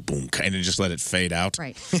 boom, boom, and then just let it fade out.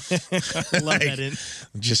 Right. Love that in.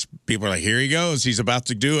 Just people are like, here he goes. He's about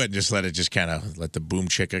to do it. And just let it just let the boom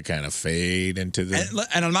chicka kind of fade into the.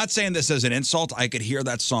 And I'm not saying this as an insult. I could hear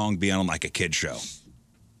that song being on like a kid show.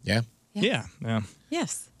 Yeah. Yeah.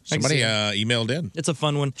 Yes. Somebody emailed in. It's a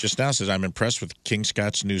fun one. Just now says, I'm impressed with King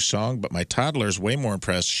Scott's new song, but my toddler's way more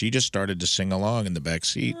impressed. She just started to sing along in the back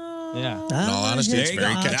seat. Yeah. In all honesty, it's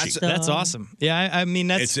very catchy. That's awesome. Yeah, I mean,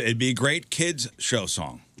 It'd be a great kids show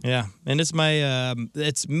song. Yeah, and it's my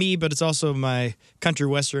it's me, but it's also my country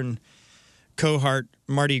western cohort,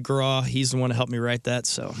 Marty Gras. He's the one to help me write that.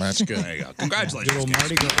 So that's good. There you go. Congratulations, Good old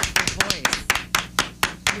Marty Gras.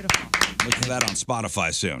 Look for that on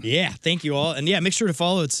Spotify soon. Yeah, thank you all, and yeah, make sure to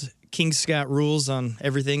follow. It's King Scott Rules on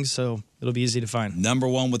everything, so it'll be easy to find.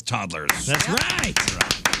 #1 with toddlers. That's right.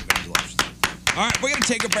 Congratulations. All right, we're going to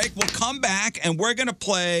take a break. We'll come back, and we're going to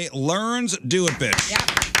play Learn's Do It, Bitch. Yeah.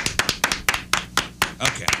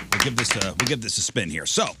 Okay, we'll give this a spin here.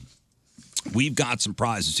 So, we've got some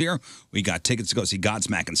prizes here. We got tickets to go see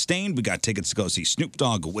Godsmack and Stain. We got tickets to go see Snoop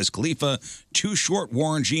Dogg, Wiz Khalifa, Too Short,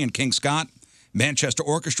 Warren G, and King Scott, Manchester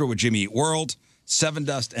Orchestra with Jimmy Eat World, Seven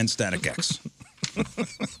Dust, and Static X.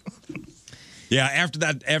 Yeah, after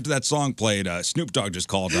that song played, Snoop Dogg just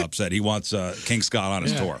called up, said he wants King Scott on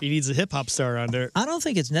his tour. He needs a hip hop star on there. I don't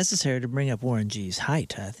think it's necessary to bring up Warren G's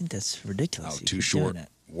height. I think that's ridiculous. Oh, too short.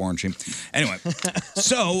 Warren G. Anyway,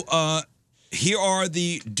 so here are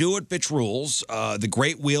the Do It Bitch rules. The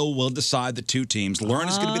Great Wheel will decide the two teams. Lauren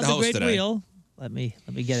is going to be the host Great today. Wheel. Let me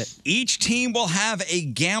get it. Each team will have a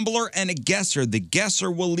gambler and a guesser. The guesser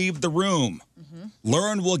will leave the room.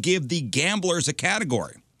 Lauren will give the gamblers a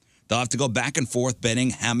category. They'll have to go back and forth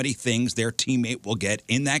betting how many things their teammate will get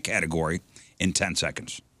in that category in 10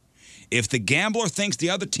 seconds. If the gambler thinks the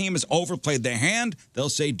other team has overplayed their hand, they'll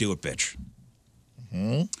say, do it, bitch.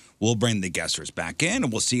 We'll bring the guessers back in,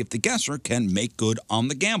 and we'll see if the guesser can make good on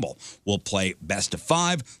the gamble. We'll play best of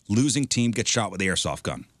 5. Losing team gets shot with the airsoft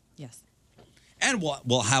gun. Yes. And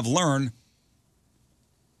we'll have Lauren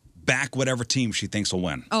back whatever team she thinks will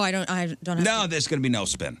win. Oh, I don't have No, there's going to be no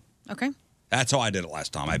spin. Okay. That's how I did it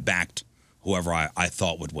last time. I backed whoever I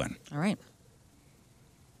thought would win. All right.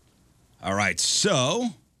 All right, so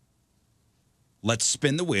let's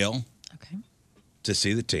spin the wheel to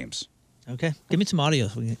see the teams. Okay. Give me some audio.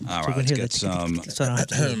 So we All so right, we can let's hear get that. some So I don't have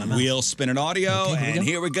to hear my mouth. wheel spinning audio. Okay, here we and go.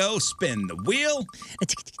 here we go. Spin the wheel.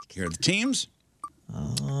 Here are the teams.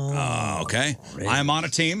 Okay. I am on a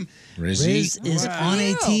team. Riz is on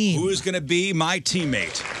a team. Who is going to be my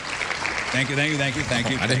teammate? Thank you.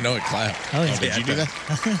 I didn't know it clapped. Oh, yeah. Did you do that?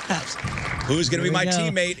 Who's going to be my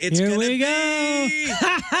teammate? It's Here going to we be... go.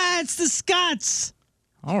 It's the Scots.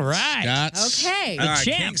 All right. Scots. Okay. All right,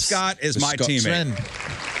 King Scott is The my Scotsman.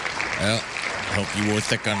 teammate. Well, I hope you wore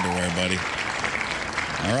thick underwear, buddy.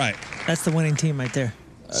 All right. That's the winning team right there.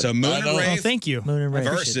 So Moon and Ray thank you. Moon and Ray.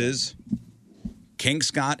 versus King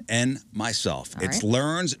Scott and myself. All It's right.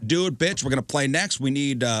 Learns Do It Bitch. We're going to play next. We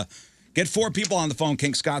need get 4 people on the phone,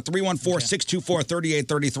 King Scott.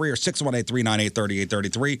 314-624-3833 or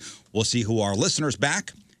 618-398-3833. We'll see who our listeners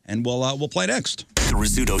back, and we'll play next. The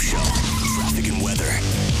Rizzuto Show. Traffic and weather.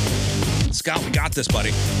 Scott, we got this,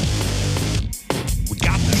 buddy. We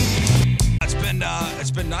got this. It's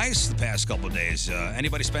been nice the past couple of days.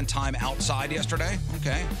 Anybody spend time outside yesterday?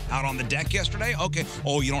 Okay. Out on the deck yesterday? Okay.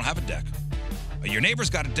 Oh, you don't have a deck. Your neighbor's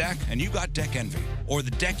got a deck, and you got deck envy. Or the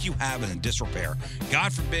deck you have is in disrepair.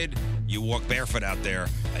 God forbid you walk barefoot out there,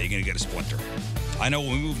 you're going to get a splinter. I know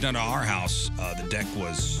when we moved into our house, the deck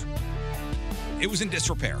was in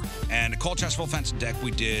disrepair. And at Cole Chesterfield Fence and Deck, we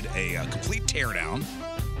did a complete teardown,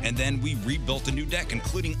 and then we rebuilt a new deck,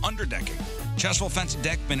 including underdecking. Chesterfield Fence and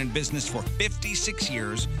Deck, been in business for 56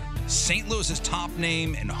 years. St. Louis's top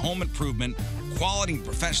name in home improvement. Quality and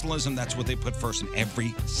professionalism, that's what they put first in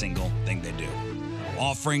every single thing they do.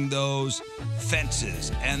 Offering those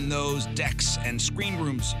fences and those decks and screen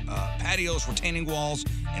rooms, patios, retaining walls,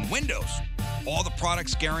 and windows. All the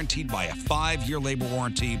products guaranteed by a 5-year labor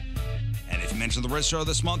warranty. And if you mention the Riz Show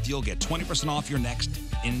this month, you'll get 20% off your next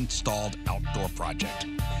installed outdoor project.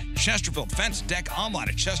 Chesterfield Fence Deck, online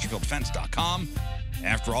at chesterfieldfence.com.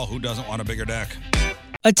 After all, who doesn't want a bigger deck?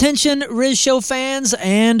 Attention, Riz Show fans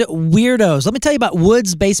and weirdos. Let me tell you about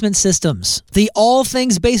Woods Basement Systems, the all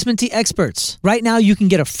things basementy experts. Right now, you can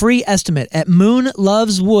get a free estimate at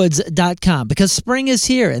moonloveswoods.com because spring is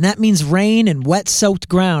here, and that means rain and wet-soaked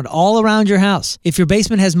ground all around your house. If your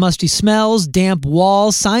basement has musty smells, damp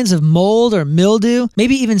walls, signs of mold or mildew,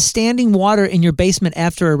 maybe even standing water in your basement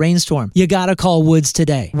after a rainstorm, you gotta call Woods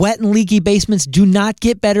today. Wet and leaky basements do not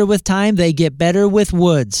get better with time, they get better with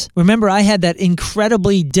Woods. Remember, I had that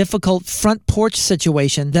incredibly difficult front porch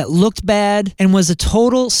situation that looked bad and was a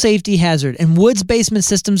total safety hazard, and Woods Basement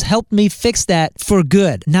Systems helped me fix that for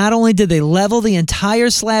good. Not only did they level the entire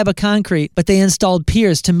slab of concrete, but they installed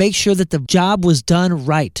piers to make sure that the job was done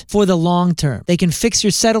right for the long term. They can fix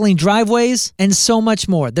your settling driveways and so much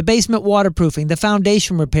more. The basement waterproofing, the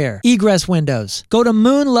foundation repair, egress windows. Go to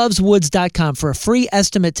moonloveswoods.com for a free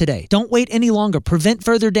estimate today. Don't wait any longer. Prevent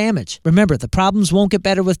further damage. Remember, the problems won't get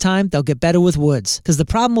better with time. They'll get better with Woods, because the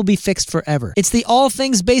problem will be fixed forever. It's the all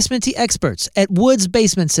things basementy experts at Woods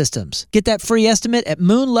Basement Systems. Get that free estimate at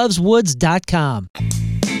moonloveswoods.com.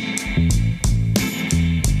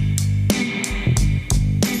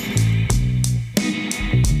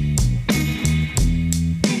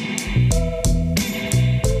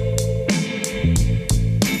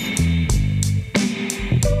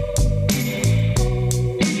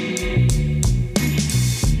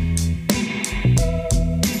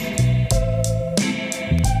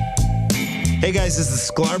 Hey guys, this is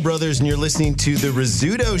the Sklar Brothers, and you're listening to The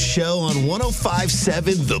Rizzuto Show on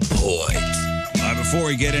 105.7 The Point. Before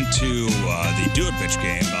we get into the Do It Bitch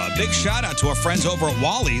game, big shout out to our friends over at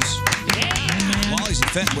Wally's. Wally's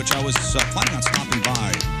event, which I was planning on stopping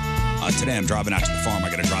by Today I'm driving out to the farm. I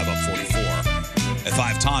got to drive up 44. If I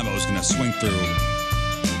have time, I was going to swing through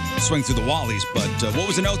the Wallies. But what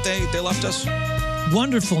was the note they left us?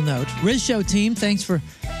 Wonderful note. Riz Show team, thanks for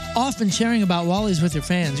often sharing about Wally's with your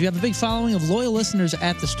fans. You have a big following of loyal listeners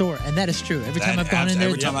at the store, and that is true. Every time I've gone in there,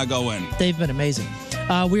 every time I go in, they've been amazing.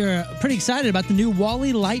 We are pretty excited about the new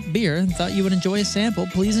Wally Light Beer and thought you would enjoy a sample.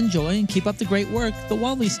 Please enjoy and keep up the great work, the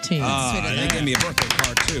Wally's team. They gave me a birthday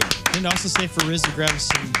card, too. And also say for Riz to grab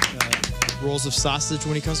some rolls of sausage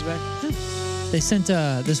when he comes back. They sent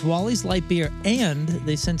this Wally's Light Beer, and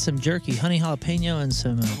they sent some jerky, honey jalapeno, and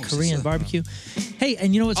some Korean barbecue. Hey,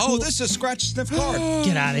 and you know what's cool? this is a scratch sniff card.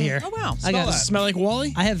 Get out of here! Oh wow! Smell like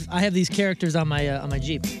Wally? I have these characters on my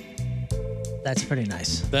Jeep. That's pretty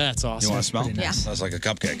nice. That's awesome. You want to smell? pretty nice. Sounds like a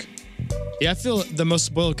cupcake. Yeah, I feel the most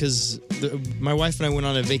spoiled because my wife and I went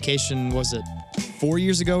on a vacation, was it 4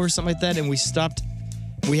 years ago or something like that? And we stopped,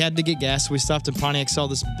 we had to get gas. We stopped in Pontiac, saw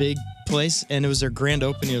this big place, and it was their grand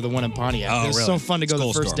opening of the one in Pontiac. Oh, it was really? so fun to go It's a the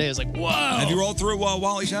cool first store. day. I was like, whoa. Have you rolled through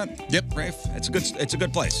Wally's yet? Yep. Rafe? It's a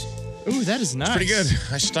good place. Ooh, that is nice. It's pretty good.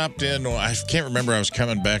 I stopped in. I can't remember. I was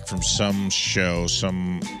coming back from some show,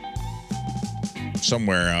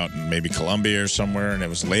 somewhere out in maybe Columbia or somewhere, and it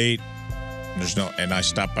was late. And I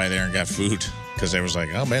stopped by there and got food because they was like,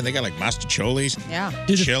 oh man, they got like masticholis, Yeah.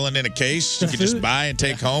 chilling in a case. You could just buy and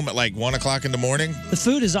take home at like 1 o'clock in the morning. The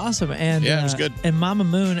food is awesome, and Yeah, it was good. And Mama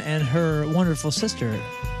Moon and her wonderful sister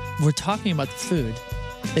were talking about the food.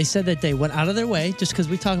 They said that they went out of their way just because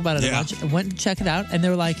we talk about it a bunch, and went to check it out, and they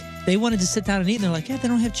were like, they wanted to sit down and eat, and they're like, yeah, they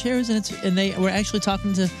don't have chairs, and they were actually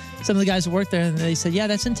talking to some of the guys who work there, and they said, yeah,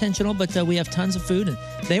 that's intentional, but we have tons of food, and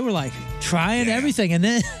they were like trying everything, and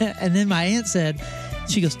then my aunt said,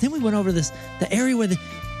 she goes, then we went over the area where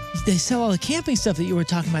they sell all the camping stuff that you were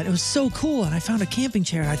talking about. It was so cool, and I found a camping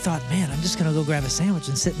chair, and I thought, man, I'm just gonna go grab a sandwich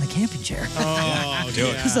and sit in the camping chair. Oh, do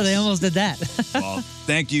it. So they almost did that. Well,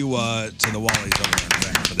 thank you to the Wallies over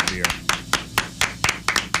there for the beer.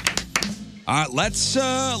 All right, let's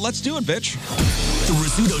do it, bitch. The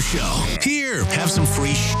Rizzuto Show. Here, have some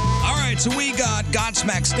free All right, so we got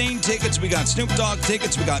Godsmack Stain tickets, we got Snoop Dogg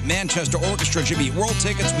tickets, we got Manchester Orchestra Jimmy Eat World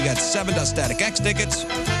tickets, we got Seven Dust Static X tickets,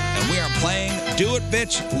 and we are playing Do It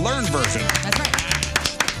Bitch Learn version. That's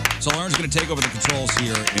right. So Learn's going to take over the controls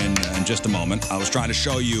here in just a moment. I was trying to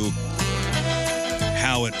show you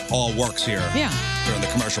how it all works here during the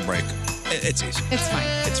commercial break. It's easy. It's fine.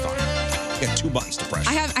 It's fine. You got 2 buttons to press.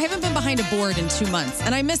 I haven't been behind a board in 2 months,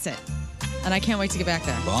 and I miss it. And I can't wait to get back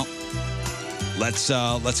there. Well,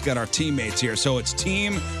 let's get our teammates here. So it's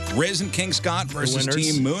Team Riz and King Scott versus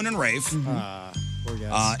Team Moon and Rafe.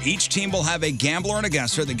 Each team will have a gambler and a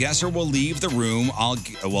guesser. The guesser will leave the room.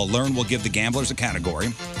 Learn will give the gamblers a category.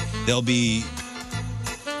 They'll be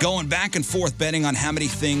going back and forth betting on how many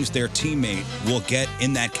things their teammate will get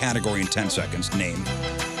in that category in 10 seconds. Name.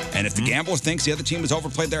 And if the gambler thinks the other team has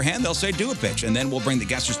overplayed their hand, they'll say, do it, bitch. And then we'll bring the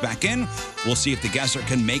guessers back in. We'll see if the guesser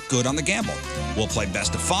can make good on the gamble. We'll play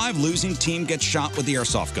best of 5. Losing team gets shot with the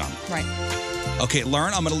airsoft gun. Right. Okay,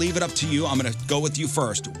 Learn, I'm going to leave it up to you. I'm going to go with you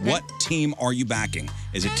first. What team are you backing?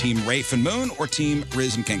 Is it Team Rafe and Moon or Team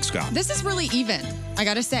Riz and King Scott? This is really even. I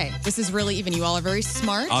got to say, this is really even. You all are very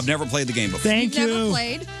smart. I've never played the game before. You've never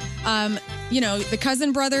played. The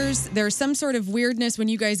cousin brothers, there's some sort of weirdness when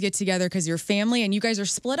you guys get together because you're family and you guys are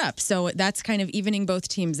split up. So that's kind of evening both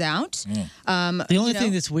teams out. The only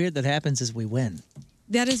thing that's weird that happens is we win.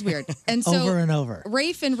 That is weird. And so over and over.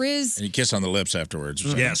 Rafe and Riz. And you kiss on the lips afterwards.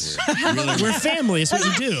 which Yes. is weird. We're family. It's what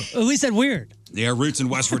you do. We said weird. Yeah, roots in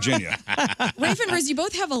West Virginia. Rafe and Riz, you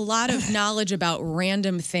both have a lot of knowledge about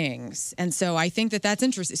random things. And so I think that that's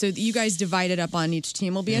interesting. So you guys divided up on each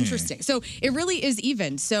team will be interesting. So it really is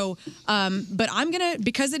even. So, but I'm going to,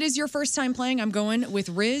 because it is your first time playing, I'm going with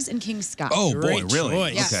Riz and King Scott. Oh, boy,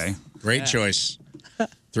 really? Yes. Okay. Great choice.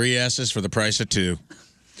 3 S's for the price of 2.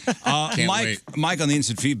 Mike on the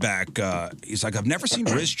instant feedback, he's like, I've never seen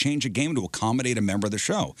Riz change a game to accommodate a member of the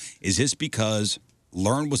show. Is this because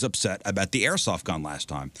Learn was upset about the airsoft gun last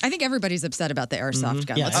time? I think everybody's upset about the airsoft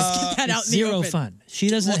gun. Yeah, Let's just get that out in the zero open. fun. She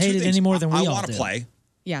doesn't Well, hate two it things. any more than we I all want do. to play.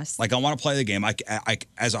 Yes. Like, I want to play the game. I,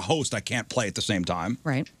 as a host, I can't play at the same time.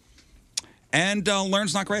 Right. And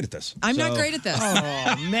Learn's not great at this. I'm not So- great at this.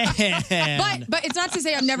 Oh, man. But it's not to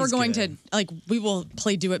say I'm never going to, we will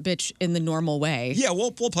play Do It Bitch in the normal way. Yeah,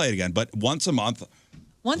 we'll play it again. But once a month,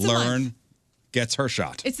 Once a Learn month. gets her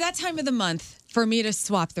shot. It's that time of the month for me to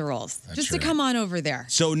swap the roles. Just to come on over there.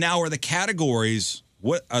 So now are the categories,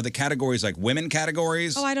 what are the categories, like women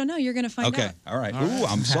categories? Oh, I don't know. You're going to find Okay, out. all right. Ooh,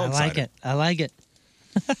 I'm so I excited. like it. I like it.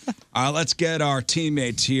 Let's get our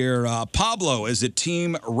teammates here. Pablo, is it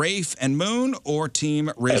Team Rafe and Moon or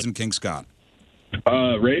Team Riz and King Scott?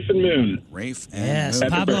 Rafe and Moon. Rafe and Yes, Moon.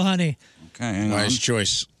 Pablo Honey. Okay, hang Wise on.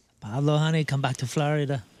 choice. Pablo Honey, come back to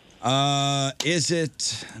Florida. Is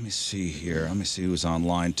it? Let me see here. Let me see who's on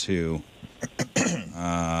line 2.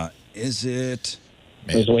 Is it?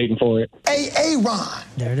 I was waiting for it. Ron.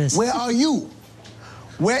 There it is. Where are you?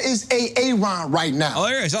 Where is Ron right now? Oh,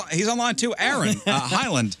 there he is. He's on line 2. Aaron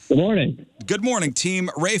Highland. Good morning. Good morning, team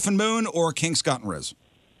Rafe and Moon or King Scott and Riz?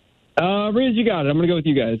 Riz, you got it. I'm going to go with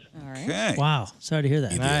you guys. Okay. Wow. Sorry to hear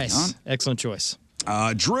that. Nice. Excellent choice.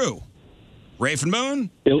 Drew, Rafe and Moon.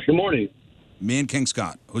 Good morning. Me and King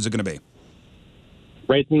Scott. Who's it going to be?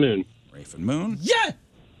 Rafe and Moon. Rafe and Moon. Yeah.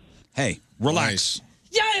 Hey, relax.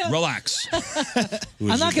 Yeah. Relax.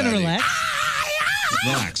 I'm not going to relax.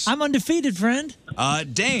 Relax. I'm undefeated, friend.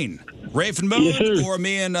 Dane, Rafe and Moon or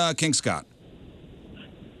me and King Scott?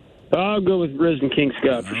 I'll go with Riz and King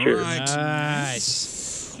Scott for sure. Right.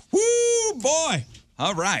 Nice. Woo, boy.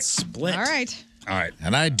 All right. Split. All right. All right.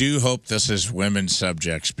 And I do hope this is women's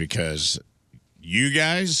subjects because you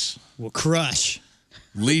guys will crush.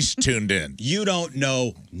 Least tuned in. You don't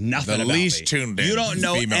know nothing The about least me. tuned in. You don't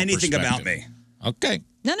know female anything about perspective. me. Okay.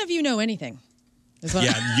 None of you know anything. is what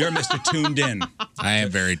Yeah, you're Mr. Tuned In. I am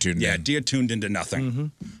very tuned Yeah, in. you're tuned into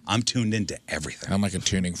nothing. I'm tuned into everything. I'm like a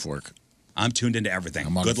tuning fork. I'm tuned into everything.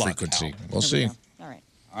 I'm on Good a luck, frequency. pal. We'll see. All right.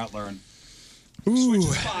 All right, Lauren. Ooh.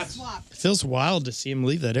 It feels wild to see him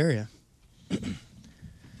leave that area.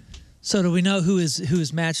 So do we know who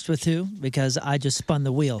is matched with who? Because I just spun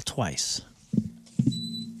the wheel twice.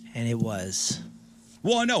 And it was...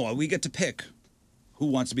 Well, no, we get to pick who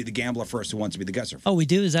wants to be the gambler first, who wants to be the guesser first. Oh, we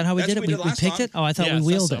do? Is that how we That's did it? what we We, did we last picked time. it? Oh, I thought Yeah, we I thought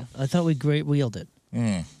wheeled so. it. I thought we great wheeled it.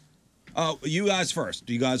 Oh, you guys first.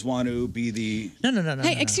 Do you guys want to be the... No.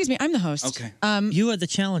 Hey, excuse me. I'm the host. Okay. You are the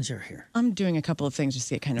challenger here. I'm doing a couple of things just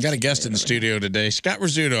to get kind of... Got a guest in the studio today, Scott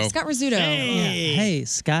Rizzuto. Scott Rizzuto. Hey,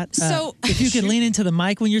 Scott. So- if you could lean into the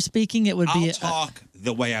mic when you're speaking, it would be... I'll talk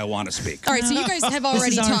the way I want to speak. All right, so you guys have This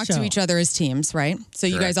already is our talked to show. each other as teams, right? So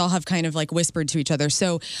you guys Correct. all have kind of like whispered to each other.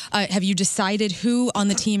 So have you decided who on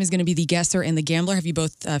the team is going to be the guesser and the gambler? Have you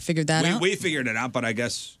both figured that out? We figured it out, but I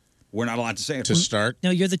guess we're not allowed to say it. To start? No,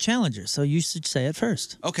 you're the challenger, so you should say it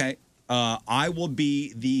first. Okay. I will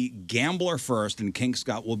be the gambler first, and King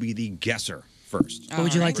Scott will be the guesser first. What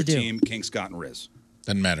would you like to For do? Team King Scott and Riz.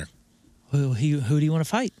 Doesn't matter. Who do you want to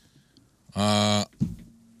fight?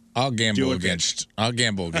 I'll gamble Do it, against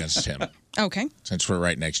him Okay. since we're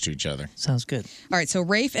right next to each other. Sounds good. All right, so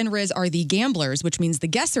Rafe and Riz are the gamblers, which means the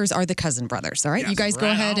guessers are the cousin brothers. All right, you guys go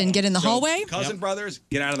ahead and get in the So, hallway. Cousin brothers,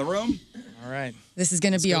 get out of the room. All right. This is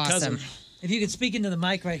going to be go, awesome. cousin. If you could speak into the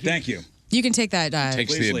mic right here. Thank you. You can take that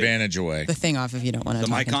Takes Please the leave. advantage away. the thing off if you don't want to.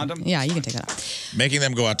 The mic condom? Yeah, you can take that off. Making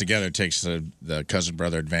them go out together takes the cousin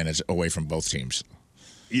brother advantage away from both teams.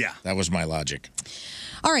 Yeah. That was my logic.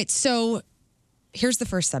 All right, so here's the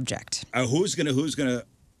first subject. Who's gonna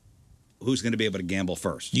be able to gamble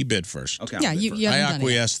first? You bid first. Okay. Yeah, I'll bid you first. haven't I done it yet.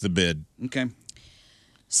 acquiesce the bid. Okay.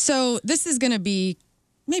 So this is going to be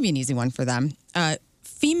maybe an easy one for them.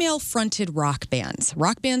 Female-fronted rock bands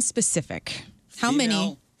specific. How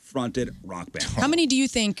many? Fronted rock band. How many do you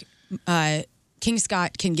think King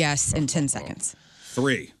Scott can guess in 10 seconds?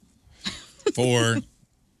 3. 4.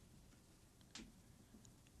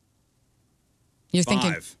 You're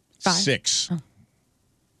thinking 5. 5? 6.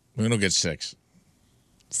 We don't get 6.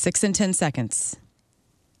 6 in 10 seconds.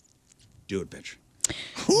 Do it, bitch.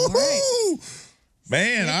 Woo-hoo!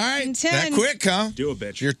 Man, all right. and 10. That quick, huh? Do it,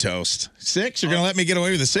 bitch. You're toast. 6? You're going to let me get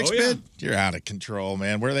away with a 6 Oh, yeah. bid? You're out of control,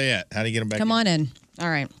 man. Where are they at? How do you get them back Come in? on in. All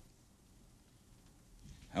right.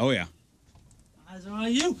 Oh yeah. Eyes are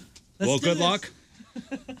on you. Well, good luck.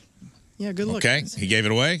 Yeah, good luck. Okay, he gave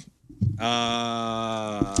it away.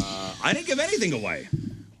 I didn't give anything away.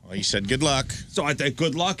 Well, you said good luck. So I think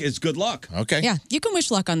good luck is good luck. Okay. Yeah, you can wish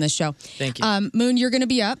luck on this show. Thank you. Moon, you're going to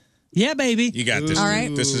be up. Yeah, baby. You got this. All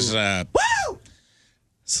right. This is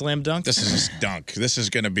Slam dunk. This is a dunk. This is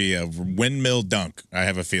going to be a windmill dunk. I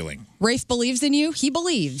have a feeling. Rafe believes in you. He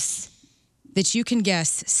believes that you can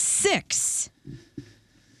guess 6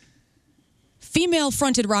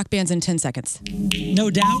 female-fronted rock bands in 10 seconds. No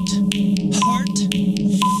Doubt, Heart,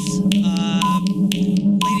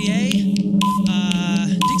 Lady A,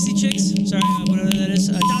 Dixie Chicks, sorry, whatever that is,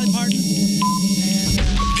 Dolly Parton.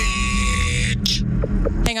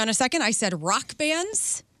 Hang on a second. I said rock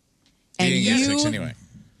bands. And He didn't get 6 you... anyway.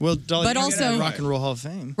 Well, Dolly, But you're also- gonna Rock and Roll Hall of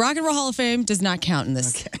Fame. Rock and Roll Hall of Fame does not count in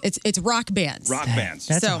this. It's rock bands. Rock bands.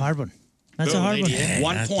 That's So- a hard one. That's Go, a hard one. Lady A. Man,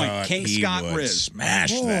 1 I point. thought King he Scott would Riz.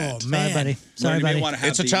 Smash that. Sorry, buddy. Well, Sorry, you may buddy. wanna have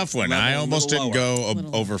It's a the tough one. level I a almost little didn't lower.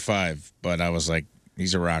 go over 5, but I was like,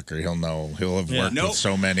 He's a rocker. He'll know. He'll have worked with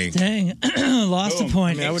so many. Dang, lost a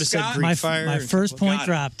point. I would've said Greek my, fire. My first point Got it.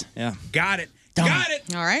 dropped. Yeah. Got it. Dumb. Got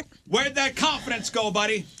it. All right. Where'd that confidence go,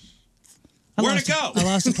 buddy? I Where'd lost it go? I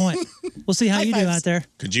lost a point. We'll see how you do out there.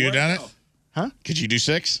 Could you have done it? Huh? Could you do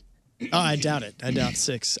 6? Oh, I doubt it. I doubt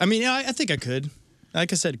 6. I mean, I think I could.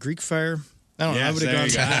 Like I said, Greek fire. I don't know. I would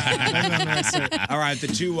have gone. All right, the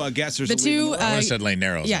two guessers. The two. I would have said Lane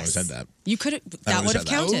Narrows. Yes. I would have said that. You could have. I That would have said that.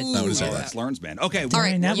 counted. I would have said that. That's Learns, man. Okay. All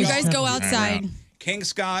right, you guys go outside. King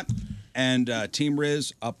Scott and Team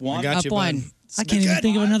Riz up 1. Up 1. I can't even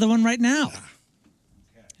think of another one right now.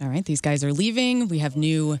 All right, these guys are leaving. We have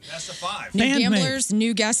new gamblers,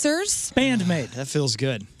 new guessers. Bandmate. That feels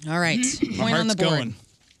good. All right, My point on the heart's board. going.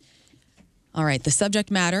 All right, the subject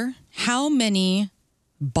matter: how many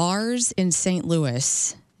bars in St.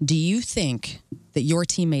 Louis do you think that your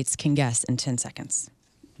teammates can guess in 10 seconds?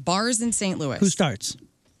 Bars in St. Louis. Who starts?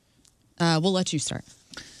 We'll let you start.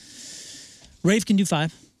 Rafe can do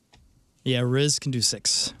 5. Yeah, Riz can do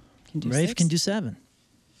 6. Rafe can do 7.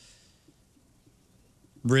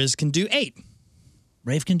 Riz can do 8.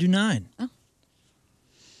 Rafe can do 9.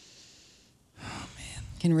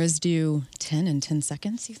 Can Riz do 10 in 10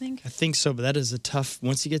 seconds, you think? I think so, but that is a tough.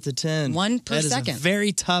 Once you get to 10, One per that is second. a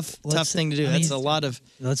very tough thing to do. I mean, That's a lot of.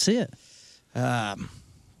 Let's see it.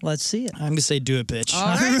 Let's see it. I'm gonna say do it, bitch. All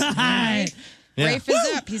right. Yeah. Rafe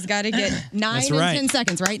is up. He's got to get 9 That's in right. 10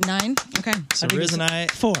 seconds, right? 9? Okay. So Riz and I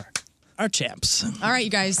 4 are champs. All right,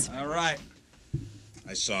 you guys. All right.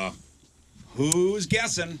 I saw. Who's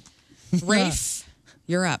guessing? Rafe,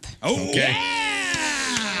 you're up. Oh, okay.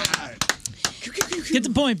 Get the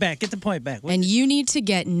point back. Get the point back. And you need to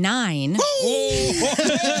get 9.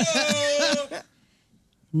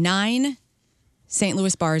 9 St.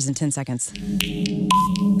 Louis bars in 10 seconds.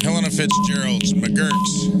 Helena Fitzgerald's,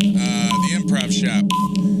 McGurk's, the Improv Shop,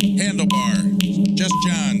 Handlebar, Just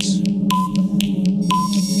John's,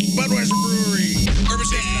 Budweiser Brewery, Urban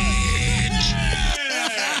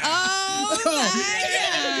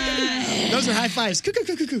Those are high fives. Coo, coo,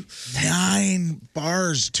 coo, coo, coo. 9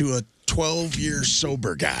 bars to a 12-year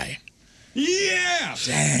sober guy. Yeah.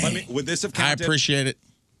 Dang. Let me, would this have I counted? appreciate it.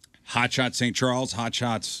 Hot Shots St. Charles, Hot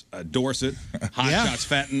Shots Dorset, Hot Yeah. Shots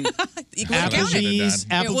Fenton. You could have counted.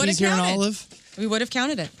 Applebee's here in Olive. We would have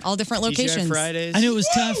counted it. All different TGI locations. Fridays. I knew it was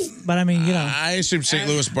tough, but I mean, you know. I assume St.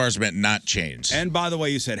 Louis bars meant not chains. And by the way,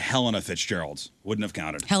 you said Helena Fitzgerald's. Wouldn't have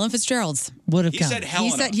counted. Helen Fitzgerald's. Would have He counted. said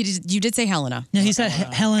Helena. You did say Helena. No, he said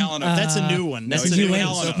Helen. Helena. That's a new one. That's it's a new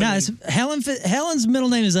Helena. Helena. No, it's Helen's middle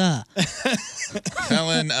name is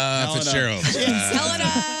Helen Fitzgerald. Helena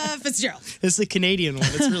Fitzgerald. It's the Canadian one.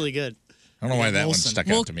 It's really good. I don't know why that one Wilson. stuck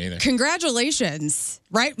Well, out to me either. congratulations.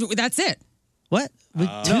 Right? That's it. What? With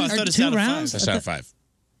no, I thought it's two out of 5. rounds? That's out of 5.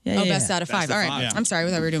 Yeah, Oh, yeah, best yeah. out of 5. Best All of right. 5. I'm sorry. I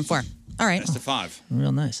thought we were doing 4. All right. Best of 5.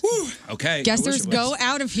 Real nice. Okay. Guessers, go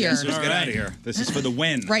out of here. Guessers, get out of here. This is for the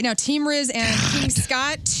win. Right now, Team Riz and King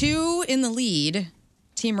Scott, 2 in the lead.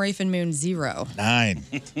 Team Rafe and Moon, 0. 9.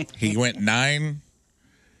 He went 9,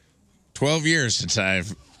 12 years since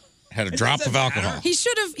I've had a drop of alcohol. He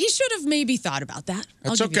should have maybe thought about that.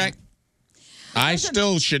 I'll That's give you okay. I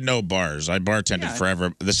still should know bars. I bartended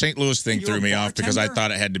forever. The St. Louis thing You threw were a me off because I bartender?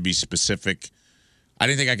 thought it had to be specific. I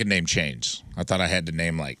didn't think I could name chains. I thought I had to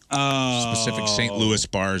name like specific St. Louis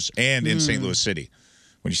bars and in St. Louis City.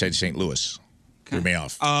 When you said St.Louis, threw me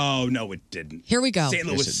off. Oh, no, it didn't. Here we go. St.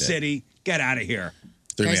 Louis Yes, it did. City. Get out of here.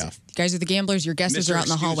 Threw me Guys, off. guys are the gamblers. Your guesses Mr. are out in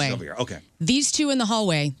the Excuses hallway. over here. Okay. These 2 in the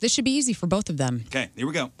hallway. This should be easy for both of them. Okay, here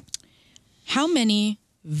we go. How many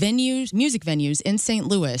music venues in St.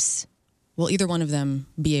 Louis will either one of them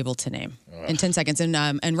be able to name in 10 seconds?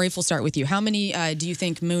 And Rafe, will start with you. How many do you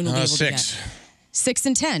think Moon will be able to 6. get? 6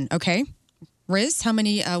 and 10. Okay. Riz, how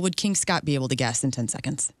many would King Scott be able to guess in 10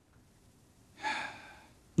 seconds?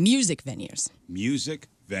 Music venues. Music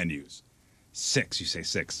venues. 6. You say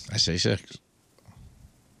 6. I say 6.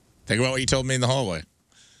 Think about what you told me in the hallway.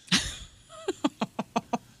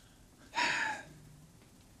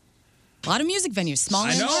 A lot of music venues, small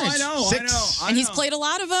and large. I know. 6. And he's played a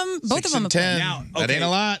lot of them. Both 6 of them and have 10. played. Now, That ain't a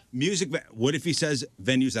lot. What if he says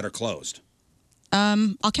venues that are closed?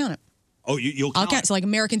 I'll count it. Oh, you'll I'll count. count. So like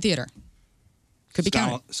American Theater. Could be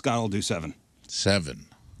counted. Scott will do 7. 7.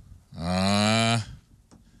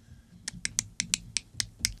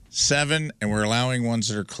 7, and we're allowing ones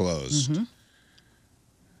that are closed. Mm-hmm.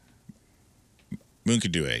 Moon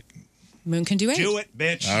could do 8. Moon can do 8. Do it,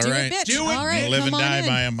 bitch. All Do right. it, bitch. Do it. All right, Live and come on die in.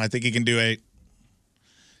 by him. I think he can do 8.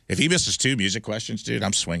 If he misses 2 music questions, dude,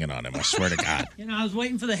 I'm swinging on him. I swear to God. You know, I was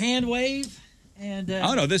waiting for the hand wave, And I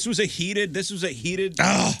don't know. This was a heated. This is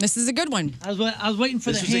a good one. I was waiting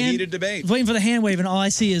for This the was a hand. heated debate. I was waiting for the hand wave, and all I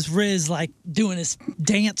see is Riz like doing his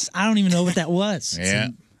dance. I don't even know what that was. Yeah.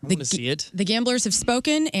 I want to see it. The gamblers have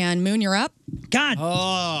spoken, and Moon, you're up. God.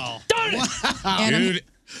 Oh. Darn it.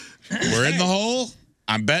 Dude, we're in the hole.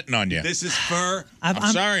 I'm betting on you. This is for. I'm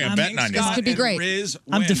sorry, I'm betting on you. This could be great.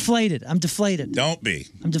 I'm deflated. I'm deflated. Don't be.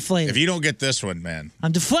 I'm deflated. If you don't get this one, man.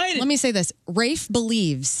 I'm deflated. Let me say this. Rafe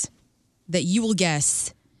believes that you will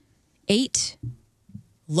guess 8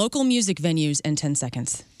 local music venues in 10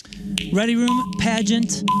 seconds. Ready Room,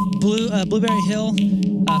 Pageant, Blueberry Hill,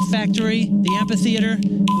 Factory, the Amphitheater.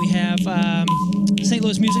 We have St.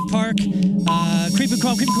 Louis Music Park, Creepy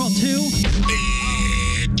Crawl 2.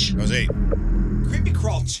 That was 8. Creepy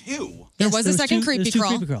Crawl 2. There was a second Creepy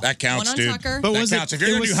Crawl. That counts, One on dude. Tucker. But That was counts. it- If you're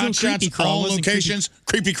it going was to do Hot still Shots, Creepy Crawl, all wasn't locations,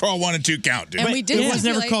 Creepy Crawl 1 and 2 count, dude. And we did It was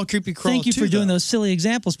never stipulate- called Creepy Crawl Thank you 2, for doing though. those silly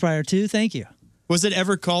examples prior to. Thank you. Was it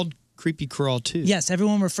ever called Creepy Crawl 2? Yes,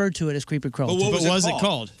 everyone referred to it as Creepy Crawl. But 2. what was it called?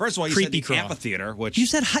 called? First of all, you Creepy said the Crawl. amphitheater, which You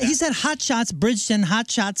said he said Hot Shots, Bridgeton,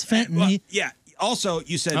 Hot Shots, Fenton. Well, He- yeah. Also,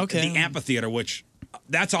 you said Okay. the amphitheater, which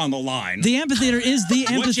that's on the line. the amphitheater is the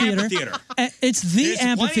Which amphitheater. amphitheater? It's the There's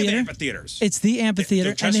plenty of amphitheater. amphitheaters. It's the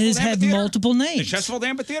amphitheater, The and it has Chesterfield had Amphitheater? multiple The names. Chesterfield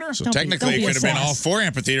Amphitheater? So Don't be- technically, don't it be could have been a all sass. 4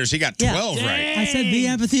 amphitheaters. He got Yeah. 12 right. I said the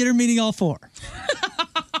amphitheater, meaning all 4.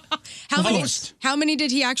 How many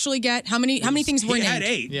did he actually get? How many things were He named? had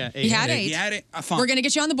 8. Yeah, He had 8. He had it. Fine. We're gonna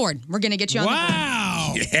get you on the board. We're gonna get you on the board.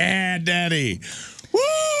 Wow. Yeah, Daddy. Woo!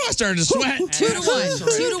 I started to sweat. 2 to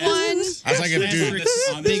 1. 2 to 1. I was like, dude,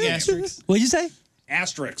 Big asterisk. What'd you say?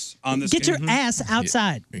 Asterisks on this Get game. your ass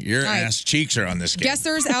outside. your All right. ass cheeks are on this game.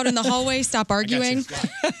 Guessers out in the hallway, stop arguing.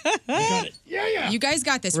 You guys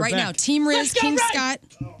got this right back. now. Team Riz, King Scott,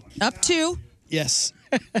 up 2. Yes.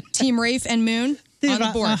 Team Rafe and Moon Dude, on the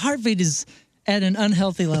my board. heartbeat is at an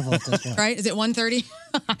unhealthy level at this point. Right? Is it 1:30?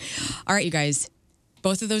 All right, you guys.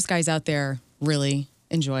 Both of those guys out there really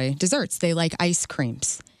enjoy desserts. They like ice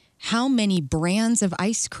creams. How many brands of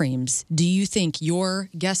ice creams do you think your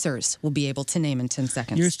guessers will be able to name in 10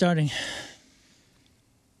 seconds? You're starting.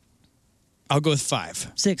 I'll go with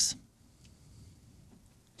 5. 6.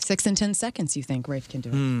 6 in 10 seconds, you think Rafe can do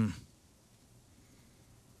it?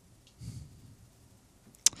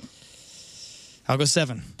 I'll go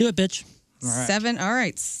 7. Do it, bitch. All right. 7. All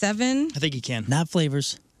right, 7. I think you can. Not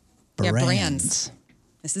flavors. Yeah, Brands. brands.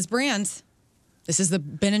 This is brands. This is the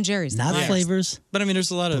Ben and Jerry's. Not Yes. flavors. But I mean,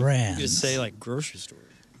 there's a lot of Brands. you could say like grocery store.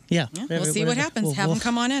 Yeah. We'll see what happens. Have them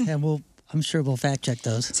come on in. And I'm sure we'll fact check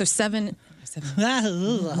those. So 7. How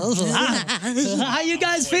you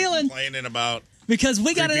guys feeling? Complaining about Because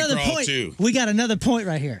we got Creepy another Crawl point. 2. We got another point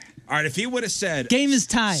right here. All right, if he would have said Game is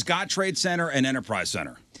tied. Scott Trade Center and Enterprise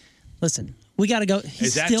Center. Listen, we got to go. He's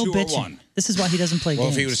Is that still 2 or bitching. 1? This is why he doesn't play Well,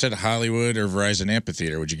 games. if he would have said Hollywood or Verizon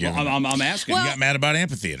Amphitheater, would you give him? I'm asking. You got mad about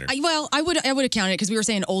Amphitheater. I would have counted it because we were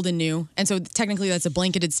saying old and new, and so technically that's a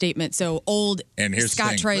blanketed statement. So old. And here's the Scott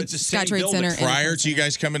thing. Trade Center. and- Prior to you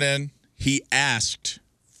guys coming in, he asked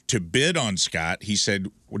to bid on Scott. He said,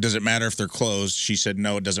 well, does it matter if they're closed? She said,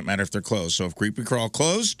 no, it doesn't matter if they're closed. So if Creepy Crawl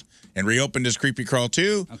closed and reopened as Creepy Crawl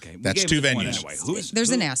 2, that's 2 venues. Anyway. There's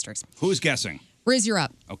an asterisk. Who's guessing? Riz, you're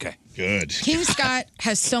up. Okay. Good. King Scott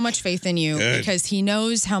has so much faith in you Good. because he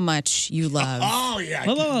knows how much you love. Oh, yeah.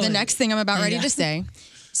 The next thing I'm about ready to say.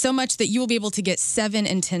 So much that you will be able to get 7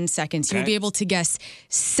 in 10 seconds. You will Okay. be able to guess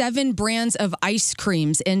 7 brands of ice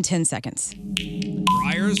creams in 10 seconds.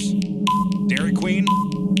 Breyers, Dairy Queen,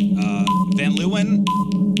 Van Leeuwen,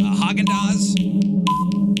 Haagen-Dazs,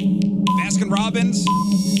 Baskin Robbins.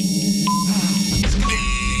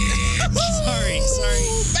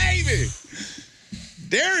 Sorry. Baby.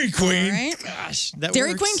 Dairy Queen. All right. Gosh, that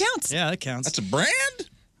Dairy works. Queen counts. Yeah, that counts. That's a brand?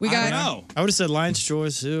 We I got. don't know. I would have said Lion's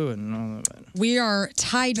Choice too, and all of that. We are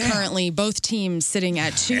tied currently. Both teams sitting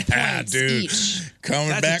at 2 Yeah, points dude. each. Coming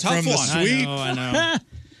That's a back tough from the one. sweep. I know.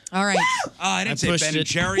 All right. I didn't say pushed Ben it. and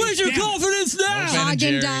Jerry's. Where's your Damn. confidence now? Ben and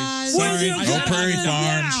Jerry's. Haagen-Dazs. Where's your No confidence Prairie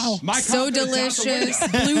now? Farms. My So confidence out the window.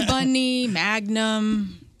 delicious. Blue Bunny,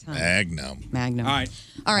 Magnum. Magnum. Magnum. All right.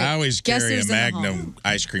 All right. I always carry a Guessers in the hall. Magnum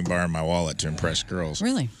ice cream bar in my wallet to impress girls.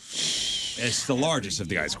 Really? It's the largest of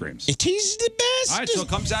the ice creams. It is the best. All right, so it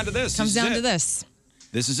comes down to this. Comes This is down it. to this.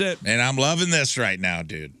 This is it. And I'm loving this right now,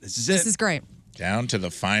 dude. This is it. This is great. Down to the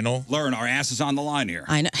final. Learn, our ass is on the line here.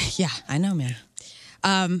 I know. Yeah, I know, man.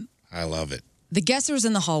 I love it. The guessers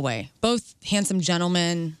in the hallway, both handsome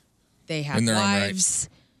gentlemen. They have In their own right. wives.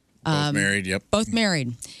 Both married, yep. Both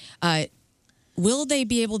married. Will they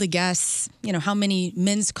be able to guess, how many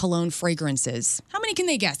men's cologne fragrances? How many can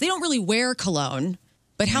they guess? They don't really wear cologne,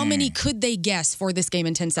 but how many could they guess for this game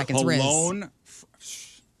in 10 seconds, Riz? Cologne.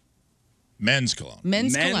 Men's cologne.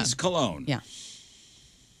 Men's cologne. Yeah.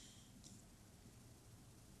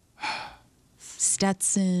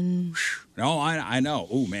 Stetson. No, I know.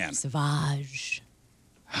 Oh, man. Sauvage.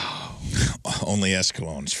 Only S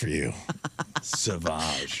colognes for you.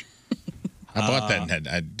 Sauvage. I bought that and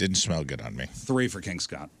it didn't smell good on me. 3 for King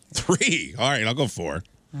Scott. 3. All right, I'll go 4.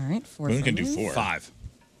 All right, 4. Moon can do 4. 5.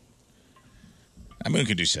 Moon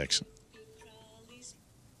can do 6.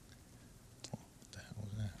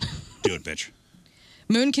 Do it, bitch.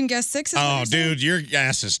 Moon can guess 6. Oh, dude, your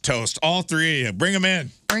ass is toast. All 3 of you. Bring them in.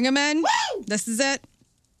 Bring him in. Woo! This is it.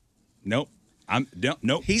 Nope.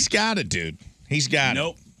 Nope. He's got it, dude. He's got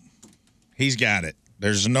Nope. it. He's got it.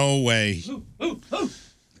 There's no way.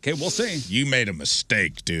 Okay, we'll see. You made a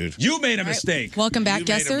mistake, dude. You made a mistake. Welcome back, you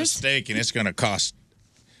made a guessers. mistake, and it's going to cost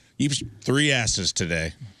you 3 asses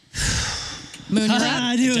today. Moon, you're up.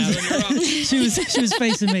 I knew it. she was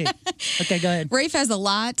facing me. Okay, go ahead. Rafe has a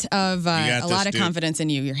lot of dude. confidence in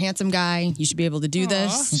you. You're a handsome guy. You should be able to do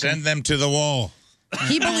this. Send them to the wall.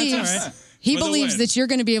 He believes he For the believes win. that you're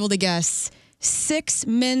going to be able to guess 6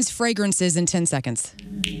 men's fragrances in 10 seconds.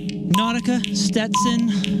 Nautica, Stetson,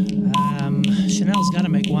 Chanel's got to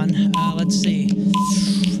make one. Let's see.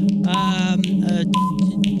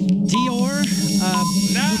 Dior,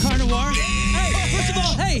 Ricard Noir. Hey, first of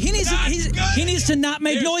all, hey, he needs to not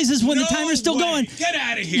make noises when the timer's still going. Get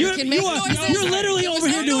out of here. You're literally over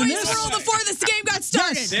here doing this. Rule before this game got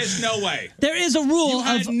started. Yes. There's no way. There is a rule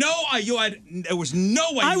There was no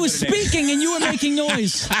way. I you was would've named it. speaking and you were making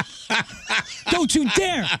noise. Don't you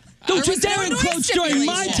dare! Don't you dare encroach during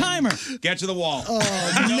my timer! Get to the wall. Oh,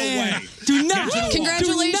 no man. way. Do not.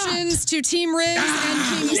 Congratulations to Team Riz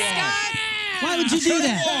and King Scott. Why would you do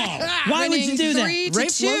that? Why would you do that?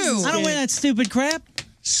 3-2. I don't wear that stupid crap.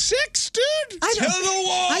 6, dude. I don't, to the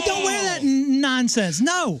wall. I don't wear that nonsense.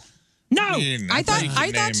 No. I thought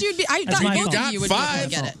you'd be. I thought both of you would be able to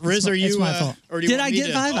get it. Riz, are you? It's my fault. Or do you Did want I me get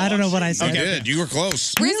to- 5? I don't know what I said. You did. You were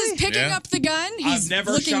close. Riz is picking Yeah. up the gun. He's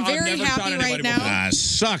never looking shot- I've very never shot happy anybody right before. now.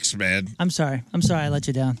 Sucks, man. I'm sorry. I let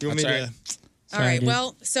you down. You want me That's to? All right. dude.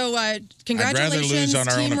 Well, so rather congratulations, lose on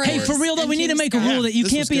our own Team accord. Hey, Riz for real though, and we need to King make a Scott. rule that you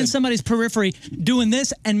This can't was be in good. somebody's periphery doing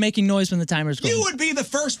this and making noise when the timer's going. You would be the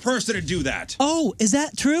first person to do that. Oh, is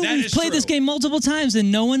that true? That We've is played this true. game multiple times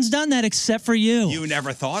and no one's done that except for you. You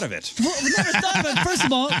never thought of it. Well, we never thought of it. First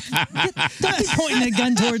of all, don't be pointing that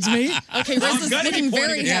gun towards me. Okay, Riz is gonna be looking pointing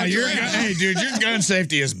very it happy. Your right now. hey, dude, your gun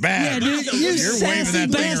safety is bad. Yeah, dude, you You're waving sassy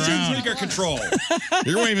that thing bastard. around. Trigger control.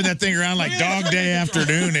 You're waving that thing around like Dog Day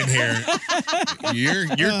Afternoon in here. Your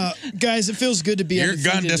Guys, it feels good to be. Your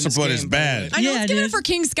undefeated gun in this discipline game, is by the bad. way. I know. Yeah, Let's give it dude. for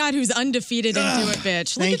King Scott, who's undefeated and do it,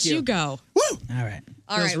 bitch. Look Thank at you you. go. All right.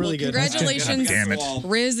 All Feels right. really Well, good. congratulations, Damn it.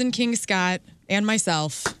 Riz and King Scott and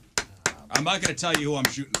myself. I'm not going to tell you who I'm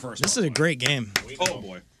shooting first. This is a great game. Oh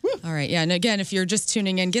boy. All right. Yeah. And again, if you're just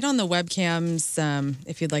tuning in, get on the webcams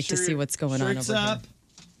if you'd like to see what's going on Shirts over up.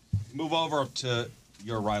 Move over to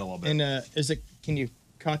your right a little bit. And is it? Can you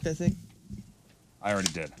cock that thing? I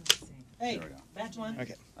already did. Hey, There we go. that's one.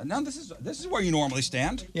 Okay. Now this is where you normally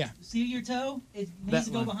stand. Yeah. See your toe? It needs That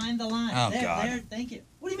to go one. behind the line. Oh, there, God. there. Thank you.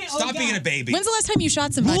 What do you mean? Stop being a baby. When's the last time you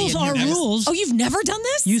shot somebody? Rules and are you've never- rules. Oh, you've never done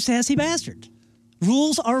this? You sassy bastard.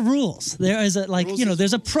 Rules are rules. There is a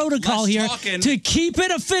there's a protocol Less here talking. to keep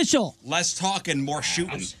it official. Less talking, more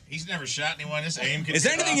shooting. He's never shot anyone. His aim can Is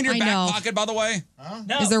there anything in your I back know. pocket, by the way?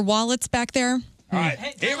 No. Is there wallets back there? All right,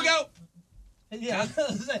 here we go. Yeah.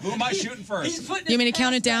 Who am I shooting first? You want me to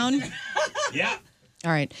count it down? Yeah.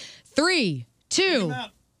 All right. 3, 2,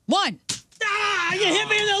 1. Ah, you hit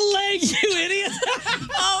me in the leg, you idiot.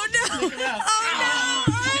 Oh, no. Oh,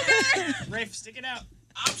 no. Okay. Rafe, stick it out.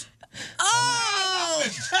 Oh!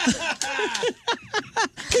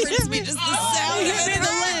 Hurts me just the sound. You hit me in the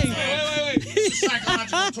leg. Wait. This is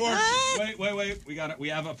psychological torture. Wait. We got it. We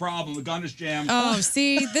have a problem. The gun is jammed. Oh,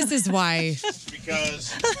 see, this is why. Because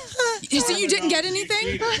So you didn't get anything?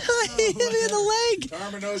 He hit me in the leg.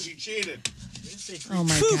 Karma knows you cheated. Oh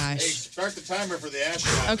my Hey, gosh. start the timer for the ass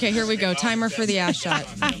shot. Okay, here we go. Timer for the ass shot.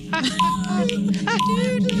 Dude.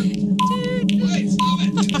 Wait, stop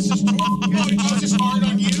it. This is was this hard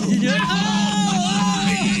on you?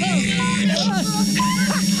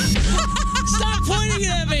 Stop pointing it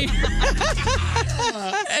at me.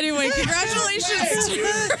 Anyway, congratulations.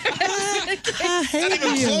 Not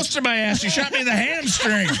even close to my ass. You shot me in the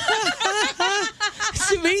hamstring.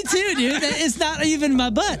 Me too, dude. It's not even my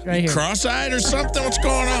butt right here. Cross-eyed or something? What's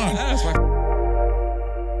going on?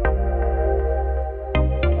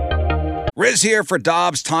 Riz here for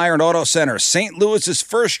Dobbs Tire and Auto Center, St. Louis's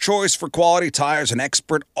first choice for quality tires and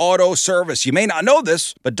expert auto service. You may not know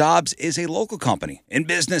this, but Dobbs is a local company in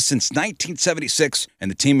business since 1976, and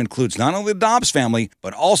the team includes not only the Dobbs family,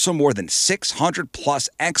 but also more than 600 plus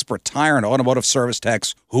expert tire and automotive service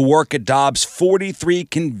techs who work at Dobbs' 43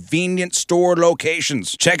 convenient store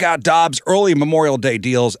locations. Check out Dobbs' early Memorial Day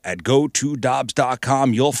deals at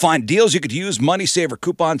GoToDobbs.com. You'll find deals you could use, money saver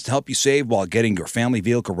coupons to help you save while getting your family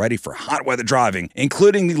vehicle ready for hot weather driving,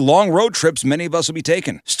 including the long road trips many of us will be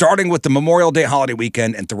taking, starting with the Memorial Day holiday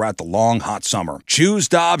weekend and throughout the long, hot summer. Choose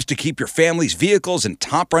Dobbs to keep your family's vehicles in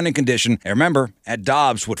top running condition. And remember, at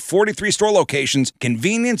Dobbs, with 43 store locations,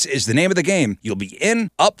 convenience is the name of the game. You'll be in,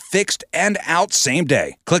 up, fixed, and out same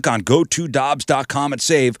day. Click on GoToDobbs.com and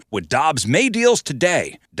save with Dobbs May deals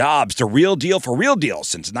today. Dobbs, the real deal for real deals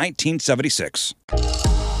since 1976.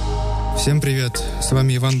 Всем привет, с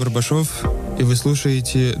вами Иван Барбашов, и вы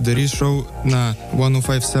слушаете The Riz Show на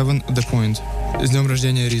 105.7 The Point. С днем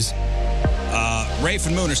рождения, Riz. Rafe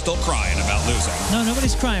and Moon are still crying about losing. No,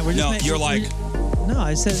 nobody's crying. We're just you're like... No,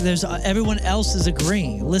 I said there's everyone else is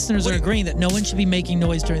agreeing. Listeners are agreeing that no one should be making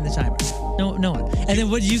noise during the timer. No one. And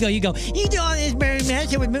then what do you go? You do all this, Barry,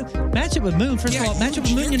 match it with Moon. Match it with Moon. First of all, match it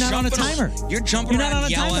with Moon. You're not on a timer. You're jumping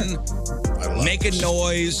around, yelling, making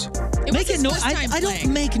noise. Making noise. I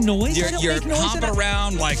don't make noise. You're hopping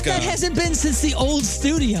around like... That hasn't been since the old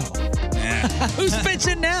studio. Who's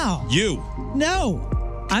bitching now? You. No.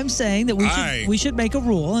 I'm saying that we should make a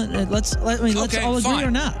rule, and let's all agree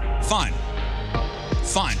or not. Fine.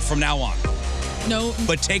 From now on. No.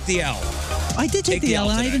 But take the L. I did take the L,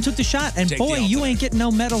 and I even took the shot. And boy, you ain't getting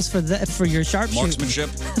no medals for your sharpshooting. Marksmanship.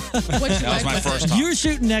 That was my first time. You're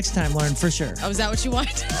shooting next time, Lauren, for sure. Oh, is that what you want?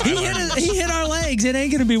 He hit our legs. It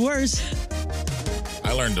ain't gonna be worse.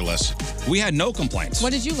 I learned a lesson. We had no complaints.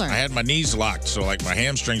 What did you learn? I had my knees locked, so like my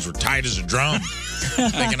hamstrings were tight as a drum.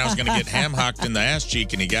 Thinking I was going to get ham-hocked in the ass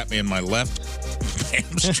cheek, and he got me in my left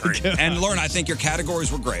hamstring. And Lauren, I think your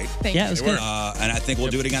categories were great. Thank you. It was good. And I think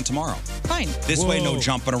we'll do it again tomorrow. Fine. This way, no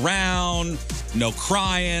jumping around, no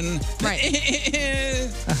crying. Right.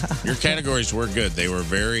 Your categories were good. They were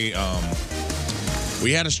very...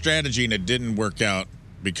 we had a strategy, and it didn't work out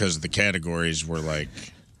because the categories were like...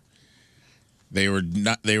 They were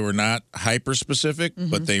not hyper specific,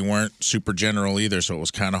 but they weren't super general either. So it was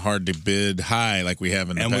kind of hard to bid high like we have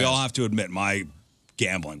in the past. And we all have to admit, my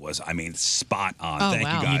gambling was, spot on. Oh, Thank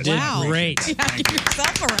wow. you guys. You did great. Yeah, give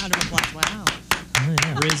yourself a round of applause. Wow.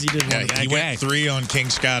 Riz, you did one. He went 3 on King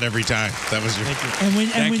Scott every time. That was your...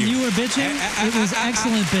 And when you were bitching, it was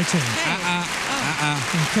excellent bitching.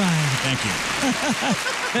 And crying. Thank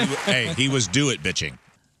you. Hey, he was do it bitching.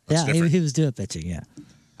 That's he was do it bitching, yeah.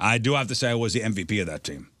 I do have to say I was the MVP of that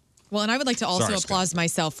team. Well, and I would like to also Sorry, applaud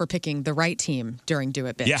myself for picking the right team during Do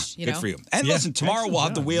It Bitch. Yeah, good for you. And listen, tomorrow we'll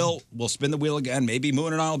have the wheel. We'll spin the wheel again. Maybe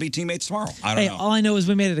Moon and I will be teammates tomorrow. I don't know. All I know is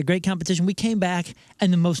we made it a great competition. We came back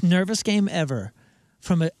and the most nervous game ever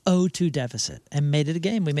from an 0-2 deficit and made it a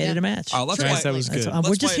game. We made it a match. Let's play. That was good.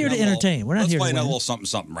 We're just here to entertain. We're not here to win. Let's play a little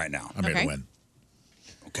something right now. I made a win.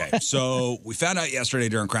 Okay, so we found out yesterday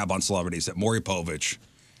during Crab on Celebrities that Maury Povich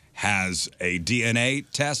has a DNA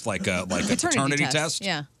test, like a paternity test.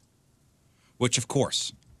 Yeah. Which, of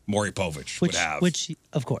course, Maury Povich would have. Which,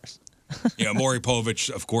 of course. Maury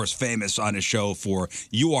Povich, of course, famous on his show for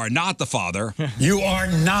 "You Are Not the Father." You are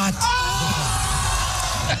not.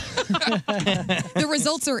 The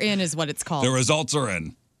results are in, is what it's called. The results are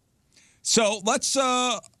in. So let's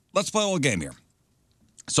play a little game here.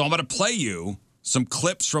 So I'm going to play you some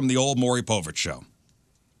clips from the old Maury Povich show.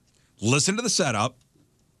 Listen to the setup.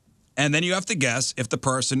 And then you have to guess if the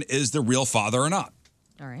person is the real father or not.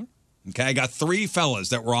 All right. Okay, I got 3 fellas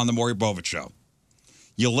that were on the Maury Povich show.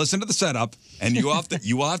 You listen to the setup, and you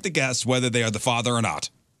will have to guess whether they are the father or not.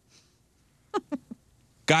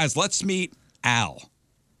 Guys, let's meet Al.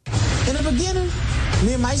 In the beginning,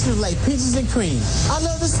 me and my sister was like peaches and cream. I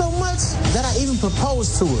loved her so much that I even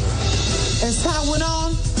proposed to her. As time went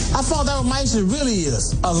on, I found out what my sister really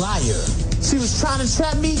is, a liar. She was trying to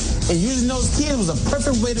trap me, and using those kids was a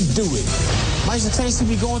perfect way to do it. My sister claims she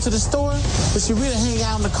be going to the store, but she really hang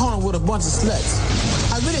out in the corner with a bunch of sluts.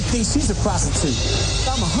 I really think she's a prostitute.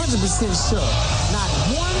 I'm 100% sure. Not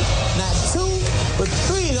 1, not 2, but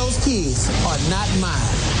 3 of those kids are not mine.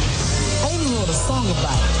 I even wrote a song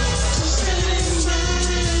about it.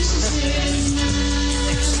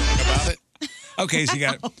 About it? Okay,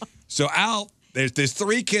 so Al, there's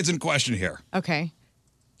 3 kids in question here. Okay.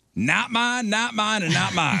 Not mine, and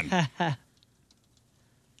not mine.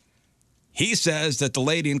 He says that the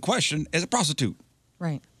lady in question is a prostitute.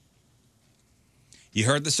 Right. You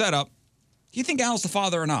heard the setup. Do you think Al's the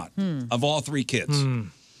father or not of all three kids?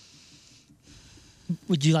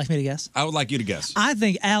 Would you like me to guess? I would like you to guess. I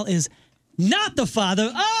think Al is not the father.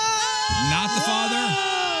 Not the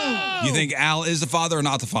father? You think Al is the father or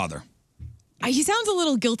not the father? He sounds a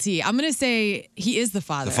little guilty. I'm going to say he is the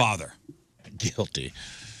father. The father. Guilty.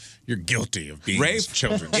 You're guilty of being Rafe, his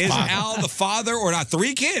children's is father. Al the father or not?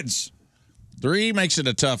 3 kids. 3 makes it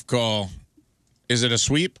a tough call. Is it a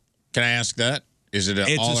sweep? Can I ask that? Is it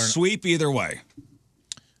It's all a sweep either way.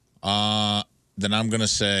 Then I'm going to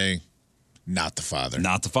say not the father.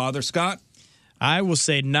 Not the father, Scott? I will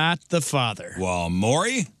say not the father. Well,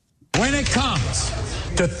 Maury? When it comes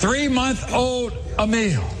to 3-month-old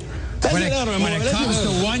Emil, when it comes to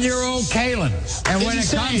 1-year-old Kalen, and when it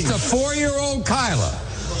comes to 4-year-old Kyla,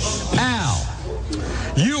 Al,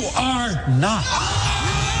 you are not.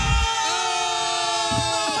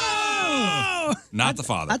 Not the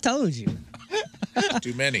father. I told you.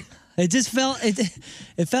 Too many. It just felt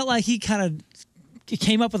it felt like he kind of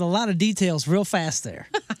came up with a lot of details real fast there.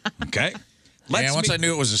 Okay. Once I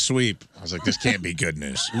knew it was a sweep, I was like, this can't be good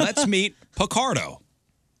news. Let's meet Picardo.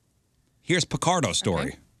 Here's Picardo's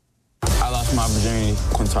story. I lost my virginity,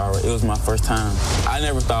 Quintara. It was my first time. I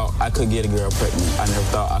never thought I could get a girl pregnant. I never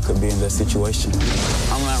thought I could be in that situation.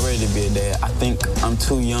 I'm not ready to be a dad. I think I'm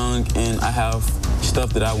too young and I have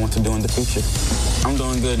stuff that I want to do in the future. I'm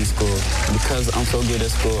doing good in school. Because I'm so good at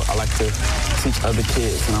school, I like to teach other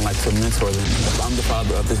kids and I like to mentor them. If I'm the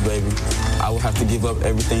father of this baby, I will have to give up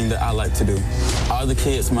everything that I like to do. All the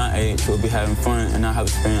kids my age will be having fun and I have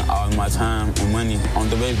to spend all my time and money on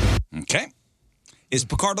the baby. Okay. Is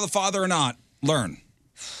Picardo the father or not? Learn.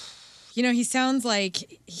 You know, he sounds like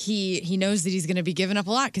he knows that he's going to be giving up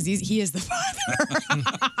a lot because he is the father.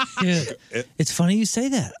 Dude, it's funny you say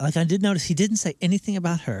that. Like I did notice he didn't say anything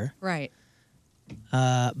about her. Right.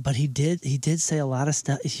 But he did say a lot of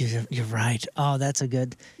stuff. You're right. Oh, that's a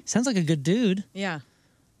good. Sounds like a good dude. Yeah.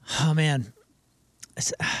 Oh man,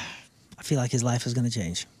 I feel like his life is going to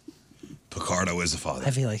change. Picardo is the father.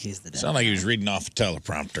 I feel like he's the dad. Sounded like he was reading off a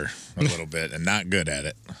teleprompter a little bit and not good at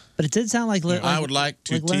it. But it did sound like I would like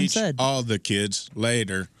to Len teach said. all the kids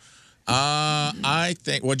later. I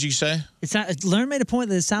think. What'd you say? It's not. Learn made a point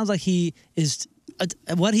that it sounds like he is.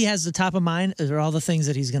 What he has at the top of mind are all the things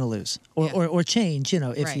that he's going to lose or change. You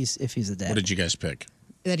know, if Right. he's the dad. What did you guys pick?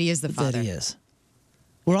 That he is the father. That he is.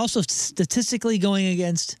 We're also statistically going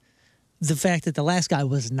against the fact that the last guy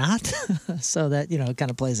was not, so that it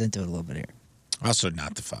kind of plays into it a little bit here. Also,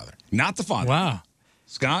 not the father. Not the father. Wow.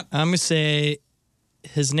 Scott? I'm going to say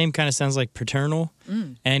his name kind of sounds like paternal,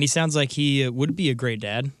 and he sounds like he would be a great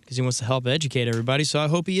dad because he wants to help educate everybody, so I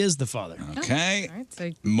hope he is the father. Okay. All right,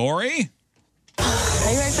 so Maury?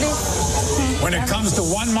 Are you ready for this? When it comes to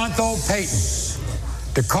 1-month-old Peyton,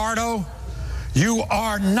 Ricardo, you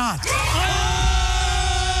are not.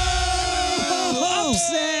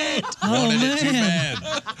 Upset. Wanted it too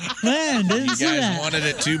bad. Man, didn't You see guys that. wanted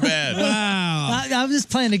it too bad. Wow. I'm just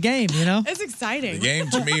playing a game, It's exciting. The game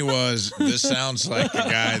to me was, this sounds like the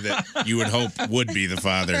guy that you would hope would be the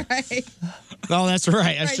father. Right. Oh, that's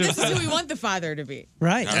right. Right, this is who we want the father to be.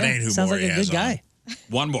 Right. That ain't who Sounds Maury like a has good guy.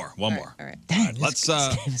 One more. All right. Dang, Let's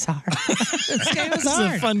this game is hard. This game is This is a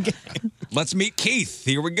hard. fun game. let's meet Keith.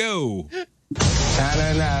 Here we go. China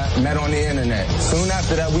and I met on the internet. Soon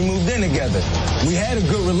after that, we moved in together. We had a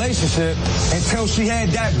good relationship until she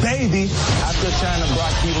had that baby. After China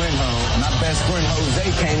brought Keelan home, my best friend Jose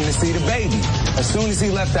came to see the baby. As soon as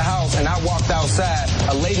he left the house and I walked outside,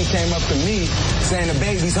 a lady came up to me saying the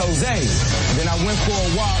baby's Jose. Then I went for a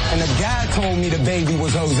walk and a guy told me the baby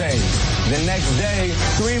was Jose. The next day,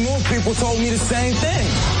 3 more people told me the same thing.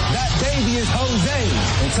 That baby is Jose.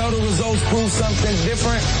 Until the results prove something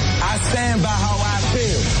different, I stand by how I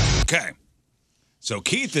feel. Okay. So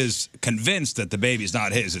Keith is convinced that the baby's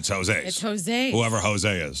not his, it's Jose's. It's Jose. Whoever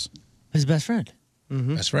Jose is. His best friend.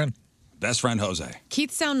 Best friend. Best friend Jose.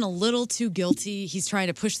 Keith's sounding a little too guilty. He's trying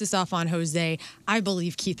to push this off on Jose. I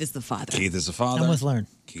believe Keith is the father. Keith is the father. I'm with Learn.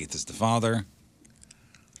 Keith is the father.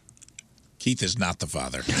 Keith is not the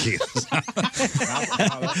father. Keith is not the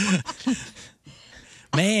father.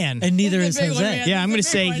 Man. And neither is That's a big one, Jose. man. Yeah, I'm going to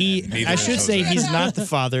That's a big say one. he. Neither I is should say Jose. he's not the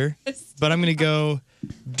father, but I'm going to go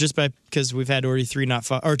just because we've had already 2 not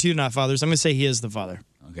fathers. I'm going to say he is the father.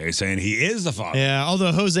 Okay, saying he is the father. Yeah,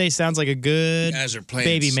 although Jose sounds like a good You guys are playing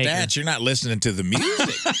baby stats. maker. You're not listening to the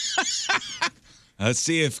music. Let's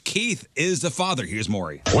see if Keith is the father. Here's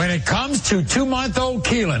Maury. When it comes to 2-month-old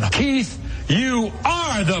Keelan, Keith, you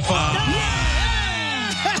are the father.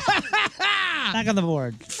 Back on the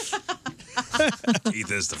board.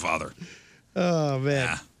 Keith is the father. Oh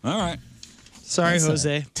man. All right. Sorry, That's a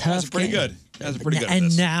Jose. Tough That's pretty game. good. guys are pretty good at And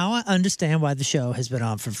this. now I understand why the show has been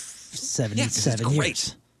on for 77 great.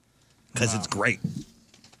 years. Because it's great.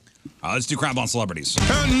 Let's do Crap on Celebrities.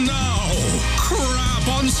 And now, Crap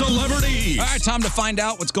on Celebrities. All right, time to find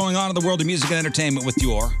out what's going on in the world of music and entertainment with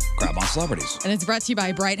your Crap on Celebrities. And it's brought to you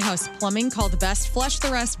by Bright House Plumbing. Call the best. Flush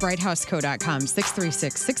the rest. BrightHouseCo.com.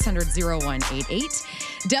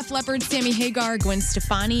 636-600-0188. Def Leppard, Sammy Hagar, Gwen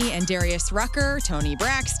Stefani, and Darius Rucker, Tony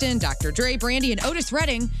Braxton, Dr. Dre, Brandy, and Otis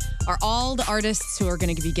Redding are all the artists who are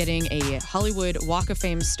going to be getting a Hollywood Walk of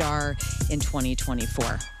Fame star in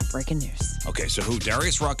 2024. Breaking news. Okay, so who?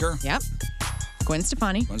 Darius Rucker. Yep. Gwen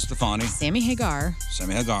Stefani. Gwen Stefani. Sammy Hagar.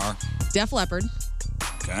 Sammy Hagar. Def Leppard.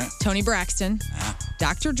 Okay. Tony Braxton.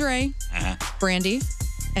 Dr. Dre. Brandy.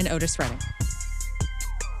 And Otis Redding.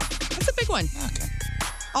 That's a big one. Okay.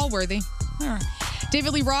 All worthy. All right.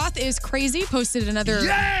 David Lee Roth is crazy. Posted another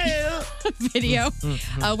video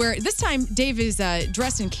where this time Dave is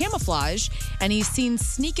dressed in camouflage and he's seen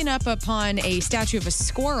sneaking up upon a statue of a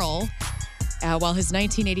squirrel while his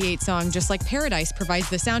 1988 song Just Like Paradise provides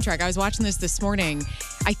the soundtrack. I was watching this morning.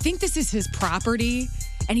 I think this is his property,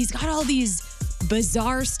 and he's got all these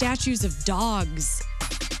bizarre statues of dogs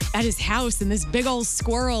at his house and this big old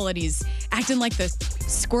squirrel, and he's acting like the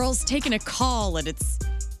squirrel's taking a call, and it's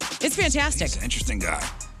fantastic. He's an interesting guy.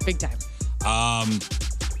 Big time.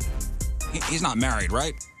 He's not married,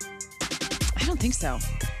 right? I don't think so.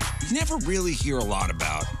 You never really hear a lot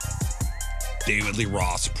about David Lee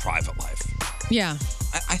Roth's private life. Yeah.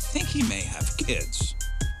 I think he may have kids.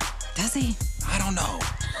 Does he? I don't know.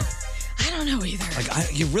 I don't know either.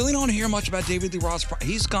 You really don't hear much about David Lee Roth's.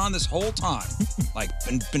 He's gone this whole time.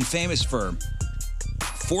 been famous for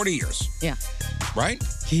 40 years. Yeah. Right?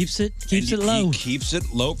 Keeps it low. He keeps it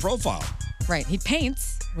low profile. Right. He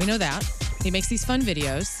paints. We know that. He makes these fun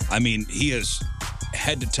videos. I mean, he is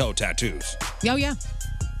head to toe tattoos. Oh, yeah.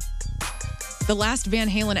 The last Van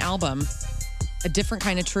Halen album, A Different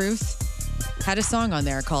Kind of Truth, had a song on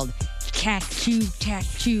there called Tattoo,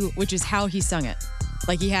 Tattoo, which is how he sung it.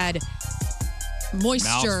 Like he had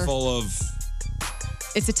moisture. Mouthful of...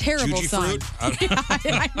 It's a terrible Juji song. fruit? Yeah,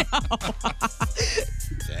 I know.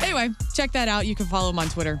 Anyway, check that out. You can follow him on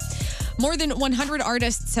Twitter. More than 100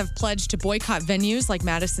 artists have pledged to boycott venues like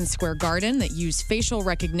Madison Square Garden that use facial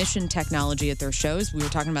recognition technology at their shows. We were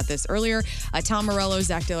talking about this earlier. Tom Morello,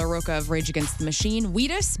 Zach De La Rocha of Rage Against the Machine,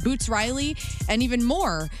 Wheatus, Boots Riley, and even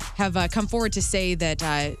more have come forward to say that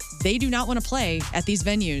they do not want to play at these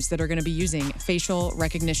venues that are going to be using facial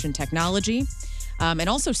recognition technology. And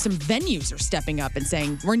also some venues are stepping up and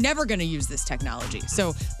saying, we're never going to use this technology.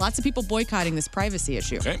 So lots of people boycotting this privacy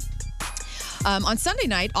issue. Okay. On Sunday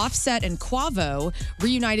night, Offset and Quavo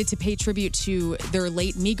reunited to pay tribute to their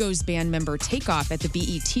late Migos band member Takeoff at the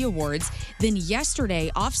BET Awards. Then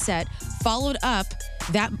yesterday, Offset followed up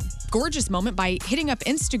that gorgeous moment by hitting up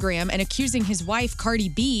Instagram and accusing his wife, Cardi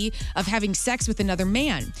B, of having sex with another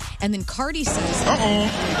man. And then Cardi says...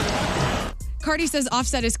 Cardi says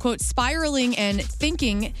Offset is, quote, spiraling and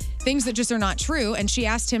thinking things that just are not true. And she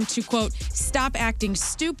asked him to, quote, stop acting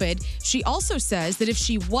stupid. She also says that if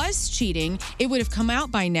she was cheating, it would have come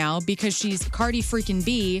out by now because she's Cardi freaking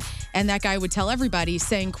B. And that guy would tell everybody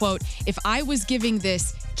saying, quote, if I was giving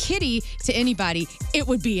this kitty to anybody, it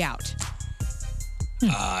would be out.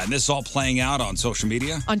 And this is all playing out on social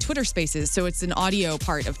media? On Twitter Spaces. So it's an audio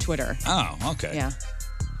part of Twitter. Oh, okay. Yeah.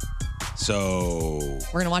 So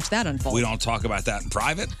we're going to watch that unfold. We don't talk about that in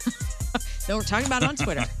private? No, we're talking about it on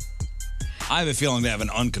Twitter. I have a feeling they have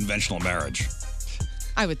an unconventional marriage.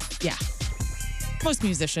 I would, yeah. Most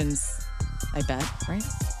musicians, I bet, right?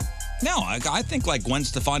 No, I think like Gwen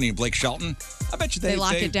Stefani and Blake Shelton, I bet you they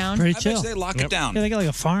lock it down. Pretty I chill. bet you they lock it down. Yeah, they got like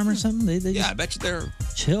a farm or something. They Yeah, just I bet you they're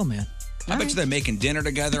chill, man. I bet you they're making dinner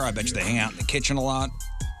together. I bet you they hang out in the kitchen a lot.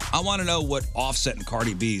 I want to know what Offset and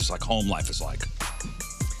Cardi B's like home life is like.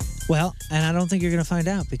 Well, and I don't think you're going to find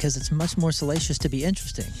out because it's much more salacious to be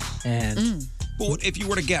interesting. And Well, if you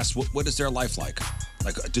were to guess, what is their life like?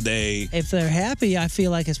 Like, do they... if they're happy, I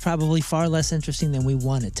feel like it's probably far less interesting than we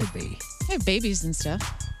want it to be. They have babies and stuff.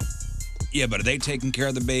 Yeah, but are they taking care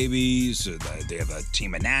of the babies? They have a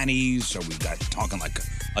team of nannies? Are we talking like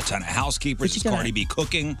a ton of housekeepers? Is Cardi B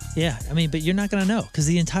cooking? Yeah, I mean, but you're not going to know because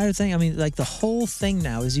the entire thing, I mean, like the whole thing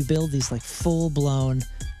now is you build these like full-blown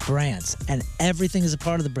brands and everything is a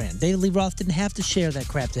part of the brand. David Lee Roth didn't have to share that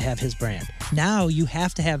crap to have his brand. Now you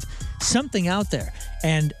have to have something out there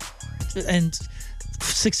and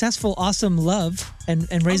successful, awesome love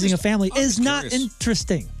and raising a family is not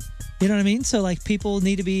interesting. You know what I mean? So like people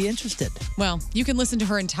need to be interested. Well, you can listen to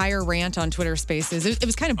her entire rant on Twitter Spaces. It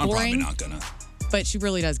was kind of boring. I'm probably not gonna. but she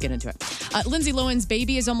really does get into it. Lindsay Lohan's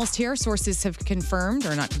baby is almost here. Sources have confirmed,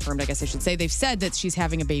 or not confirmed, I guess I should say. They've said that she's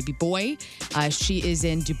having a baby boy. She is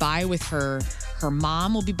in Dubai with her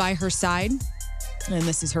mom will be by her side. And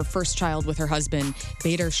this is her first child with her husband,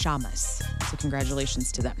 Bader Shamas. So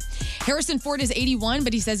congratulations to them. Harrison Ford is 81,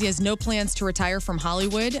 but he says he has no plans to retire from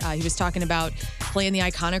Hollywood. He was talking about playing the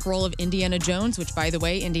iconic role of Indiana Jones, which, by the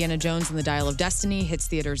way, Indiana Jones and the Dial of Destiny hits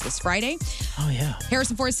theaters this Friday. Oh, yeah.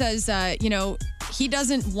 Harrison Ford says, he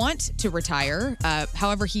doesn't want to retire.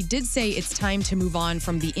 However, he did say it's time to move on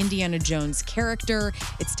from the Indiana Jones character.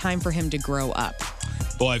 It's time for him to grow up.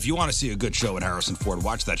 Boy, if you want to see a good show with Harrison Ford,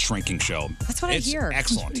 watch that Shrinking Show. That's what I hear.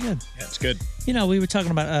 Excellent. It's pretty good. Yeah, it's good. You know, we were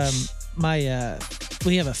talking about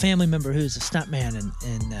we have a family member who's a stuntman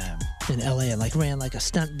in LA and like ran like a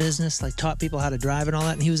stunt business, like taught people how to drive and all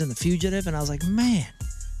that. And he was in The Fugitive, and I was like, man,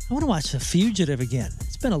 I want to watch The Fugitive again.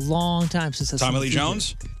 It's been a long time since I've seen Tommy The Lee Fugitive.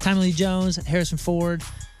 Jones? Tommy Lee Jones, Harrison Ford.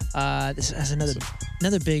 This has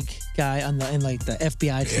another big guy in the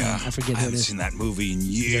FBI team. Yeah, I forget I who it haven't is. seen that movie in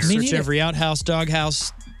years. Me Search neither. every outhouse,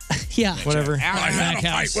 doghouse, Yeah, whatever. I had a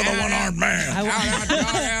fight with a one-armed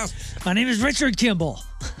man. My name is Richard Kimball.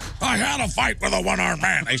 I had a fight with a one-armed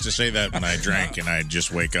man. I used to say that when I drank, and I'd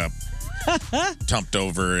just wake up tumped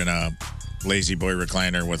over in a lazy boy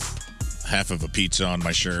recliner with half of a pizza on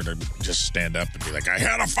my shirt. I'd just stand up and be like, I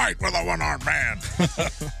had a fight with a one-armed man.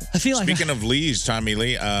 I feel like Speaking of Lee's, Tommy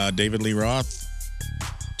Lee, David Lee Roth,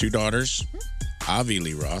 2 daughters, Avi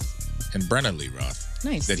Lee Roth, and Brenna Lee Roth.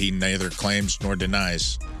 Nice. That he neither claims nor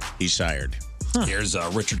denies he sired. Here's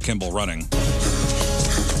Richard Kimball running.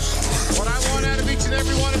 What I want out of each and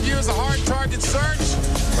every one of you is a hard target search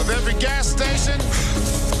of every gas station,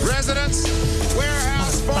 residence,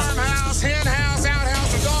 warehouse, farmhouse, hen house,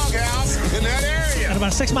 outhouse, or doghouse in that area. At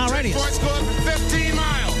about a 6-mile radius. Checkpoints go up to 15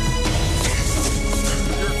 miles.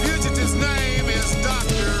 Your fugitive's name is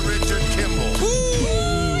Dr. Richard Kimball.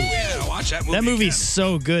 Yeah, watch that movie. That movie's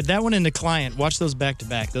so good. That one and The Client. Watch those back to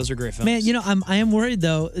back. Those are great films. Man, you know, I am worried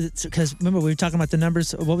though, because remember we were talking about the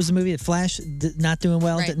numbers. What was the movie? Flash, not doing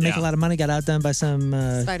well, Right. didn't make a lot of money, got outdone by some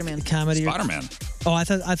Spider-Man. comedy. Spider-Man. Oh, I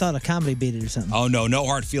thought a comedy beat it or something. Oh, no. No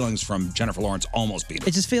Hard Feelings from Jennifer Lawrence almost beat it.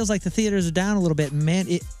 It just feels like the theaters are down a little bit. Man,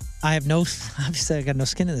 I have obviously I got no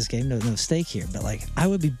skin in this game, no stake here, but like I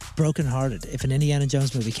would be brokenhearted if an Indiana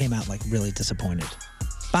Jones movie came out like really disappointed.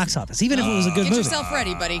 Box office, even if it was a good Get movie. yourself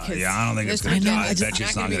ready, buddy. Yeah, I don't think it's this going to weekend die. I is bet you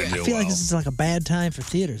it's not going to do I feel like well. this is like a bad time for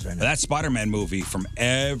theaters right now. That Spider-Man movie, from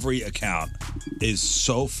every account, is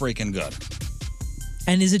so freaking good.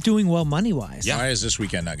 And is it doing well money-wise? Why is this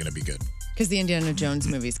weekend not going to be good? Because the Indiana Jones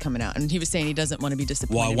movie's coming out, and he was saying he doesn't want to be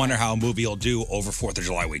disappointed. Well, I wonder how a movie will do over 4th of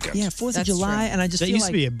July weekend. Yeah, 4th of That's July, true. and I just that feel used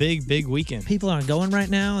like to be a big weekend. people aren't going right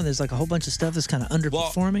now, and there's like a whole bunch of stuff that's kind of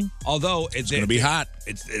underperforming. Although it's going to be hot.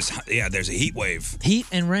 It's there's a heat wave Heat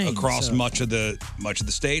and rain across so- much of the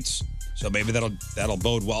states. So maybe that'll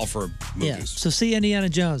bode well for Yeah. movies. So see Indiana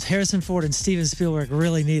Jones, Harrison Ford, and Steven Spielberg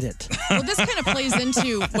really need it. Well, this kind of plays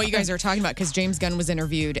into what you guys are talking about because James Gunn was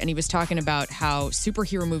interviewed and he was talking about how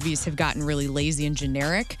superhero movies have gotten really lazy and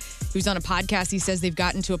generic. He was on a podcast. He says they've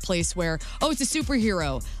gotten to a place where, oh, it's a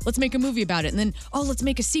superhero. Let's make a movie about it. And then, oh, let's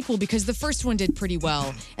make a sequel because the first one did pretty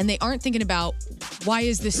well. And they aren't thinking about why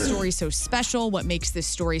is this story so special? What makes this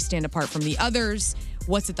story stand apart from the others?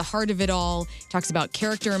 What's at the heart of it all? Talks about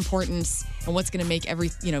character importance and what's going to make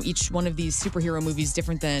each one of these superhero movies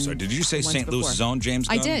different than. So did you say the ones St. Louis before. Zone, James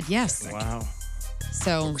I Gunn? did, yes. Wow.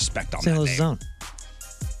 So respect on St. that Louis name. Zone.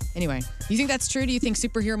 anyway, you think that's true? Do you think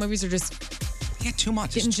superhero movies are just too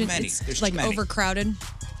much? getting There's too many. it's There's like too many. overcrowded?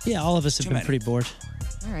 Yeah, all of us have been pretty bored.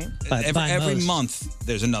 All right. Every most. month,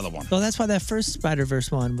 there's another one. Well, that's why that first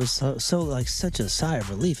Spider-Verse one was so like such a sigh of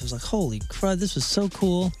relief. It was like, holy crud, this was so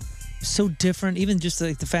cool, so different. Even just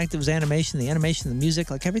like the fact that it was animation, the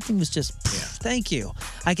music, like everything was just, thank you.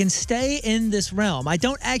 I can stay in this realm. I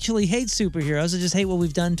don't actually hate superheroes. I just hate what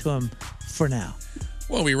we've done to them for now.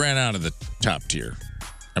 Well, we ran out of the top tier.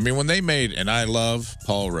 I mean, when they made, and I love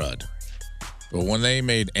Paul Rudd, but when they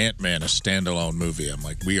made Ant-Man a standalone movie, I'm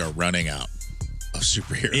like, we are running out of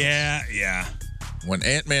superheroes. Yeah. When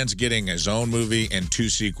Ant-Man's getting his own movie and 2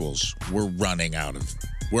 sequels, we're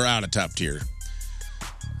out of top tier.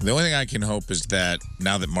 The only thing I can hope is that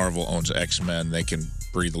now that Marvel owns X-Men, they can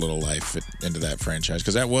breathe a little life into that franchise,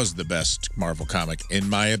 because that was the best Marvel comic, in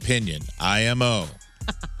my opinion. IMO.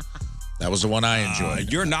 That was the one I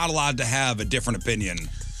enjoyed. You're not allowed to have a different opinion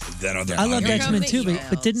than other. I loved other- X-Men too,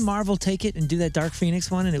 but didn't Marvel take it and do that Dark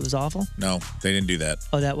Phoenix one and it was awful? No, they didn't do that.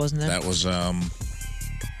 Oh, that wasn't that? That was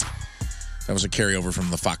a carryover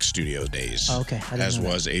from the Fox Studio days. Oh, okay. I didn't As know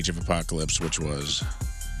that. was Age of Apocalypse, which was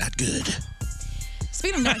not good.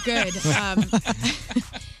 Speaking of not good,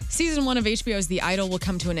 season 1 of HBO's The Idol will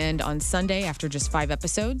come to an end on Sunday after just 5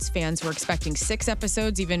 episodes. Fans were expecting 6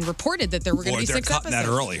 episodes, even reported that there were going to be 6 episodes. They're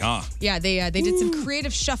cutting that early, huh? Yeah, they did some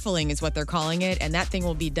creative shuffling is what they're calling it, and that thing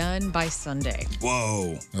will be done by Sunday.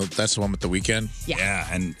 Whoa. Oh, that's the one with The Weeknd? Yeah.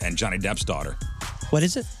 And Johnny Depp's daughter. What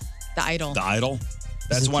is it? The Idol. The Idol?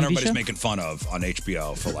 That's it the one a TV everybody's show? making fun of on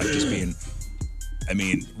HBO for like just being,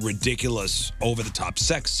 ridiculous, over-the-top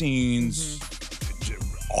sex scenes,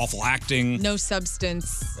 awful acting. No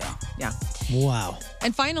substance. Yeah. Wow.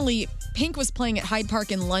 And finally, Pink was playing at Hyde Park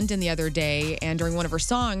in London the other day, and during one of her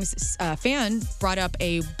songs, a fan brought up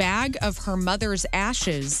a bag of her mother's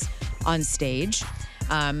ashes on stage.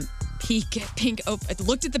 Pink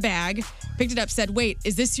looked at the bag, picked it up, said, "Wait,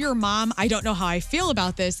 is this your mom? I don't know how I feel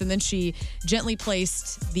about this." And then she gently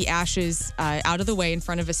placed the ashes out of the way in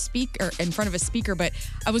front of a speaker. But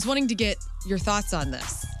I was wanting to get your thoughts on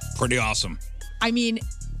this. Pretty awesome. I mean,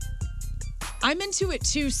 I'm into it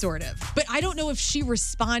too, sort of. But I don't know if she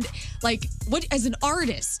responded. Like, what as an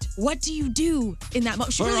artist, what do you do in that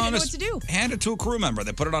moment? She really didn't know what to do. Hand it to a crew member.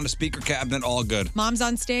 They put it on a speaker cabinet, all good. Mom's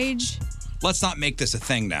on stage. Let's not make this a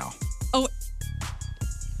thing now. Oh.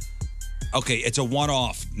 Okay, it's a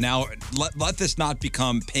one-off. Now, let this not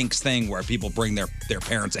become Pink's thing where people bring their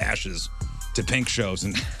parents' ashes to Pink shows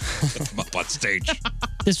and put them up on stage.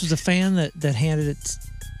 This was a fan that handed it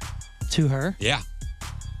to her? Yeah.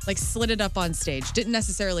 Like slid it up on stage. Didn't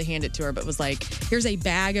necessarily hand it to her, but was like, here's a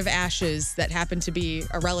bag of ashes that happened to be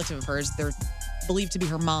a relative of hers. They're believed to be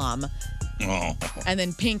her mom. Oh. And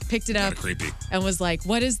then Pink picked it up Kinda creepy. and was like,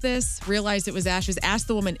 what is this? Realized it was ashes. Asked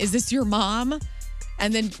the woman, is this your mom?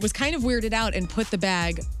 And then was kind of weirded out and put the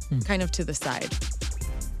bag kind of to the side.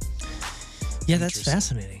 Yeah, that's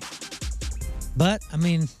fascinating. But, I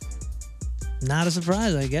mean, not a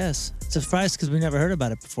surprise, I guess. It's a surprise because we never heard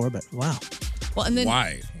about it before, but wow. Well, and then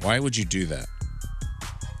Why? Why would you do that?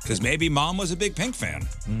 Because maybe mom was a big Pink fan.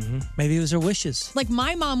 Mm-hmm. Maybe it was her wishes. like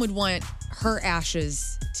my mom would want her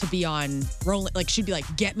ashes to be on Rolling, like she'd be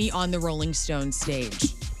like, get me on the Rolling Stone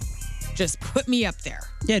stage. Just put me up there.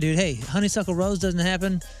 Yeah, dude. Hey, Honeysuckle Rose doesn't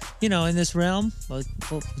happen, in this realm. Well,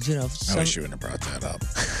 I wish you wouldn't have brought that up.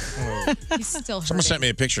 He's still Someone sent me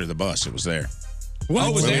a picture of the bus. It was there.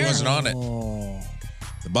 What was Willie there? wasn't on it.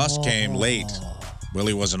 The bus came late.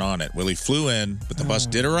 Willie wasn't on it. Willie flew in, but the bus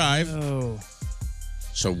did arrive.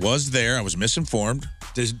 So was there. I was misinformed.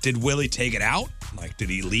 Did Willie take it out? Like, did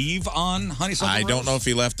he leave on Honeysuckle I Rose? don't know if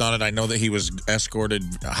he left on it. I know that he was escorted,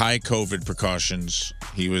 high COVID precautions.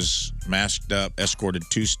 He was masked up, escorted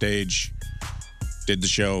to stage, did the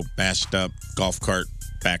show, masked up, golf cart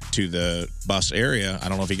back to the bus area. I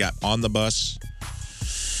don't know if he got on the bus.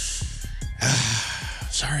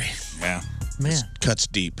 Sorry. Yeah. Man. Cuts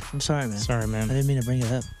deep. I'm sorry, man. Sorry, man. I didn't mean to bring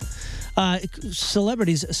it up.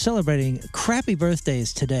 Celebrities celebrating crappy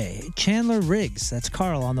birthdays today. Chandler Riggs, that's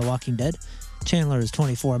Carl on The Walking Dead. Chandler is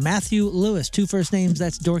 24. Matthew Lewis, 2 first names,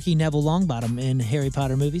 that's dorky Neville Longbottom in Harry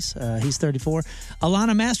Potter movies. He's 34.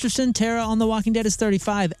 Alana Masterson, Tara on The Walking Dead is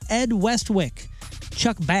 35. Ed Westwick,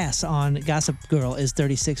 Chuck Bass on Gossip Girl is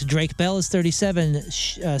 36. Drake Bell is 37.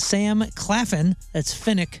 Sam Claflin, that's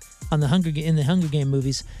Finnick in the Hunger Game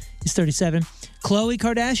movies, is 37. Khloe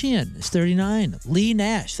Kardashian is 39. Lee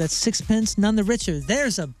Nash, that's Sixpence None the Richer.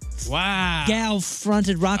 There's a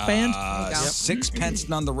gal-fronted rock band. Sixpence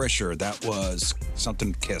None the Richer. That was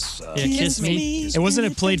something Kiss. Yeah, Kiss Me. It wasn't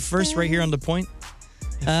it played first right here on The Point?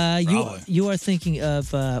 You are thinking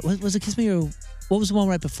of, was it Kiss Me or what was the one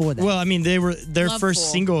right before that? Well, I mean, their Love first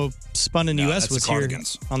Fool. single spun in the U.S. that's was the here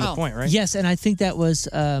Cardigans. on The Point, right? Yes, and I think that was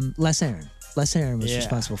Les Aaron. Les Aaron was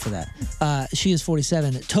responsible for that. She is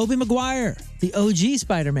 47. Tobey Maguire, the OG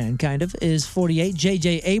Spider-Man, kind of, is 48.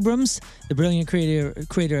 J.J. Abrams, the brilliant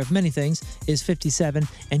creator of many things, is 57.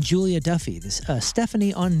 And Julia Duffy, this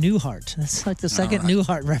Stephanie on Newhart. That's like the second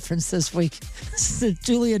Newhart reference this week.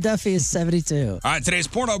 Julia Duffy is 72. All right, today's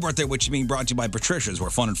porno birthday, which is being brought to you by Patricia's, where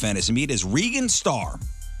fun and fantasy meet, is Regan Starr.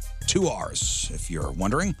 2 R's, if you're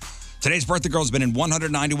wondering. Today's birthday girl has been in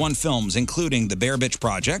 191 films, including The Bear Bitch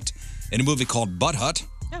Project, in a movie called Butt Hut,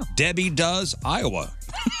 Debbie Does Iowa.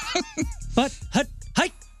 Butt Hut,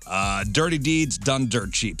 hike. Dirty Deeds Done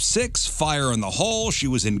Dirt Cheap 6, Fire in the Hole, she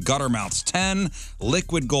was in Gutter Mouths 10,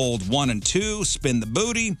 Liquid Gold 1 and 2, Spin the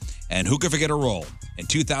Booty, and Who Could Forget a Roll? In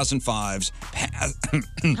 2005's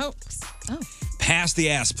Pass the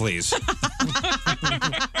Ass, Please.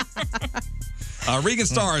 Regan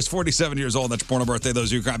Starr is 47 years old. That's your porno birthday.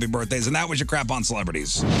 Those are your crappy birthdays. And that was your crap on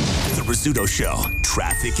celebrities. The Rizzuto Show.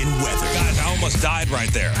 Traffic and weather. Guys, I almost died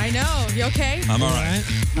right there. I know. You okay? I'm all right.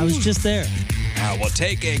 I was just there. We'll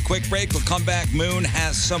take a quick break. We'll come back. Moon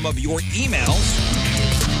has some of your emails.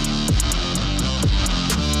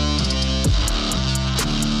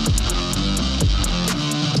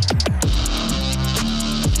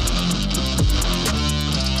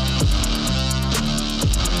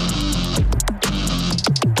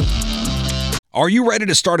 Are you ready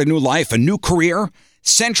to start a new life, a new career?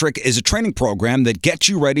 Centric is a training program that gets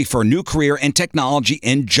you ready for a new career in technology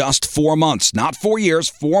in just 4 months. Not 4 years,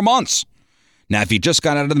 4 months. Now, if you just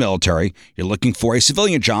got out of the military, you're looking for a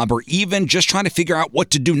civilian job, or even just trying to figure out what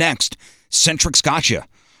to do next, Centric's got you.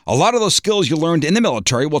 A lot of those skills you learned in the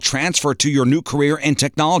military will transfer to your new career in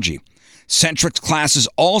technology. Centric's classes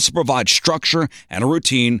also provide structure and a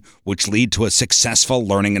routine, which lead to a successful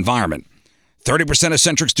learning environment. 30% of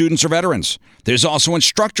Centric students are veterans. There's also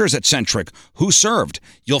instructors at Centric who served.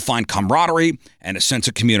 You'll find camaraderie and a sense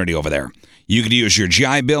of community over there. You could use your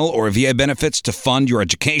GI Bill or VA benefits to fund your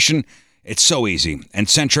education. It's so easy, and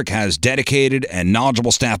Centric has dedicated and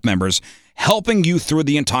knowledgeable staff members helping you through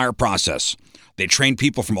the entire process. They train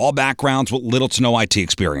people from all backgrounds with little to no IT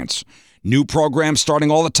experience. New programs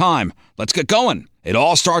starting all the time. Let's get going. It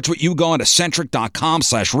all starts with you going to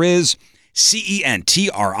centric.com/Riz,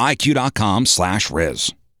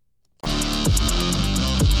 CENTRIQ.com/Riz.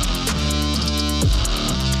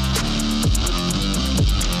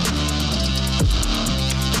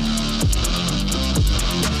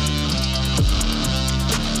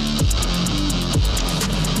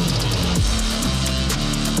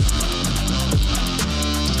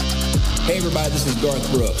 Hey everybody, this is Garth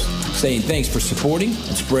Brooks saying thanks for supporting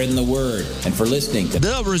and spreading the word and for listening to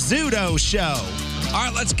The Rizzuto Show. All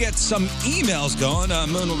right, let's get some emails going.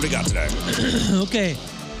 Moon, what do we got today? Okay.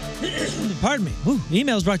 Pardon me. Woo.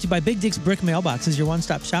 Emails brought to you by Big Dick's Brick Mailboxes, your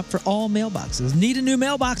one-stop shop for all mailboxes.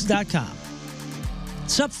 NeedANewMailbox.com.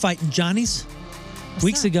 What's up, Fighting Johnnies?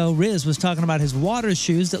 Weeks ago, Riz was talking about his water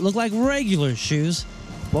shoes that look like regular shoes.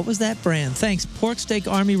 What was that brand? Thanks, Pork Steak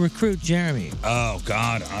Army recruit Jeremy. Oh,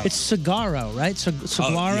 God. It's Saguaro, right?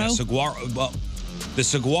 Saguaro? Yeah, Saguaro. Well, the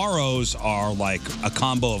Saguaros are like a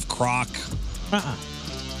combo of Croc.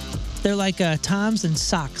 They're like Toms and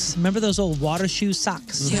socks. Remember those old water shoe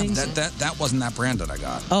socks things? That wasn't that brand that I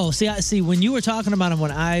got. Oh, see, when you were talking about them,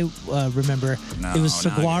 when I remember, it was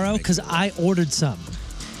Saguaro because I ordered some.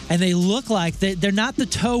 And they look like they're not the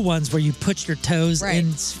toe ones where you put your toes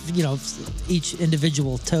in, each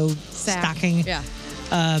individual toe stocking. Yeah.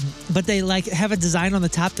 But they like have a design on the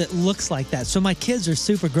top that looks like that. So my kids are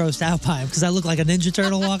super grossed out by them because I look like a Ninja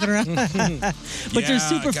Turtle walking around. But they're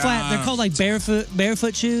super flat. They're called like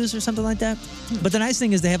barefoot shoes or something like that. But the nice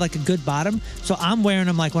thing is they have like a good bottom. So I'm wearing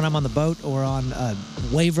them like when I'm on the boat or on a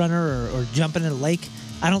wave runner or jumping in a lake.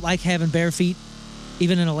 I don't like having bare feet,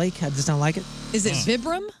 even in a lake. I just don't like it. Is it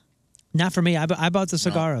Vibram? Not for me. I bought the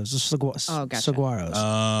Saguaros. The gotcha. Saguaros.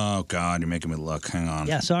 Oh, God, you're making me look. Hang on.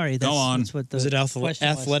 Yeah, sorry. Go on. That's what the Is it question was.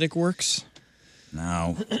 Athletic Works?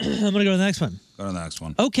 No. I'm going to go to the next one. Go to the next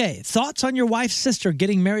one. Okay. Thoughts on your wife's sister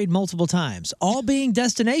getting married multiple times, all being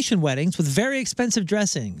destination weddings with very expensive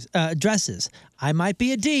dresses. I might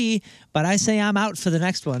be a D, but I say I'm out for the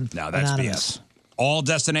next one. No, that's Anonymous. BS. All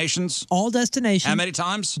destinations? All destinations. How many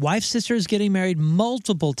times? Wife's sister is getting married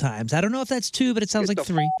multiple times. I don't know if that's 2, but it sounds like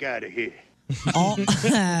 3. Out of here.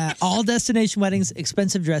 All destination weddings,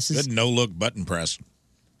 expensive dresses. Good no-look button press.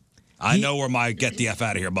 I know where my get the F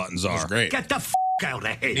out of here buttons are. That's great. Get the out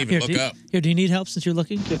of here. Didn't even look up. Here, do you need help since you're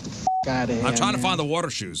looking? Get the out of here. I'm trying to find the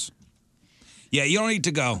water shoes. Yeah, you don't need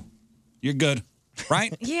to go. You're good,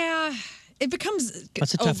 right? Yeah, it becomes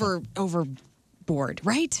What's a tough overboard,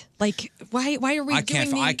 right? Like, why are we I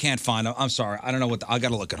doing can't find them. I'm sorry. I don't know what I got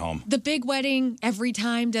to look at home. the big wedding, every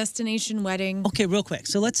time destination wedding? Okay, real quick.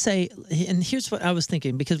 So let's say, and here's what I was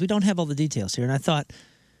thinking, because we don't have all the details here. And I thought,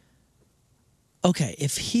 okay,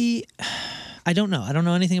 if he, I don't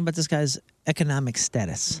know anything about this guy's economic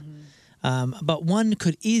status. But one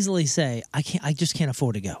could easily say, I just can't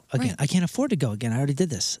afford to go again. Right. I can't afford to go again. I already did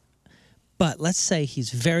this. But let's say he's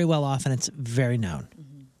very well off and it's very known.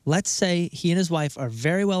 Let's say he and his wife are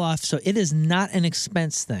very well off, so it is not an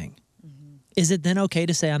expense thing. Is it then okay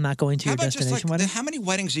to say I'm not going to your destination wedding? How many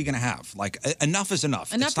weddings are you going to have? Like, enough is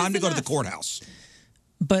enough. It's time to go to the courthouse.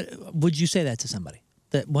 But would you say that to somebody?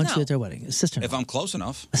 That once No. you're at their wedding? A sister-in-law? If I'm close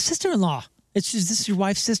enough. A sister-in-law. It's just, this is your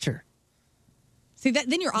wife's sister. See,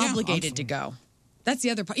 then you're obligated to go. That's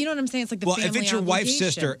the other part. You know what I'm saying? It's like the Well, family if it's your wife's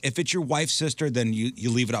obligation. sister, then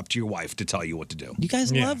you leave it up to your wife to tell you what to do. You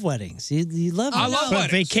guys love weddings. You love I them. love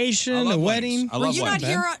weddings. Vacation, I love a weddings. wedding. I love You weddings.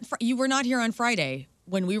 were not here on Friday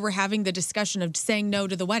when we were having the discussion of saying no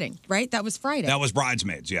to the wedding, right? That was Friday. That was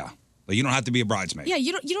bridesmaids, yeah. But you don't have to be a bridesmaid. Yeah,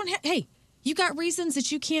 you don't have. Hey, you got reasons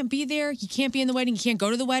that you can't be there. You can't be in the wedding. You can't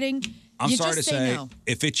go to the wedding. I'm you sorry to just say, no.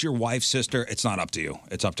 if it's your wife's sister, it's not up to you.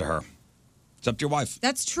 It's up to her. It's up to your wife.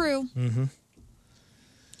 That's true. Mm-hmm.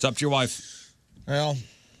 It's up to your wife. Well,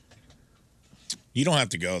 you don't have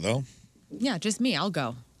to go, though. Yeah, just me. I'll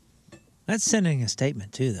go. That's sending a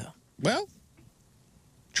statement, too, though. Well,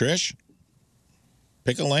 Trish,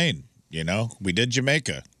 Pick a lane. You know, we did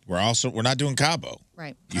Jamaica. We're not doing Cabo.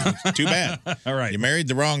 Right. Too bad. All right. You married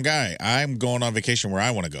the wrong guy. I'm going on vacation where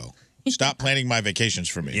I want to go. Stop planning my vacations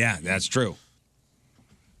for me. Yeah, that's true.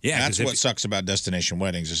 Yeah, that's what sucks about destination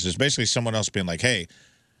weddings. Is there's basically someone else being like, "Hey,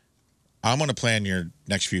 I'm going to plan your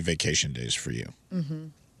next few vacation days for you." Mm-hmm.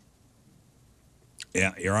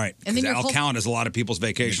 Yeah, you're right. And then your that'll whole- count as a lot of people's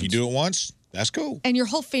vacations. If you do it once, that's cool. And your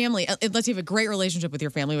whole family, unless you have a great relationship with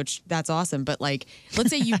your family, which that's awesome. But like, let's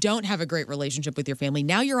say you don't have a great relationship with your family.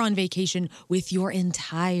 Now you're on vacation with your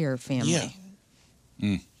entire family.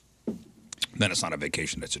 Yeah. Then it's not a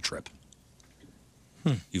vacation, it's a trip.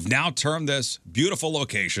 You've now turned this beautiful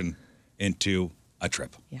location into a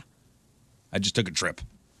trip. Yeah. I just took a trip.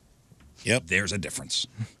 Yep. There's a difference.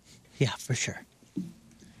 Yeah, for sure.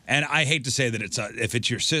 And I hate to say that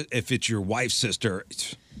if it's your wife's sister,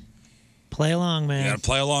 Play along, man. you got to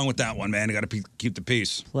play along with that one, man. You got to keep the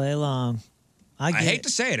peace. Play along. I hate to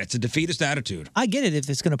say it. It's a defeatist attitude. I get it if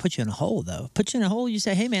it's going to put you in a hole, though. Put you in a hole, you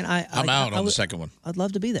say, hey, man, I'm out on the second one. I'd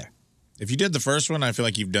love to be there. If you did the first one, I feel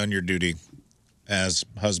like you've done your duty as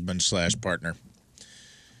husband/partner.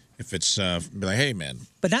 If it's be like, hey, man.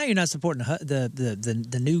 But now you're not supporting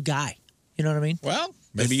the new guy. You know what I mean? Well,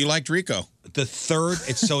 maybe you liked Rico. The third,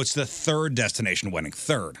 it's the third destination wedding.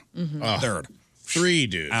 Third. Mhm. Third. 3,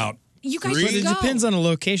 dude. Out. You guys But should it go. depends on the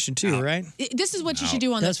location too, right? This is what you should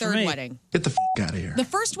do on the third wedding. Get the out of here. The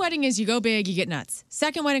first wedding is you go big, you get nuts.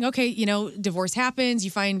 Second wedding, okay, you know, divorce happens, you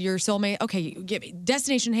find your soulmate. Okay, you get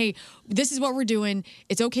destination. Hey, this is what we're doing.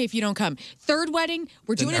 It's okay if you don't come. Third wedding,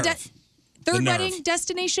 we're The doing nerve. third The wedding nerve.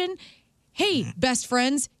 destination. Hey, best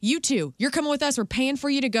friends, you two, you're coming with us. We're paying for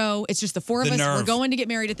you to go. It's just the four of The us. We're nerve. going to get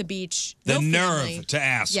married at the beach. The No nerve family. to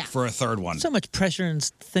ask Yeah. for a third one. So much pressure and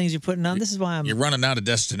things you're putting on. This is why I'm. You're running out of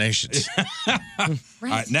destinations. All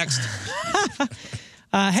right, next.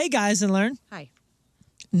 Hey, guys, and learn. Hi.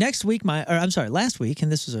 Last week, and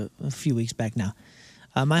this was a few weeks back now.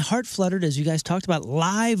 My heart fluttered as you guys talked about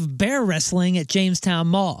live bear wrestling at Jamestown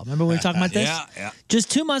Mall. Remember we were talking about this? Yeah. Just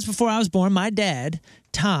 2 months before I was born, my dad,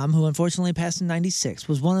 Tom, who unfortunately passed in '96,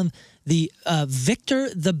 was one of the Victor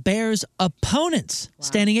the Bear's opponents.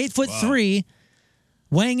 Standing 8'3",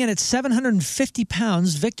 weighing in at 750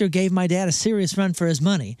 pounds, Victor gave my dad a serious run for his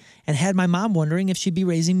money and had my mom wondering if she'd be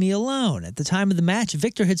raising me alone. At the time of the match,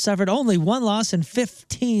 Victor had suffered only one loss in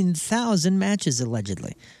 15,000 matches,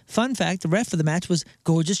 allegedly. Fun fact, the ref for the match was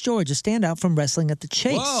Gorgeous George, a standout from Wrestling at the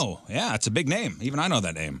Chase. Whoa, yeah, it's a big name. Even I know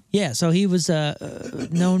that name. Yeah, so he was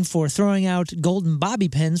known for throwing out golden bobby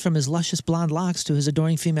pins from his luscious blonde locks to his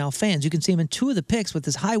adoring female fans. You can see him in 2 of the pics with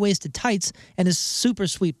his high-waisted tights and his super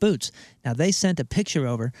sweet boots. Now, they sent a picture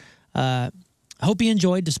over. I hope he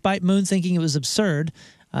enjoyed, despite Moon thinking it was absurd.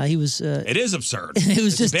 He was. It is absurd. It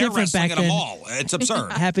was It's just bear different wrestling back at then. a mall. It's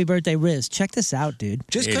absurd. Happy birthday, Riz. Check this out, dude.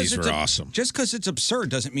 Just because it's awesome. Just because it's absurd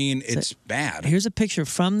doesn't mean it's bad. Here's a picture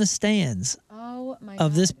from the stands Oh my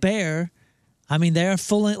of this bear. I mean, they're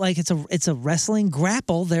full like it's a wrestling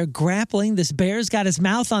grapple. They're grappling. This bear's got his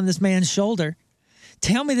mouth on this man's shoulder.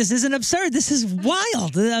 Tell me this isn't absurd. This is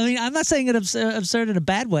wild. I mean, I'm not saying it absurd in a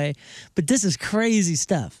bad way, but this is crazy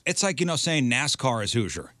stuff. It's like, saying NASCAR is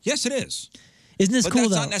Hoosier. Yes, it is. Isn't this but cool,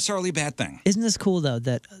 that's though? not necessarily a bad thing. Isn't this cool, though,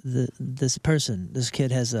 that this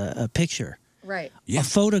kid has a picture, Right. a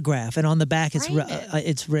photograph, and on the back it's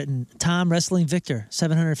written, Tom Wrestling Victor,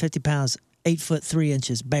 750 pounds,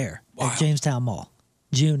 8'3" bear at Jamestown Mall,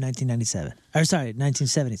 June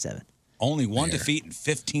 1977. Only one defeat in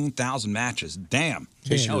 15,000 matches. Damn. In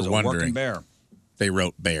case That you was were a working wondering, bear. they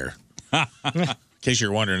wrote bear. In case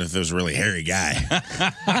you're wondering if it was a really hairy guy.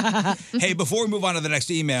 Hey, before we move on to the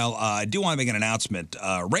next email, I do want to make an announcement.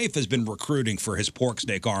 Rafe has been recruiting for his pork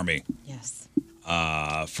steak army. Yes.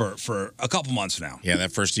 For a couple months now. Yeah,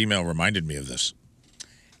 that first email reminded me of this.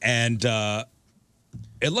 And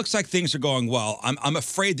it looks like things are going well. I'm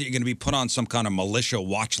afraid that you're going to be put on some kind of militia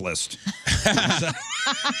watch list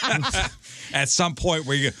at some point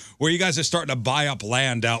where you guys are starting to buy up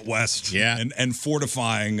land out west, and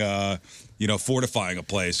fortifying, fortifying a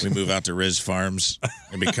place. We move out to Riz Farms.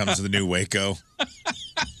 It becomes the new Waco.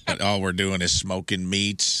 But all we're doing is smoking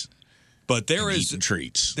meats. But there and is eating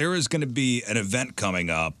treats. There is going to be an event coming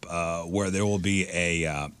up where there will be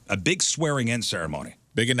a big swearing-in ceremony.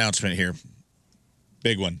 Big announcement here.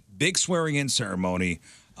 Big one. Big swearing-in ceremony.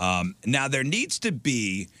 Now, there needs to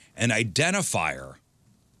be an identifier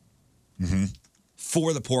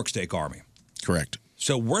for the Pork Steak Army. Correct.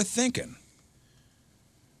 So we're thinking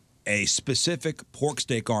a specific Pork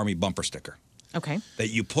Steak Army bumper sticker. Okay. That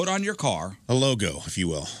you put on your car. A logo, if you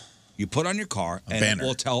will. You put on your car, and banner. it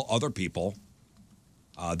will tell other people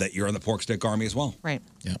that you're in the Pork Steak Army as well. Right.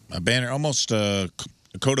 Yeah, a banner, almost a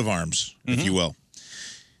coat of arms, if you will.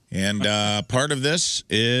 And part of this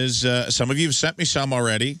is some of you have sent me some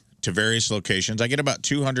already to various locations. I get about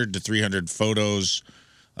 200 to 300 photos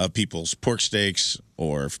of people's pork steaks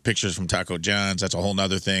or pictures from Taco John's. That's a whole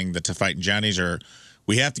nother thing. The Fightin' Johnny's are.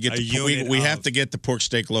 We have to get we have to get the pork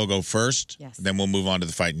steak logo first. Yes. Then we'll move on to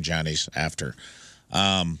the Fightin' Johnny's after.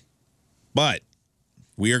 But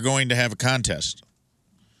we are going to have a contest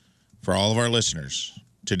for all of our listeners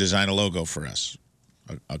to design a logo for us.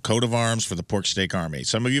 A coat of arms for the Pork Steak Army.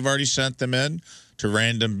 Some of you have already sent them in to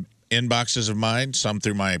random inboxes of mine, some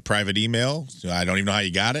through my private email. I don't even know how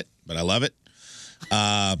you got it, but I love it.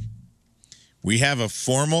 We have a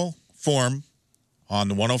formal form on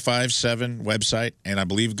the 105.7 website, and I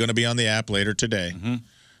believe going to be on the app later today,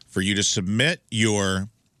 for you to submit your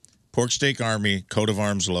Pork Steak Army coat of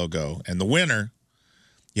arms logo. And the winner,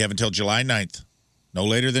 you have until July 9th, no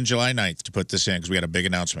later than July 9th, to put this in because we got a big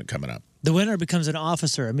announcement coming up. The winner becomes an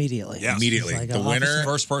officer immediately. Yes. Immediately. Like The an winner- officer-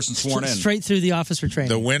 First person sworn in. Straight through the officer training.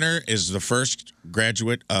 The winner is the first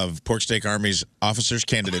graduate of Pork Steak Army's Officers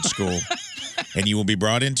Candidate School. And you will be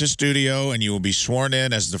brought into studio and you will be sworn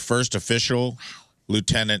in as the first official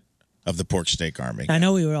lieutenant of the Pork Steak Army. I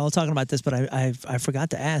know we were all talking about this, but I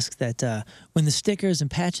forgot to ask that when the stickers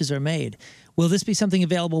and patches are made, will this be something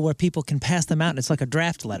available where people can pass them out? And it's like a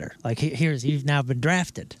draft letter. Like, here's, you've now been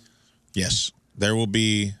drafted. Yes. There will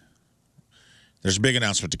be... There's a big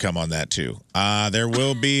announcement to come on that, too. There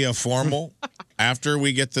will be a formal, after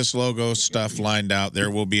we get this logo stuff lined out, there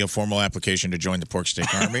will be a formal application to join the Pork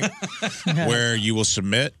Steak Army where you will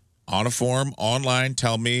submit on a form online,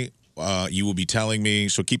 tell me, you will be telling me,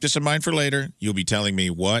 so keep this in mind for later, you'll be telling me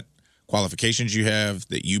what qualifications you have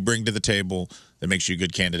that you bring to the table that makes you a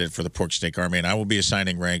good candidate for the Pork Steak Army, and I will be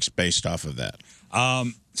assigning ranks based off of that.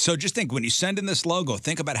 So just think, when you send in this logo,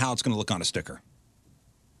 think about how it's going to look on a sticker.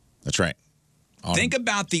 That's right. Think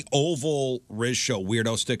about the oval Riz Show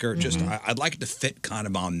weirdo sticker. Just, I'd like it to fit kind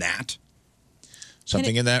of on that.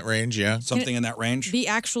 Something in that range, yeah. Something in that range. Be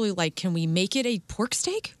actually like, can we make it a pork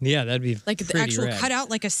steak? Yeah, that'd be Like the pretty actual rad. cutout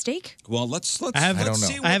like a steak? Well, let's see I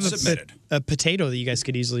have a, a potato that you guys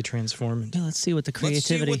could easily transform into. Yeah, let's see what the Let's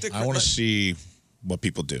see what creativity. I want to see what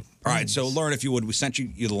people do. All right, so Lauren, if you would, we sent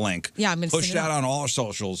you the link. Yeah, I'm going to push that on all our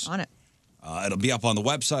socials. On it. It'll be up on the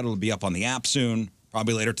website. It'll be up on the app soon,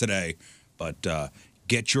 probably later today. But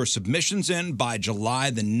get your submissions in by July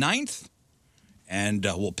the 9th, and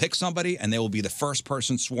we'll pick somebody, and they will be the first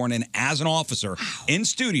person sworn in as an officer in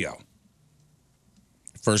studio.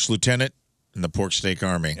 First lieutenant in the Pork Steak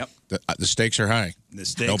Army. Yep. The stakes are high. The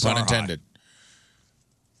stakes no pun are intended.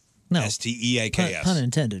 No. STEAKS. Pun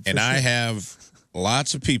intended. And I have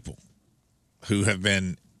lots of people who have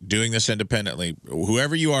been doing this independently.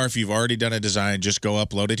 Whoever you are, if you've already done a design, just go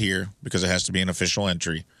upload it here because it has to be an official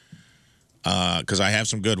entry. Because I have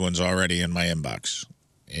some good ones already in my inbox.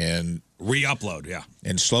 And re-upload, yeah.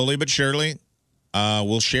 And slowly but surely,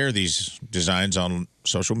 we'll share these designs on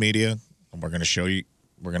social media. And we're going to show you,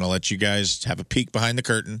 we're going to let you guys have a peek behind the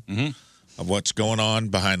curtain of what's going on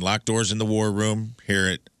behind locked doors in the war room here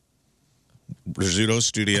at Rizzuto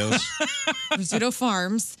Studios. Rizzuto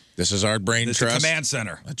Farms. This is our brain This is the trust. command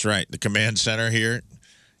center. That's right, the command center here.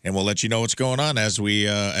 And we'll let you know what's going on as we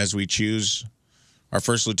choose our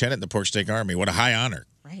first lieutenant in the Pork Steak Army. What a high honor.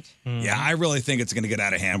 Right. Yeah, I really think it's going to get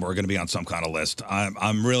out of hand. We're going to be on some kind of list.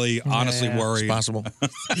 I'm really honestly worried. It's possible.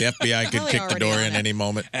 The FBI could kick the door in any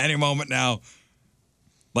moment. Any moment now.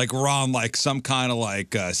 Like we're on like some kind of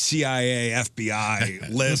like CIA, FBI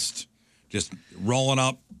list, just rolling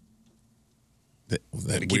up.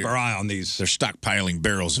 To keep our eye on these. They're stockpiling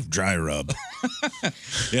barrels of dry rub.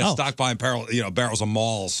 Stockpiling barrels of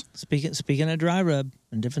malls. Speaking of dry rub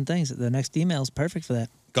and different things, the next email is perfect for that.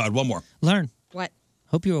 God, one more. Learn. What?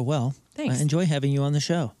 Hope you are well. Thanks. I enjoy having you on the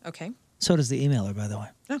show. Okay. So does the emailer, by the way.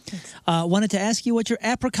 Oh, thanks. Wanted to ask you what your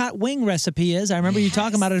apricot wing recipe is. I remember you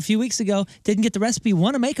talking about it a few weeks ago. Didn't get the recipe.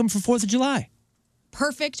 Want to make them for 4th of July.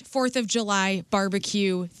 Perfect 4th of July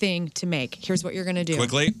barbecue thing to make. Here's what you're going to do.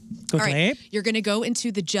 Quickly. All right. You're going to go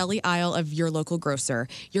into the jelly aisle of your local grocer.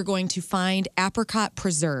 You're going to find apricot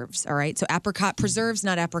preserves. All right. So apricot preserves,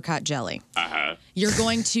 not apricot jelly. Uh-huh. You're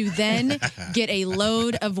going to then get a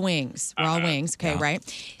load of wings, raw wings. Okay. Right.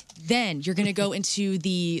 Then you're gonna go into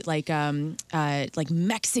the like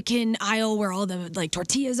Mexican aisle where all the like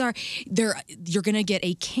tortillas are. You're gonna get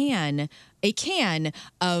a can a can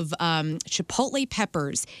of chipotle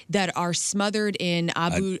peppers that are smothered in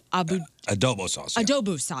adobo sauce. Yeah.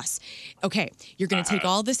 Adobo sauce. Okay, you're going to take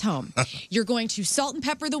all this home. You're going to salt and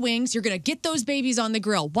pepper the wings. You're going to get those babies on the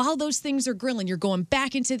grill. While those things are grilling, you're going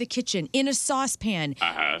back into the kitchen in a saucepan.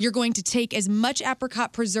 You're going to take as much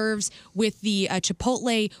apricot preserves with the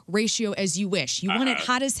chipotle ratio as you wish. You want it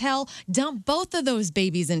hot as hell? Dump both of those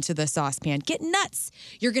babies into the saucepan. Get nuts.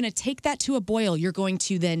 You're going to take that to a boil. You're going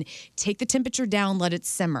to then take the temperature down, let it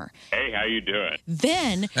simmer. Hey, how you doing?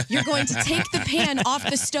 Then you're going to take the pan off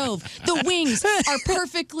the stove. The wings are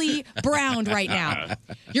perfectly browned right now.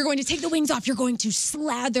 You're going to take the wings off. You're going to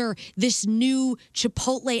slather this new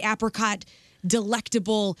chipotle apricot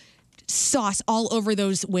delectable sauce all over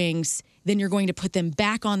those wings. Then you're going to put them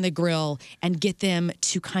back on the grill and get them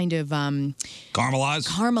to kind of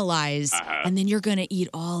caramelize. And then you're going to eat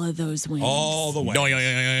all of those wings. All the way.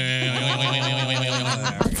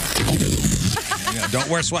 Don't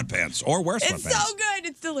wear sweatpants or wear sweatpants. It's so good.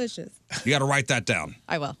 It's delicious. You got to write that down.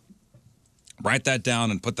 I will. Write that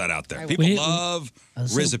down and put that out there. People love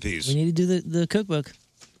recipes. We need to do the cookbook.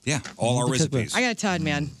 Yeah, all our recipes. I got a ton,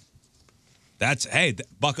 man. That's,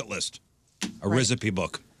 bucket list. A recipe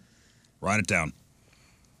book. Write it down.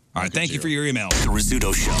 All right, thank you for your email. The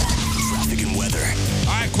Rizzuto Show. Traffic and weather.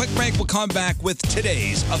 All right, quick break. We'll come back with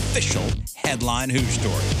today's official headline Who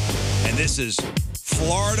story. And this is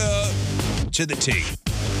Florida to the T.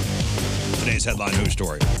 Today's headline Who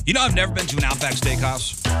story. You know, I've never been to an Outback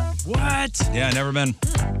Steakhouse. What? Yeah, never been.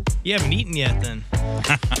 You haven't eaten yet, then.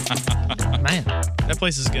 Man. That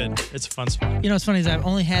place is good. It's a fun spot. You know what's funny is I've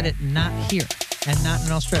only had it not here and not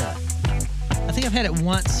in Australia. I think I've had it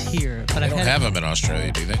once here, but They I've don't had have it. them in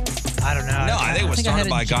Australia, do they? I don't know. No, I think it was I started had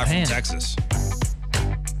by a in guy Japan. from Texas.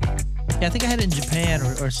 Yeah, I think I had it in Japan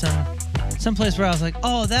or some place where I was like,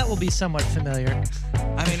 oh, that will be somewhat familiar.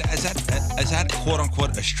 I mean, is that quote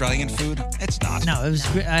unquote Australian food? It's not. No, it was.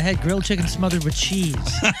 I had grilled chicken smothered with cheese.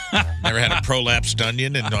 Never had a prolapsed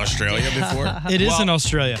onion in Australia before? It is in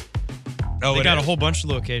Australia. Oh, they it got is? a whole bunch of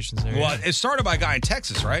locations there. Well, it started by a guy in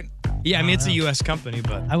Texas, right? Yeah, I mean, it's a U.S. company,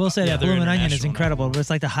 but I will say that they're Bloomin' Onion is international incredible. It's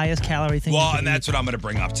like the highest calorie thing. Well, you and can that's what I'm going to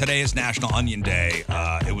bring up. Today is National Onion Day.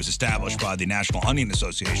 It was established by the National Onion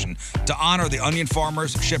Association to honor the onion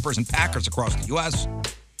farmers, shippers, and packers across the U.S.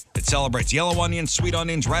 It celebrates yellow onions, sweet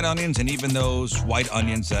onions, red onions, and even those white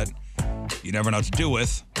onions that you never know what to do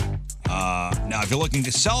with. Now, if you're looking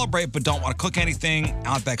to celebrate but don't want to cook anything,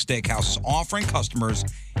 Outback Steakhouse is offering customers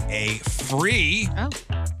a free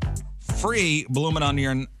Bloomin'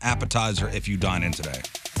 Onion appetizer if you dine in today.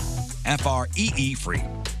 FREE free.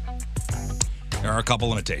 There are a couple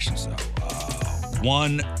limitations, though.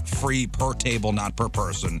 One free per table, not per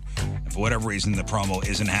person. And for whatever reason, the promo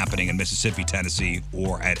isn't happening in Mississippi, Tennessee,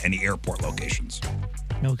 or at any airport locations.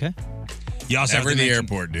 Okay. You also Never have to in the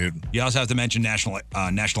mention- airport, dude. You also have to mention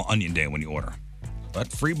National Onion Day when you order.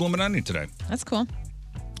 But free Bloomin' Onion today. That's cool.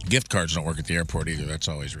 Gift cards don't work at the airport either. That's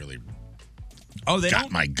always really they got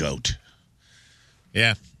don't? my goat.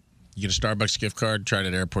 Yeah. You get a Starbucks gift card, tried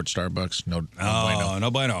at airport Starbucks. No bueno. No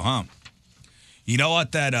bueno, huh? You know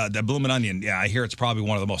what? That Bloomin' Onion, yeah, I hear it's probably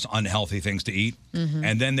one of the most unhealthy things to eat. Mhm.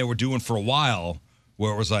 And then they were doing for a while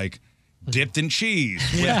where it was like dipped in cheese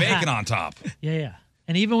with Yeah. bacon on top. Yeah.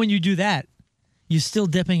 And even when you do that, you're still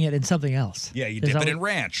dipping it in something else. Yeah, you There's dip it al- in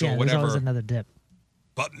ranch yeah, or whatever. There's always another dip.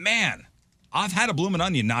 But man, I've had a Bloomin'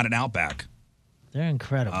 Onion, not an Outback. They're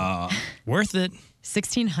incredible. Worth it.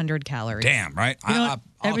 1,600 calories. Damn, right? You know what?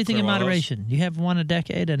 I'll Everything throw in one of those. moderation. You have one a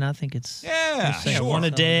decade, and I think it's Yeah, it's safe. sure. One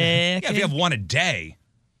a day. Yeah, if you have one a day,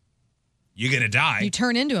 you're going to die. You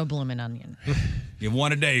turn into a Bloomin' Onion. You have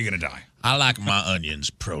one a day, you're going to die. I like my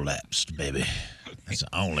onions prolapsed, baby. That's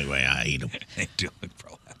the only way I eat them. They do look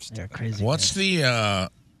prolapsed. They're crazy. What's the,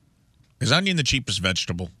 is onion the cheapest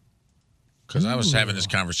vegetable? Because I was having this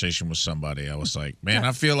conversation with somebody. I was like, man,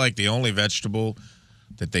 I feel like the only vegetable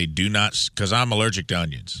that they do not, because I'm allergic to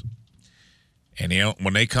onions. And you know,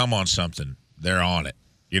 when they come on something, they're on it.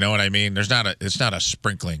 You know what I mean? It's not a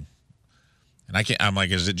sprinkling. And I'm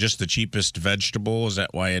like, is it just the cheapest vegetable? Is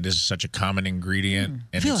that why it is such a common ingredient?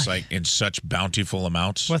 And feel it's like in such bountiful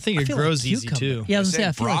amounts? Well, I think I it feel grows like easy cucumber. too. Yeah, I was They gonna say,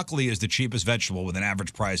 I say feel like, broccoli is the cheapest vegetable with an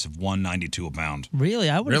average price of $1.92 a pound. really,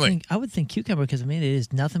 I would Really? think cucumber because I mean it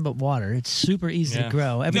is nothing but water. It's super easy Yeah. to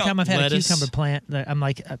grow. Every No, time I've had lettuce. a cucumber plant, I'm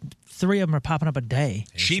like, 3 of them are popping up a day.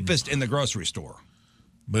 Cheapest in the grocery store.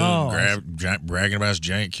 Boom, Oh. bragging about his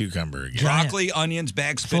giant cucumber again. Giant. Broccoli, onions,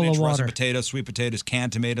 bagged Full of spinach, russet water. potatoes, sweet potatoes,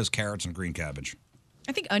 canned tomatoes, carrots, and green cabbage.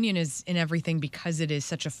 I think onion is in everything because it is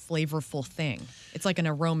such a flavorful thing. It's like an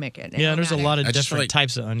aromatic. Yeah, there's a lot of I just feel different like-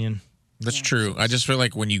 types of onion. That's true. I just feel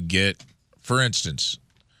like when you get, for instance,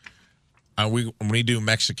 when we do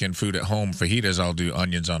Mexican food at home, fajitas, I'll do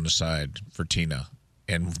onions on the side for Tina.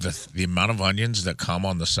 And the amount of onions that come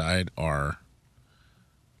on the side are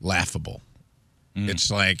laughable.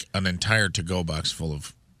 It's like an entire to-go box full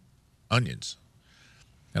of onions.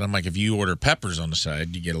 And I'm like, if you order peppers on the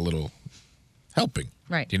side, you get a little helping.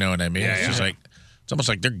 Right. Do you know what I mean? Yeah, it's just like, it's almost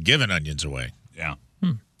like they're giving onions away. Yeah.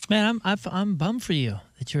 Man, I'm bummed for you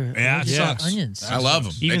that you're allergic to onions. I love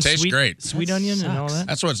them. They taste great. Sweet onion and all that.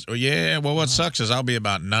 That's what's, what sucks is I'll be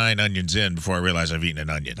about 9 onions in before I realize I've eaten an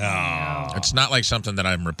onion. Oh. It's not like something that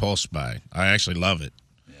I'm repulsed by. I actually love it.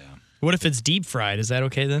 What if it's deep fried? Is that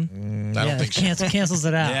okay then? I don't think so. Cancels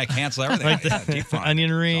it out. Yeah, cancel everything. Like the deep fry.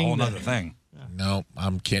 onion ring. It's a whole other thing. No, I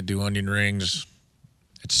can't do onion rings.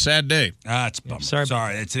 It's a sad day. It's a bummer.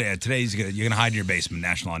 Sorry. Today's you're gonna hide in your basement.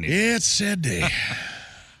 National Onion. Yeah, it's a sad day.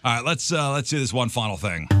 All right, let's do this one final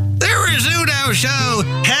thing. The Rizzuto Show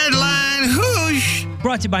headline whoosh.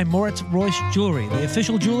 Brought to you by Moritz Royce Jewelry, the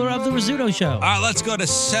official jeweler of the Rizzuto Show. All right, let's go to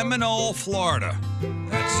Seminole, Florida.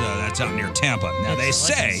 That's out near Tampa. Now they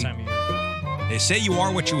say you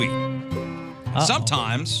are what you eat.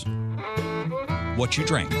 Sometimes what you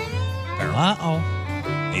drink. Uh-oh.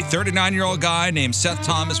 A 39-year-old guy named Seth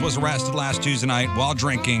Thomas was arrested last Tuesday night while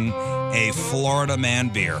drinking a Florida Man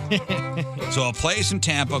beer. So a place in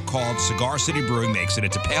Tampa called Cigar City Brewing makes it.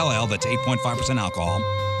 It's a pale ale that's 8.5% alcohol.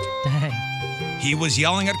 Dang. He was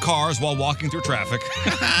yelling at cars while walking through traffic.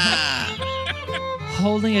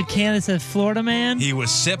 Holding a can that said Florida Man? He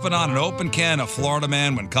was sipping on an open can of Florida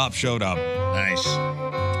Man when cops showed up. Nice.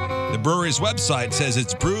 The brewery's website says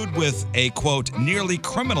it's brewed with a, quote, nearly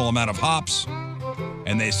criminal amount of hops.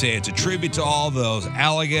 And they say it's a tribute to all those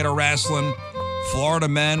alligator wrestling Florida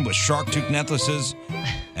men with shark tooth necklaces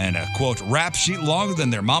and a, quote, rap sheet longer than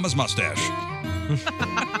their mama's mustache.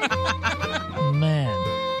 Man.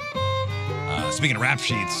 Speaking of rap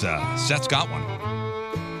sheets, Seth's got one.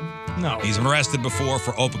 No. He's been arrested before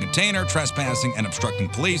for open container, trespassing, and obstructing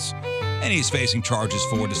police, and he's facing charges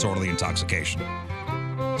for disorderly intoxication.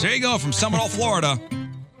 So there you go, from Seminole, Florida.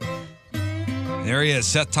 There he is,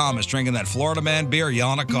 Seth Thomas, drinking that Florida Man beer,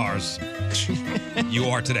 yelling at cars. You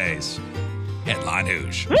are today's Headline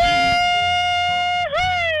Hoosh. Did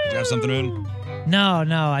you have something, Moon?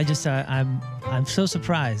 No. I just I'm so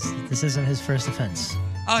surprised that this isn't his first offense.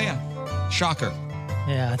 Oh yeah, shocker.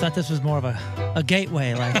 Yeah, I thought this was more of a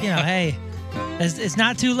gateway, like hey. It's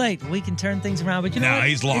not too late. We can turn things around, but what?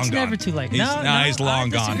 He's long it's gone. Never too late. He's long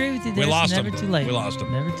gone. I disagree with you. We lost never him. Too late. We lost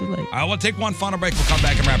him. Never too late. I will take one final break. We'll come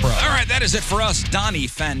back and wrap her up. All right, that is it for us. Donnie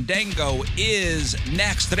Fandango is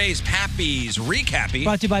next. Today's Pappy's Recappy.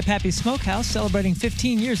 Brought to you by Pappy's Smokehouse, celebrating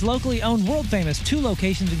 15 years. Locally owned, world famous. 2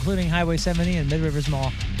 locations, including Highway 70 and Mid Rivers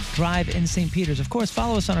Mall Drive in St. Peters. Of course,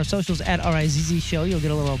 follow us on our socials at RIZZ Show. You'll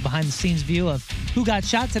get a little behind-the-scenes view of who got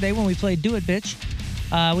shot today when we played Do It Bitch.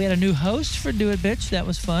 We had a new host for Do It Bitch. That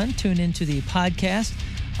was fun. Tune into the podcast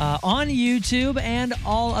on YouTube and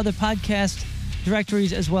all other podcast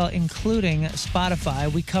directories as well, including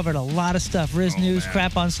Spotify. We covered a lot of stuff. Riz News,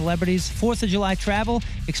 crap on celebrities, 4th of July travel,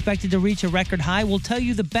 expected to reach a record high. We'll tell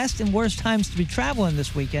you the best and worst times to be traveling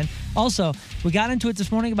this weekend. Also, we got into it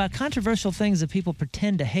this morning about controversial things that people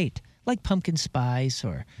pretend to hate, like pumpkin spice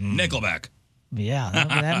or... Nickelback. Yeah,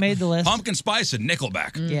 that made the list. Pumpkin Spice and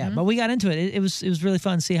Nickelback. Yeah, but we got into it. It was really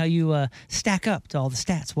fun to see how you stack up to all the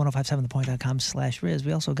stats. 1057thepoint.com/Riz.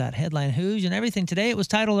 We also got Headline Who's and everything today. It was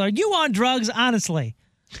titled, Are You on Drugs, Honestly?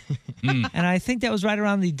 And I think that was right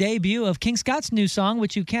around the debut of King Scott's new song,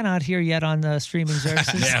 which you cannot hear yet on the streaming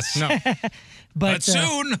services. Yes. No. But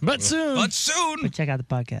soon. But soon. But soon. But check out the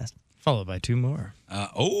podcast. Followed by 2 more. I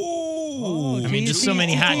mean, just so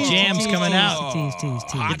many hot jams coming out. Tease.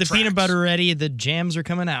 Get the peanut butter ready. The jams are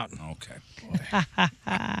coming out. Okay.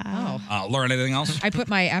 Learn anything else? I put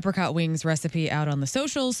my apricot wings recipe out on the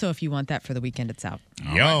socials, so if you want that for the weekend, it's out.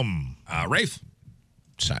 Yum. Rafe.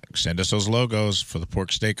 Send us those logos for the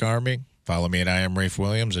Pork Steak Army. Follow me at I Am Rafe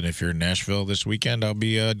Williams. And if you're in Nashville this weekend, I'll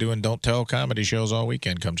be doing Don't Tell comedy shows all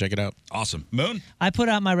weekend. Come check it out. Awesome. Moon? I put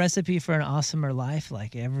out my recipe for an awesomer life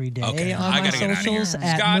like every day on I my gotta get out of socials here.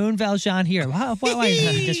 at Scott. Moon Valjean here. Why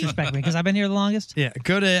disrespect me? Because I've been here the longest? Yeah,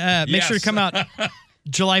 go to, make sure to come out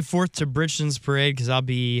July 4th to Bridgeton's Parade because I'll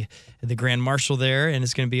be at the Grand Marshal there and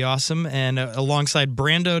it's going to be awesome. And alongside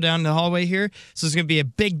Brando down the hallway here. So it's going to be a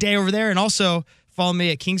big day over there. And also follow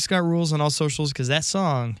me at King Scott Rules on all socials because that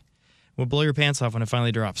song will blow your pants off when it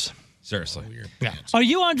finally drops. Seriously. Yeah. Are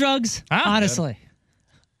you on drugs? Honestly.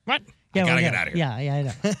 What? Yeah, I gotta get out of here. Yeah, I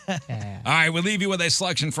know. All right, we'll leave you with a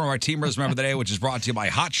selection from our Team Riz Member of the Day, which is brought to you by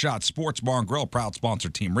Hot Shots Sports Bar and Grill, proud sponsor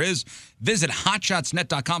Team Riz. Visit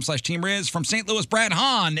hotshotsnet.com/Team Riz. From St. Louis, Brad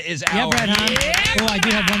Hahn is Yeah, our... Brad Hahn. Oh, I do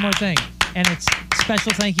have one more thing. And it's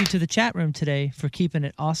special thank you to the chat room today for keeping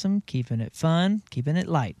it awesome, keeping it fun, keeping it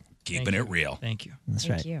light. Keeping it real. Thank you. That's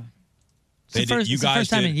right. you. It's the first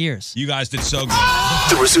time in years. You guys did so good.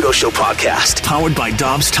 The Rizzuto Show podcast, powered by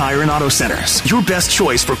Dobbs Tire and Auto Centers. Your best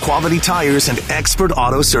choice for quality tires and expert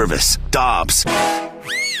auto service. Dobbs.